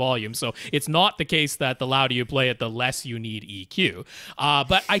decrease the volume. So it's not the case that the louder you play it, the less you need EQ.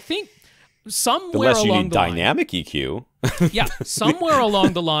 But I think somewhere along you need the dynamic EQ. Yeah, somewhere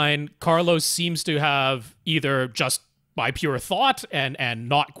along the line, Carlos seems to have either just by pure thought and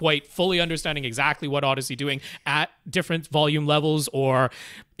not quite fully understanding exactly what Odyssey doing at different volume levels, or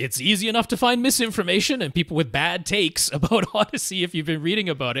it's easy enough to find misinformation and people with bad takes about Odyssey if you've been reading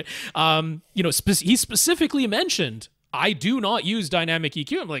about it. He specifically mentioned, I do not use dynamic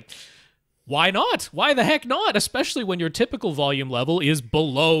EQ. I'm like, why not? Why the heck not? Especially when your typical volume level is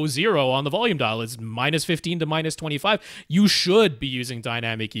below 0 on the volume dial. It's -15 to -25. You should be using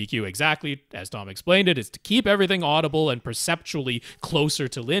dynamic EQ. Exactly as Tom explained it. It's to keep everything audible and perceptually closer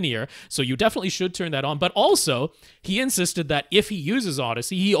to linear. So you definitely should turn that on. But also, he insisted that if he uses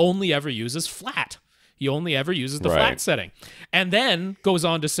Odyssey, he only ever uses flat. He only ever uses the flat setting. And then goes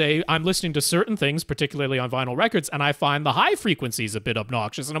on to say, I'm listening to certain things, particularly on vinyl records, and I find the high frequencies a bit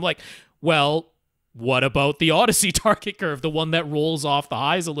obnoxious. And I'm like, well, what about the Odyssey target curve, the one that rolls off the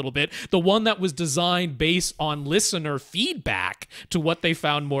highs a little bit, the one that was designed based on listener feedback to what they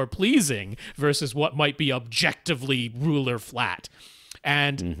found more pleasing versus what might be objectively ruler flat?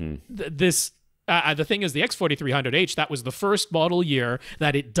 And the thing is, the X4300H, that was the first model year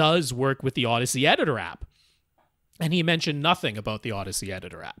that it does work with the Odyssey Editor app. And he mentioned nothing about the Odyssey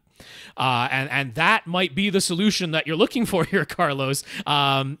Editor app. And that might be the solution that you're looking for here, Carlos.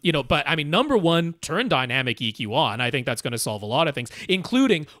 But I mean, number one, turn dynamic EQ on. I think that's going to solve a lot of things,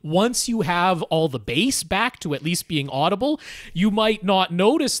 including once you have all the bass back to at least being audible, you might not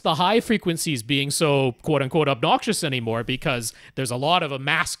notice the high frequencies being so quote unquote obnoxious anymore, because there's a lot of a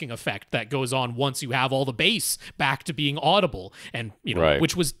masking effect that goes on once you have all the bass back to being audible, and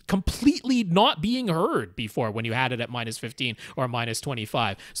which was completely not being heard before when you had it at -15 or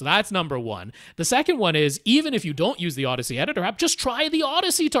 -25. So that's number one. The second one is, even if you don't use the Odyssey Editor app, just try the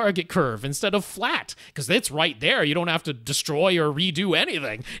Odyssey target curve instead of flat, because it's right there. You don't have to destroy or redo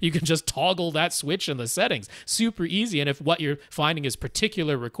anything. You can just toggle that switch in the settings. Super easy. And if what you're finding is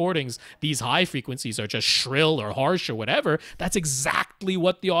particular recordings, these high frequencies are just shrill or harsh or whatever, that's exactly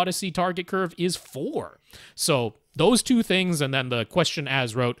what the Odyssey target curve is for. So those two things, and then the question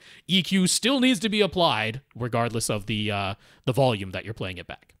as wrote, EQ still needs to be applied regardless of the volume that you're playing it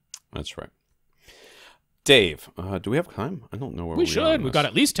back. That's right. Dave, do we have time? I don't know where we should. We've got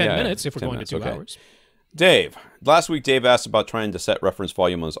at least 10 minutes if we're going to 2 hours. Dave, last week Dave asked about trying to set reference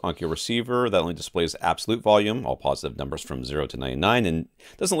volume on his Onkyo receiver that only displays absolute volume, all positive numbers from 0 to 99, and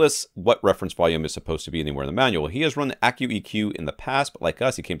doesn't list what reference volume is supposed to be anywhere in the manual. He has run AccuEQ in the past, but like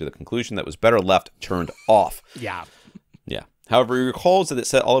us, he came to the conclusion that it was better left turned off. Yeah. However, he recalls that it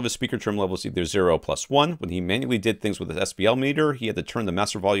set all of his speaker trim levels either 0 plus 1. When he manually did things with his SPL meter, he had to turn the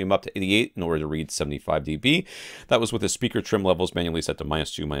master volume up to 88 in order to read 75 dB. That was with his speaker trim levels manually set to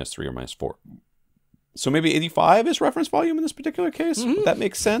 -2, -3, or -4. So maybe 85 is reference volume in this particular case? Would that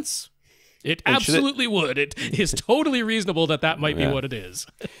make sense? It absolutely would. It is totally reasonable that might be what it is.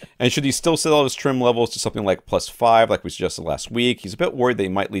 And should he still set all his trim levels to something like +5, like we suggested last week? He's a bit worried they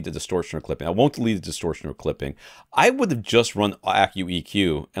might lead to distortion or clipping. I won't lead to distortion or clipping. I would have just run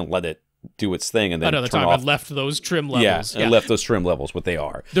AccuEQ and let it do its thing, and then another time and left those trim levels. And left those trim levels what they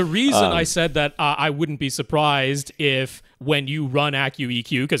are. The reason I said that I wouldn't be surprised if when you run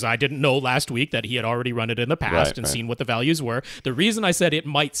AccuEQ, because I didn't know last week that he had already run it in the past and seen what the values were. The reason I said it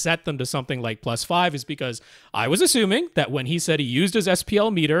might set them to something like +5 is because I was assuming that when he said he used his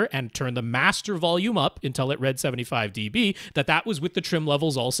SPL meter and turned the master volume up until it read 75 dB, that was with the trim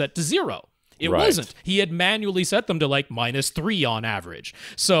levels all set to 0. It wasn't. He had manually set them to like -3 on average.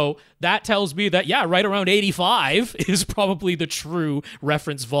 So that tells me that, right around 85 is probably the true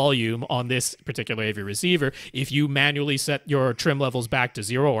reference volume on this particular AV receiver. If you manually set your trim levels back to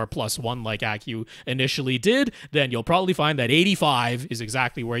 0 or +1 like Accu initially did, then you'll probably find that 85 is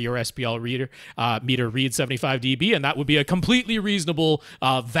exactly where your SPL meter reads 75 dB, and that would be a completely reasonable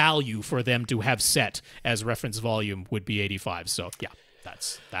value for them to have set as reference volume would be 85. So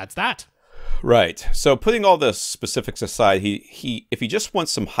that's that. Right. So putting all the specifics aside, if he just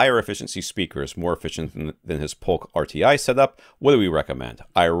wants some higher efficiency speakers, more efficient than his Polk RTI setup, what do we recommend?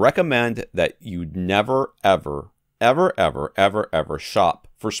 I recommend that you never, ever, ever, ever, ever, ever shop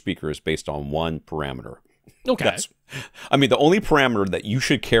for speakers based on one parameter. Okay. I mean, the only parameter that you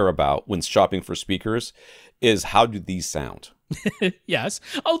should care about when shopping for speakers is how do these sound? Yes.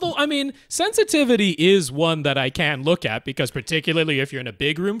 Although, I mean, sensitivity is one that I can look at because particularly if you're in a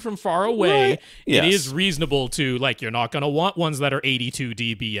big room from far away, Right. Yes. it is reasonable to, like, you're not going to want ones that are 82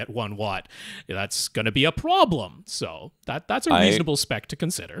 dB at 1 watt. That's going to be a problem. So that's a reasonable spec to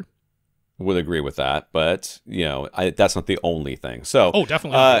consider. Would agree with that, but, you know, that's not the only thing. So,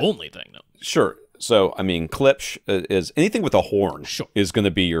 definitely not the only thing, no. Sure. So, I mean, clips is anything with a horn Sure. is going to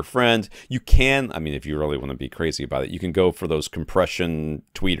be your friend. You can, I mean, if you really want to be crazy about it, you can go for those compression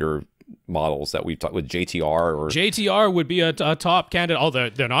tweeter models that we've talked with JTR or JTR would be a top candidate. Although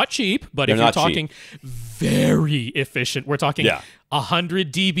they're not cheap, but if you're talking very efficient, we're talking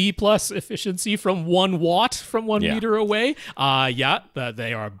 100 dB plus efficiency from 1 watt from 1 meter away.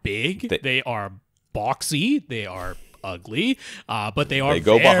 They are big. They are boxy. They are ugly, but they are. They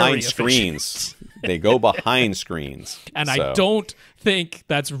go behind efficient. Screens. They go behind screens. And I don't think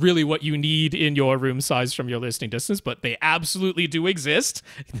that's really what you need in your room size from your listening distance, but they absolutely do exist.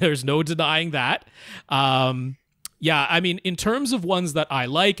 There's no denying that. Yeah, I mean, in terms of ones that I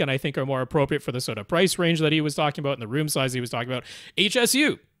like and I think are more appropriate for the sort of price range that he was talking about and the room size he was talking about,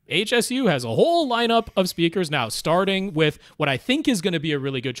 HSU. HSU has a whole lineup of speakers now, starting with what I think is going to be a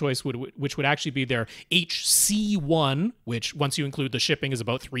really good choice, which would actually be their HC1, which once you include the shipping is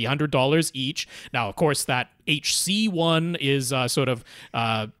about $300 each. Now, of course, that HC1 is sort of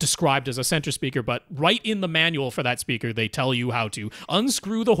described as a center speaker, but right in the manual for that speaker, they tell you how to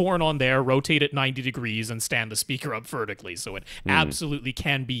unscrew the horn on there, rotate it 90 degrees, and stand the speaker up vertically. So it absolutely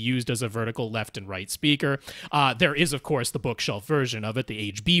can be used as a vertical left and right speaker. There is, of course, the bookshelf version of it,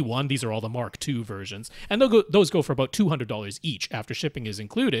 the HB1. These are all the Mark II versions, and those go for about $200 each after shipping is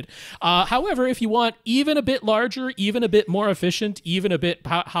included. However, if you want even a bit larger, even a bit more efficient, even a bit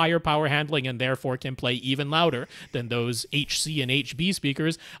higher power handling, and therefore can play even louder than those HC and HB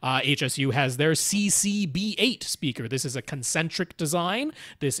speakers, HSU has their CCB8 speaker. This is a concentric design.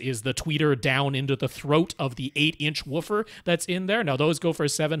 This is the tweeter down into the throat of the 8-inch woofer that's in there. Now, those go for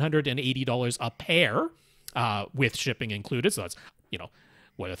 $780 a pair with shipping included. So that's,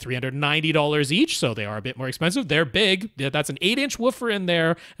 $390 each, so they are a bit more expensive. They're big. That's an 8-inch woofer in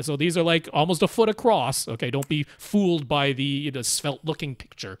there, so these are like almost a foot across. Okay, don't be fooled by the svelte-looking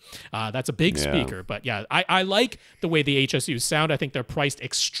picture. That's a big speaker, but yeah, I like the way the HSUs sound. I think they're priced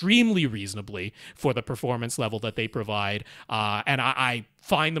extremely reasonably for the performance level that they provide, and I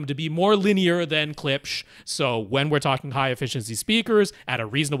find them to be more linear than Klipsch. So when we're talking high-efficiency speakers at a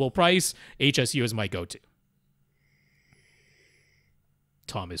reasonable price, HSU is my go-to.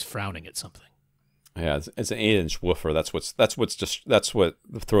 Tom is frowning at something. Yeah, it's an 8-inch woofer. That's what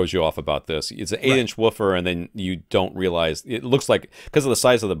throws you off about this. It's an 8-inch woofer, and then you don't realize it looks like, because of the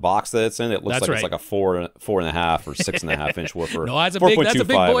size of the box that it's in, it looks it's like a 4.5 or 6.5 inch woofer. No, that's a big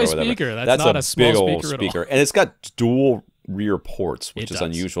boy speaker. That's not a small big old speaker at all. And it's got dual rear ports, which is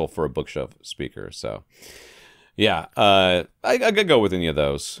unusual for a bookshelf speaker. So, yeah, I could go with any of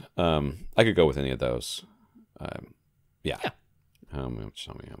those. Yeah. I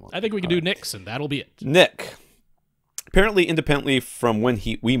think we can do Nick's, and that'll be it. Nick. Apparently, independently from when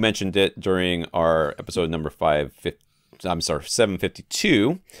we mentioned it during our episode number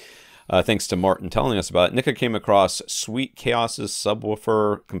 752, thanks to Martin telling us about it, Nick came across Sweet Chaos's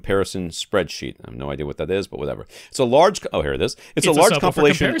subwoofer comparison spreadsheet. I have no idea what that is, but whatever. It's a large. Oh, here it is. It's a large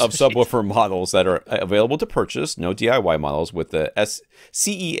compilation of subwoofer models that are available to purchase. No DIY models with the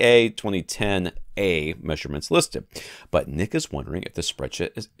CEA 2010A measurements listed. But Nick is wondering if the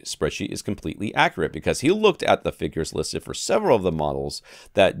spreadsheet is completely accurate because he looked at the figures listed for several of the models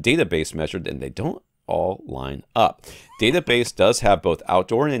that database measured, and they don't all line up. Database does have both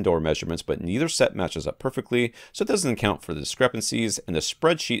outdoor and indoor measurements, but neither set matches up perfectly, so it doesn't account for the discrepancies, and the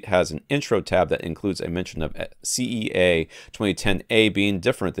spreadsheet has an intro tab that includes a mention of CEA 2010A being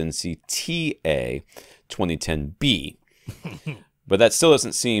different than CTA 2010B. But that still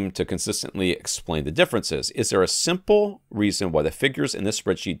doesn't seem to consistently explain the differences. Is there a simple reason why the figures in this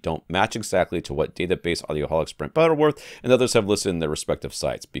spreadsheet don't match exactly to what database Audioholics Brent Butterworth and others have listed in their respective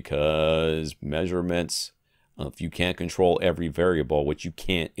sites? Because measurements, if you can't control every variable, which you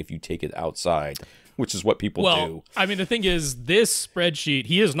can't if you take it outside, which is what people do. I mean, the thing is, this spreadsheet,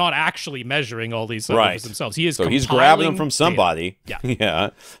 he is not actually measuring all these numbers themselves. He is he's grabbing them from somebody. Data. Yeah.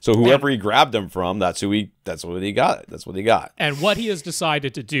 So whoever he grabbed them from, that's what he got. And what he has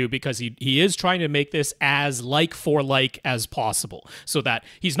decided to do, because he is trying to make this as like for like as possible, so that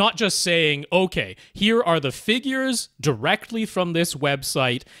he's not just saying, okay, here are the figures directly from this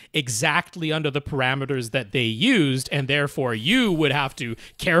website, exactly under the parameters that they used, and therefore you would have to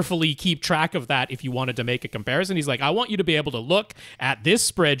carefully keep track of that if you wanted to make a comparison. He's like, I want you to be able to look at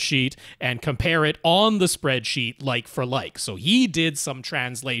this spreadsheet and compare it on the spreadsheet like for like. So he did some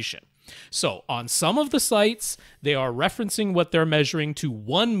translation. So on some of the sites, they are referencing what they're measuring to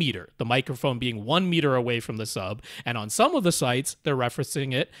 1 meter, the microphone being 1 meter away from the sub. And on some of the sites, they're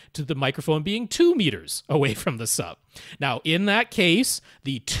referencing it to the microphone being 2 meters away from the sub. Now, in that case,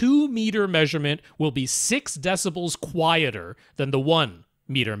 the 2 meter measurement will be 6 decibels quieter than the 1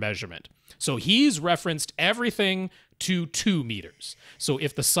 meter measurement. So he's referenced everything to 2 meters. So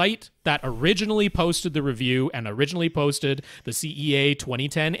if the site that originally posted the review and originally posted the CEA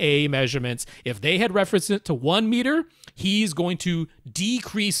 2010A measurements, if they had referenced it to 1 meter, he's going to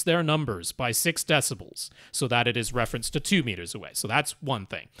decrease their numbers by 6 decibels so that it is referenced to 2 meters away. So that's one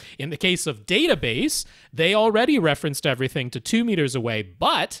thing. In the case of database, they already referenced everything to 2 meters away,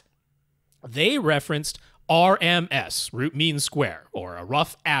 but they referenced RMS, root mean square, or a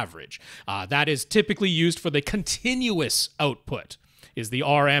rough average. That is typically used for the continuous output, is the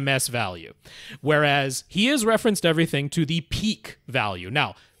RMS value. Whereas he has referenced everything to the peak value.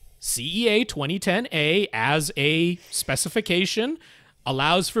 Now, CEA 2010A as a specification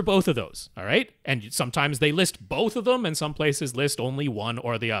allows for both of those, all right? And sometimes they list both of them, and some places list only one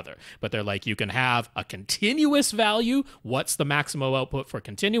or the other. But they're like, you can have a continuous value, what's the maximum output for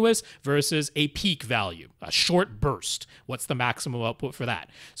continuous, versus a peak value, a short burst, what's the maximum output for that?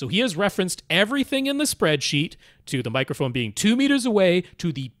 So he has referenced everything in the spreadsheet to the microphone being 2 meters away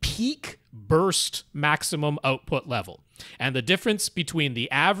to the peak burst maximum output level. And the difference between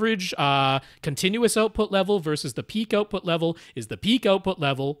the average continuous output level versus the peak output level is the peak output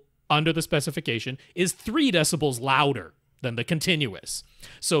level under the specification is 3 decibels louder than the continuous.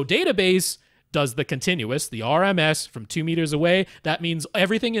 So database does the continuous, the RMS, from 2 meters away. That means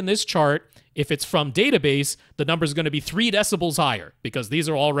everything in this chart, if it's from database, the number is going to be 3 decibels higher because these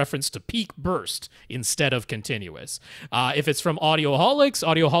are all referenced to peak burst instead of continuous. If it's from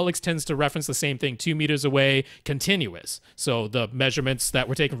Audioholics tends to reference the same thing, 2 meters away, continuous. So the measurements that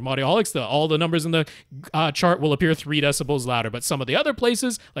were taken from Audioholics, all the numbers in the chart will appear 3 decibels louder. But some of the other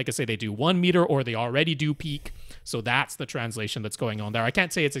places, like I say, they do 1 meter or they already do peak. So that's the translation that's going on there. I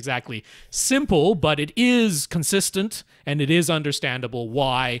can't say it's exactly simple, but it is consistent and it is understandable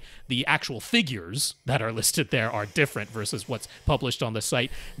why the actual figures that are listed there are different versus what's published on the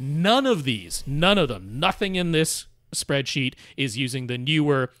site. None of them, nothing in this spreadsheet is using the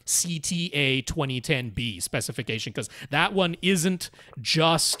newer CTA 2010B specification, because that one isn't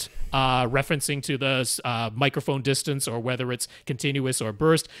just referencing to the microphone distance or whether it's continuous or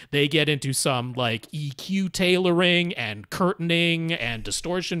burst. They get into some like EQ tailoring and curtaining and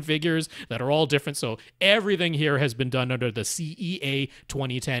distortion figures that are all different. So everything here has been done under the CEA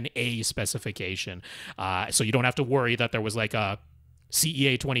 2010A specification. So you don't have to worry that there was like a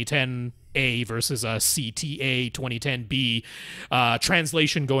CEA 2010A versus a CTA 2010B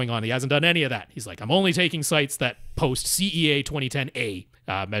translation going on. He hasn't done any of that. He's like, I'm only taking sites that post CEA 2010A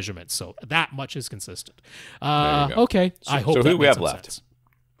measurements. So that much is consistent. Okay. I hope so that who we made have some left? sense.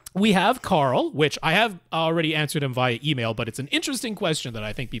 We have Karl, which I have already answered him via email, but it's an interesting question that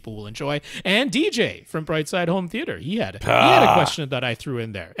I think people will enjoy. And DJ from Brightside Home Theater, he had a question that I threw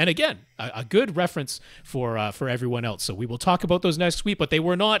in there. And again, a good reference for everyone else. So we will talk about those next week, but they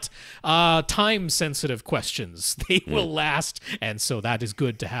were not time-sensitive questions. They will last, and so that is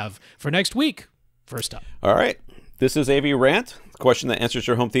good to have for next week. First up. All right. This is AVRant, the question that answers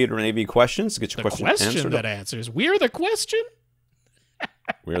your home theater and AV questions. Get your question answered. That answers. We're the question?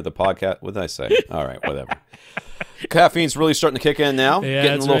 We're the podcast. What did I say? All right, whatever. Caffeine's really starting to kick in now. Yeah,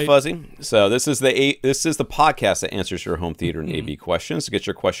 getting a little fuzzy. So this is the podcast that answers your home theater and AV questions. To get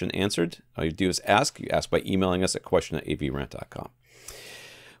your question answered, all you do is ask. You ask by emailing us at question@avrant.com.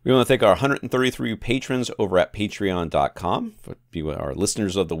 We want to thank our 133 patrons over at patreon.com for being our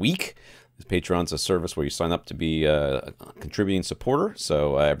listeners of the week. Patreon's a service where you sign up to be a contributing supporter.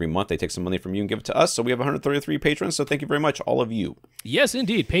 So every month they take some money from you and give it to us. So we have 133 patrons. So thank you very much, all of you. Yes,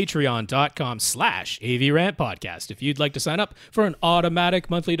 indeed. Patreon.com/AVRant Podcast. If you'd like to sign up for an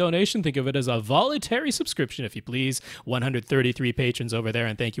automatic monthly donation, think of it as a voluntary subscription, if you please. 133 patrons over there.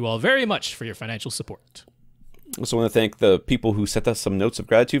 And thank you all very much for your financial support. I also want to thank the people who sent us some notes of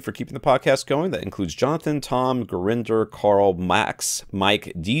gratitude for keeping the podcast going. That includes Jonathan, Tom, Gurinder, Karl, Max,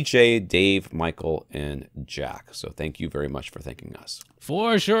 Mike, DJ, Dave, Michael, and Jack. So thank you very much for thanking us.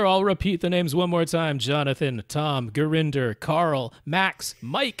 For sure. I'll repeat the names one more time. Jonathan, Tom, Gurinder, Karl, Max,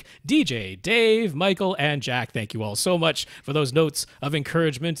 Mike, DJ, Dave, Michael, and Jack. Thank you all so much for those notes of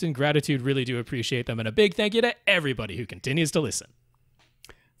encouragement and gratitude. Really do appreciate them. And a big thank you to everybody who continues to listen.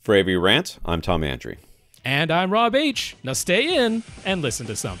 For AVRant, I'm Tom Andrew. And I'm Rob H. Now stay in and listen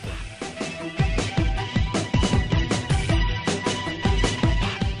to something.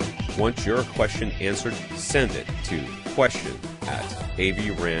 want your question answered, send it to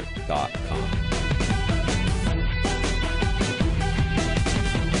question@avrant.com.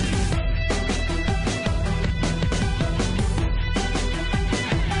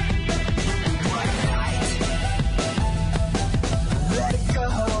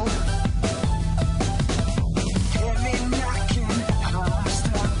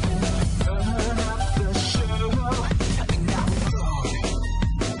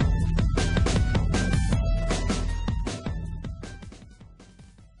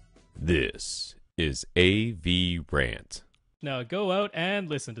 This is AV Rant. Now go out and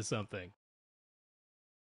listen to something.